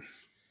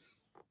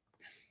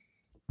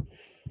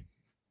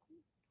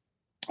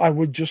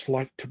would just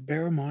like to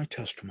bear my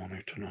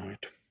testimony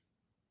tonight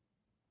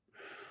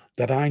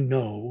that I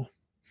know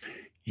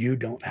you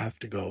don't have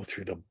to go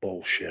through the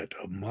bullshit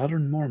of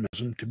modern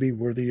Mormonism to be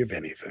worthy of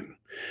anything,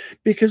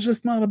 because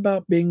it's not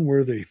about being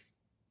worthy.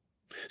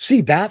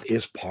 See, that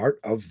is part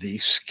of the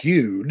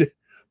skewed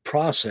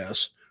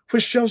process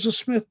which Joseph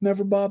Smith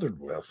never bothered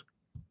with.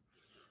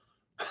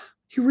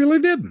 He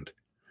really didn't.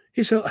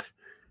 He said,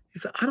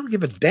 I don't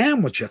give a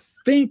damn what you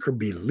think or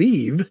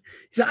believe.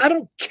 He said, I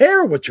don't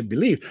care what you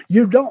believe.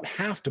 You don't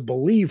have to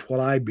believe what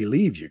I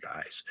believe, you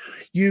guys.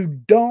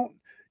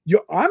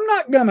 I'm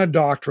not going to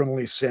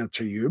doctrinally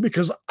censor you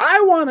because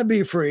I want to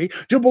be free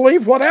to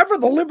believe whatever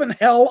the living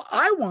hell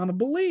I want to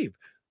believe.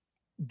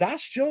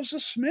 That's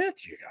Joseph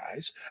Smith, you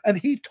guys. And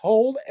he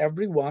told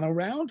everyone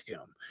around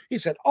him. He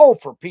said, oh,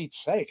 for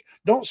Pete's sake,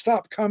 don't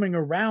stop coming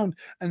around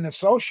and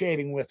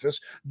associating with us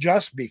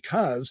just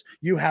because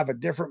you have a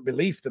different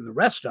belief than the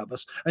rest of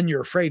us and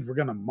you're afraid we're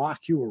going to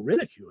mock you or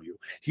ridicule you.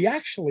 He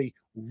actually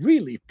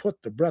really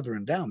put the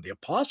brethren down. The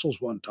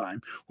apostles one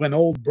time, when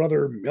old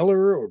Brother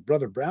Miller or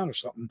Brother Brown or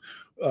something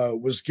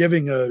was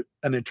giving an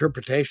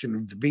interpretation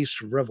of the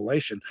beast of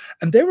Revelation,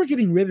 and they were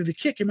getting ready to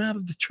kick him out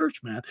of the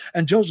church, man.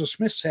 And Joseph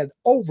Smith said,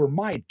 over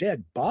my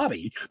dead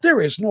body,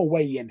 there is no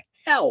way in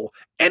hell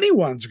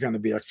anyone's going to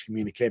be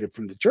excommunicated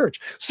from the church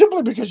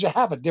simply because you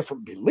have a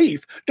different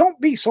belief.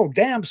 Don't be so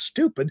damn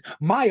stupid,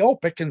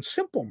 myopic, and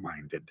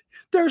simple-minded.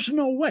 There's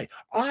no way.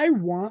 I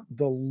want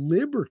the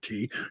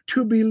liberty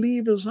to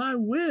believe as I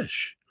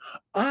wish.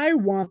 I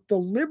want the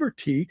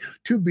liberty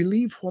to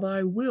believe what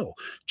I will.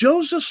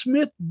 Joseph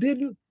Smith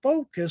didn't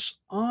focus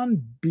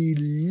on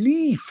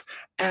belief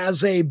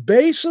as a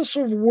basis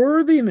of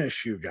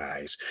worthiness, you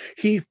guys.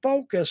 He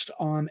focused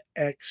on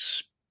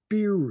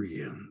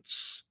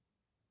experience.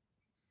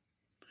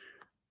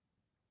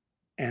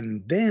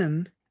 And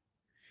then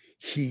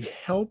he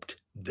helped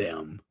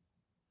them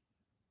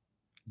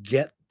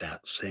get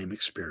that same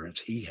experience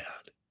he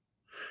had.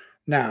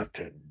 Now,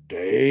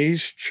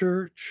 today's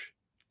church,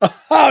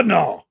 oh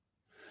no,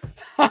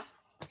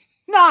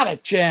 not a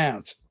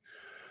chance.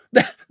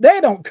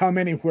 They don't come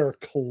anywhere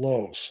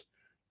close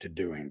to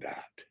doing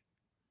that.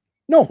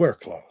 Nowhere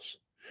close.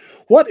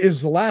 What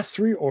is the last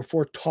 3 or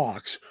 4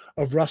 talks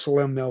of Russell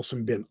M.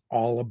 Nelson been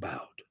all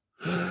about?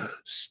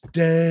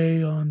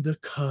 Stay on the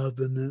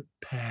covenant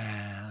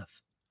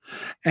path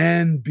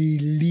and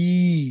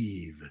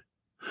believe.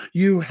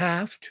 You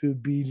have to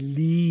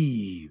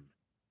believe.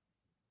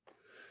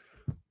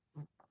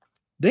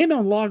 They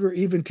no longer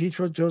even teach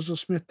what Joseph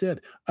Smith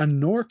did, and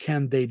nor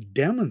can they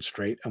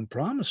demonstrate and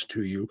promise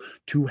to you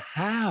to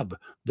have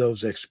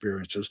those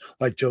experiences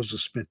like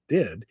Joseph Smith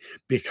did,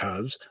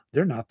 because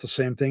they're not the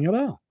same thing at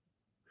all.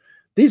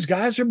 These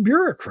guys are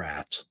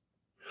bureaucrats.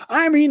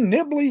 I mean,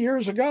 Nibley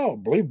years ago, I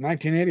believe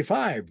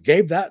 1985,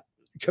 gave that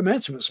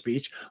commencement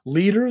speech,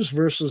 Leaders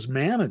versus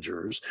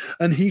Managers,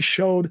 and he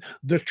showed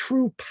the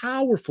true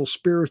powerful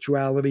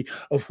spirituality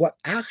of what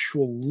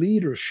actual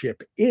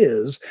leadership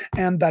is,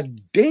 and the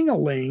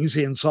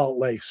dingalings in Salt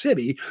Lake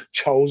City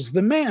chose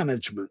the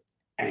management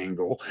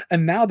angle,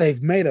 and now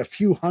they've made a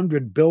few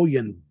 $100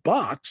 billion,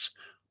 but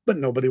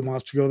nobody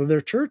wants to go to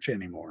their church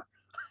anymore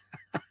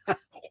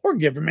or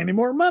give them any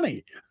more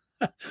money.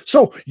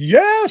 So,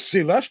 yes,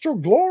 celestial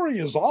glory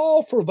is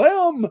all for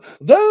them,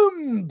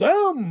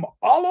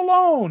 all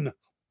alone.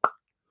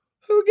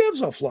 Who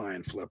gives a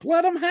flying flip?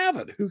 Let them have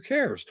it. Who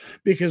cares?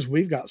 Because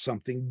we've got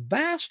something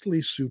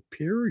vastly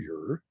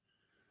superior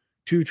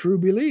to true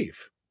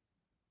belief.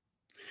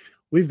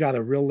 We've got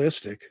a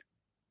realistic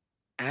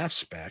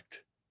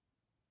aspect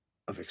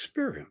of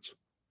experience,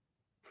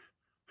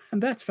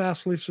 and that's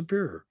vastly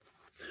superior.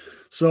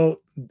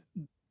 So,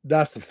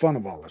 that's the fun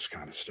of all this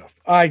kind of stuff.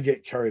 I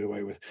get carried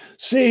away with.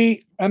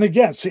 See, am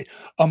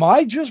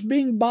I just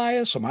being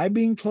biased? Am I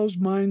being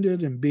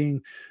closed-minded and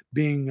being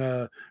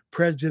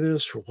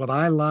prejudiced for what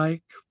I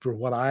like, for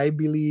what I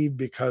believe?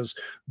 Because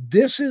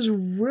this is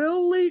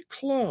really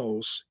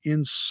close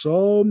in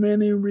so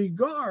many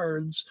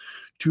regards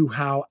to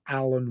how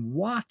Alan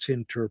Watts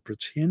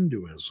interprets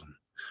Hinduism,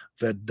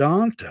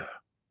 Vedanta.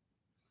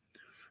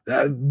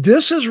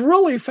 This is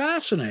really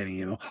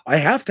fascinating. I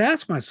have to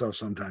ask myself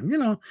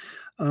sometimes,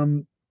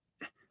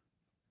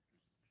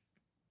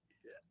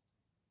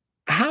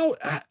 how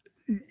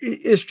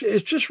it's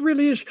just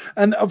really is.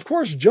 And of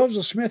course,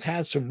 Joseph Smith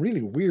has some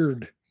really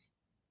weird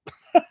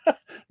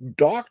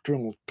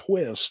doctrinal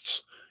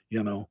twists,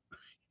 you know.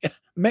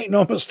 Make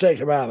no mistake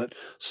about it.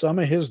 Some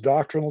of his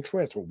doctrinal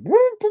twists.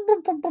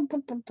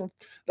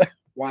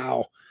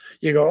 Wow.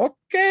 You go,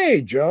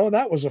 okay, Joe,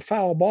 that was a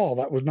foul ball.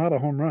 That was not a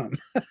home run.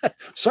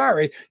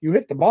 Sorry, you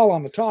hit the ball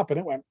on the top and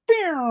it went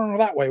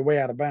that way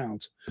out of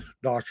bounds,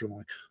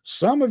 doctrinally.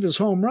 Some of his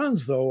home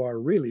runs, though, are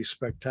really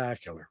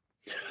spectacular.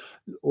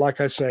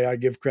 Like I say, I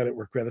give credit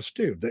where credit's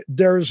due.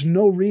 There's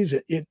no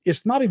reason.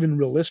 It's not even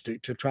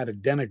realistic to try to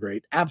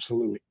denigrate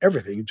absolutely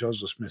everything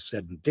Joseph Smith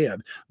said and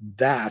did.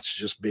 That's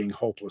just being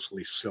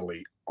hopelessly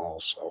silly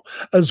also,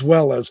 as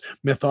well as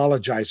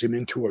mythologize him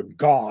into a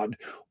god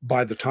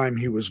by the time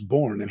he was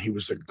born, and he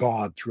was a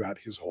god throughout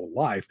his whole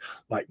life,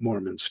 like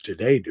Mormons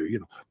today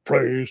do.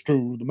 Praise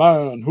to the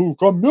man who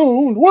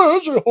communed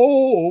with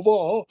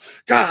Jehovah.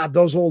 God,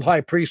 those old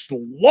high priests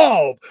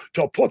love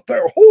to put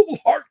their whole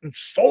heart and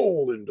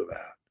soul into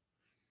that.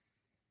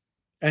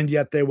 And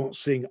yet they won't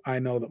sing, I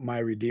know that my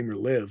Redeemer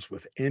lives,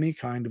 with any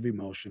kind of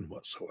emotion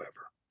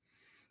whatsoever.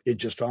 It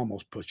just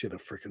almost puts you to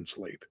freaking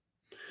sleep.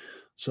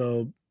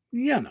 So,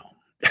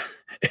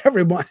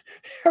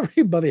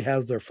 everybody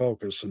has their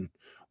focus, and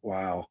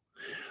wow.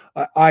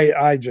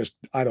 I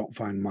don't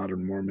find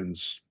modern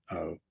Mormons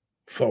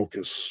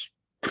focus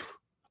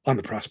on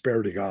the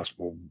prosperity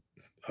gospel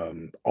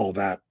all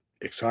that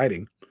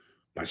exciting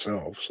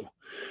myself. So,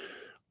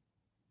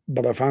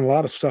 but I find a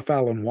lot of stuff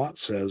Alan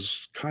Watts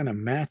says kind of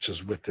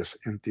matches with this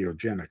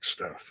entheogenic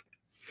stuff.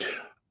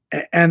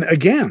 And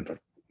again,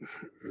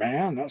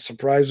 man, that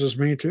surprises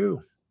me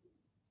too.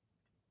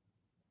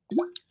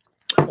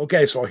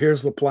 Okay, so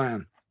here's the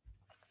plan.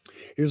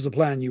 Here's the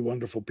plan, you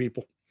wonderful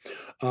people.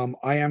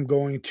 I am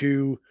going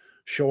to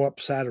show up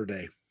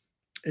Saturday.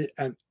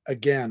 And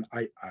again,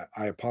 I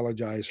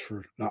apologize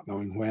for not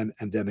knowing when.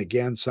 And then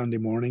again, Sunday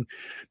morning,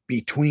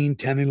 between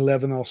 10 and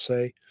 11, I'll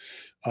say.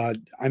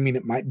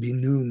 It might be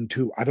noon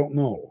too. I don't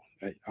know.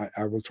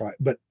 I will try.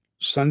 But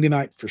Sunday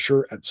night for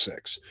sure at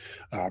 6.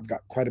 I've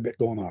got quite a bit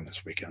going on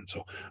this weekend.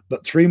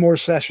 But 3 more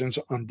sessions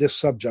on this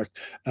subject.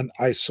 And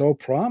I so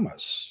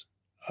promise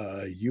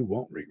you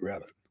won't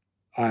regret it.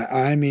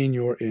 I mean,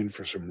 you're in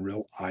for some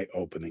real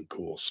eye-opening,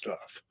 cool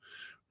stuff.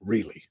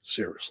 Really,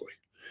 seriously.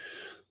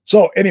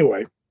 So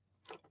anyway,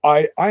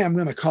 I am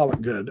going to call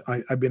it good.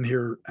 I've been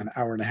here an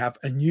hour and a half,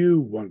 and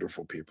you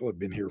wonderful people have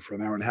been here for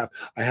an hour and a half.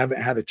 I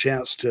haven't had a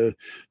chance to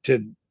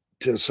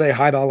say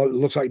hi to all. It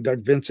looks like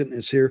Doug Vincent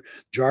is here.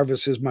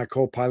 Jarvis is my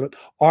co-pilot.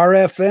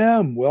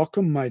 RFM,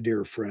 welcome, my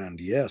dear friend.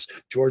 Yes,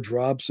 George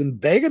Robson,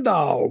 Vega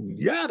Dog.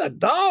 Yeah, the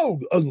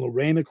dog. And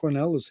Lorena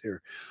Cornell is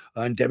here.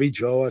 And Debbie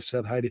Joe, I've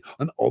said hi to.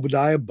 And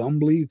Obadiah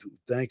Bumbly,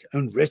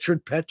 and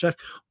Richard Petchak,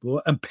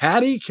 and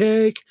Patty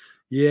Cake.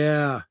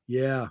 Yeah.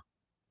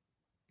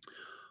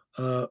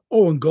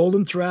 And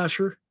Golden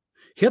Thrasher.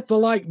 Hit the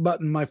like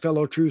button, my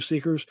fellow truth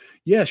seekers.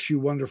 Yes, you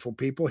wonderful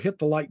people, hit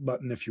the like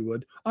button if you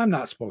would. I'm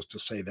not supposed to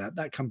say that.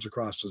 That comes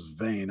across as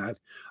vain. I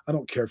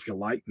don't care if you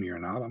like me or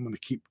not. I'm going to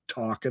keep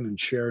talking and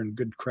sharing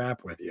good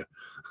crap with you.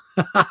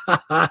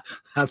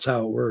 That's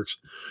how it works.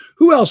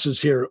 Who else is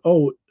here?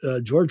 Oh,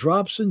 George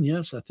Robson.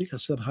 Yes, I think I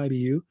said hi to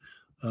you.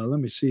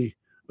 Let me see.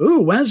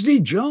 Ooh, Wednesday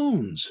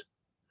Jones.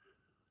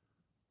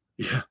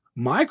 Yeah.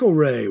 Michael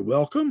Ray,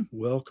 welcome.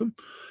 Welcome.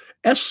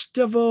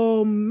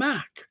 Estevo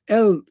Mac.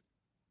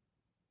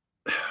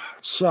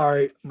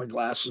 Sorry, my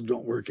glasses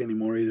don't work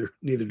anymore either.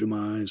 Neither do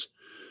my eyes.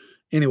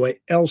 Anyway,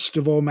 El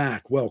Stevo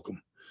Mac,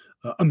 welcome.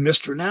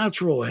 Mr.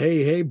 Natural,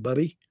 hey,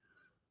 buddy.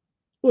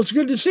 Well, it's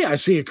good to see. I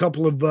see a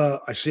couple of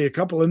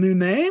new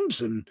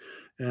names and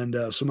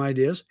some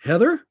ideas.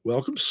 Heather,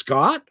 welcome.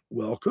 Scott,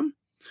 welcome.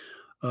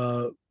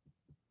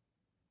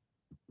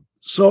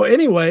 So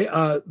anyway,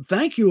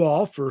 thank you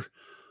all for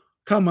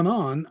coming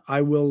on.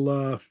 I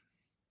will.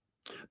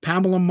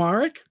 Pamela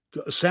Marek,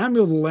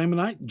 Samuel the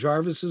Lamanite,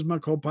 Jarvis is my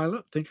co-pilot.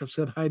 I think I've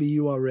said hi to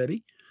you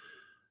already.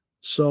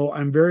 So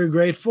I'm very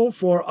grateful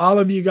for all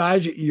of you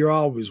guys. You're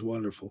always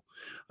wonderful.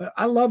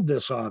 I love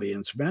this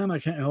audience, man. I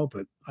can't help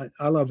it.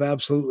 I love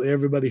absolutely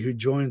everybody who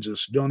joins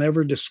us. Don't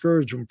ever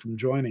discourage them from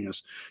joining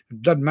us.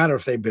 It doesn't matter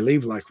if they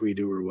believe like we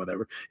do or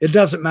whatever. It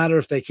doesn't matter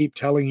if they keep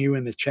telling you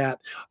in the chat,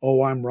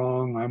 oh, I'm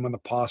wrong, I'm an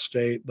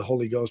apostate, the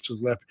Holy Ghost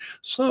has left.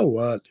 So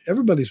what?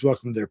 Everybody's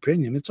welcome to their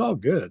opinion. It's all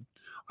good.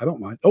 I don't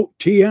mind. Oh,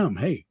 TM.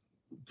 Hey,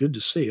 good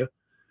to see you.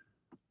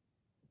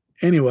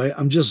 Anyway,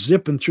 I'm just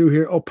zipping through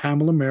here. Oh,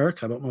 Pamela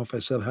Merrick. I don't know if I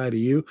said hi to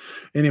you.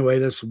 Anyway,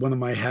 that's one of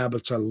my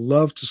habits. I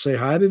love to say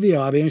hi to the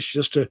audience,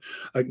 just to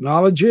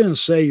acknowledge you and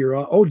say you're,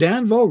 oh,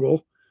 Dan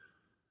Vogel.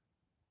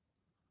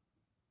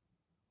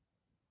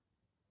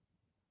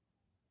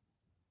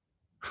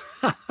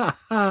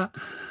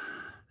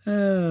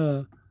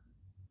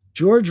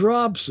 George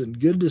Robson,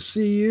 good to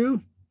see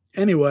you.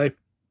 Anyway,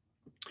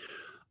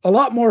 a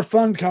lot more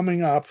fun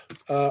coming up.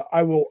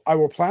 I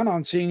will plan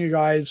on seeing you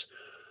guys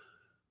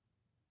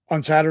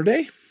on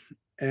Saturday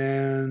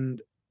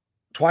and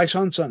twice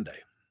on Sunday,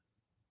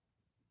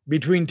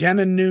 between 10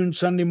 and noon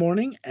Sunday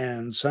morning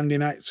and Sunday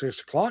night, 6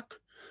 o'clock.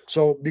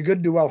 So be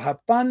good, do well, have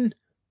fun,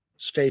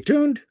 stay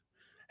tuned,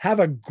 have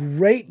a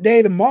great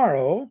day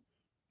tomorrow,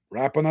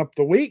 wrapping up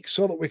the week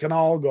so that we can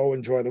all go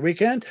enjoy the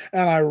weekend.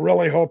 And I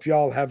really hope you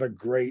all have a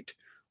great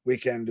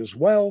weekend as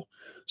well.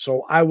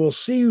 So I will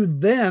see you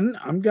then.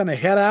 I'm going to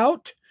head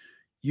out.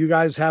 You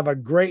guys have a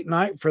great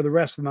night for the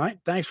rest of the night.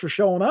 Thanks for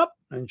showing up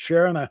and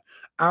sharing an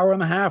hour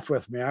and a half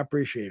with me. I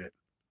appreciate it.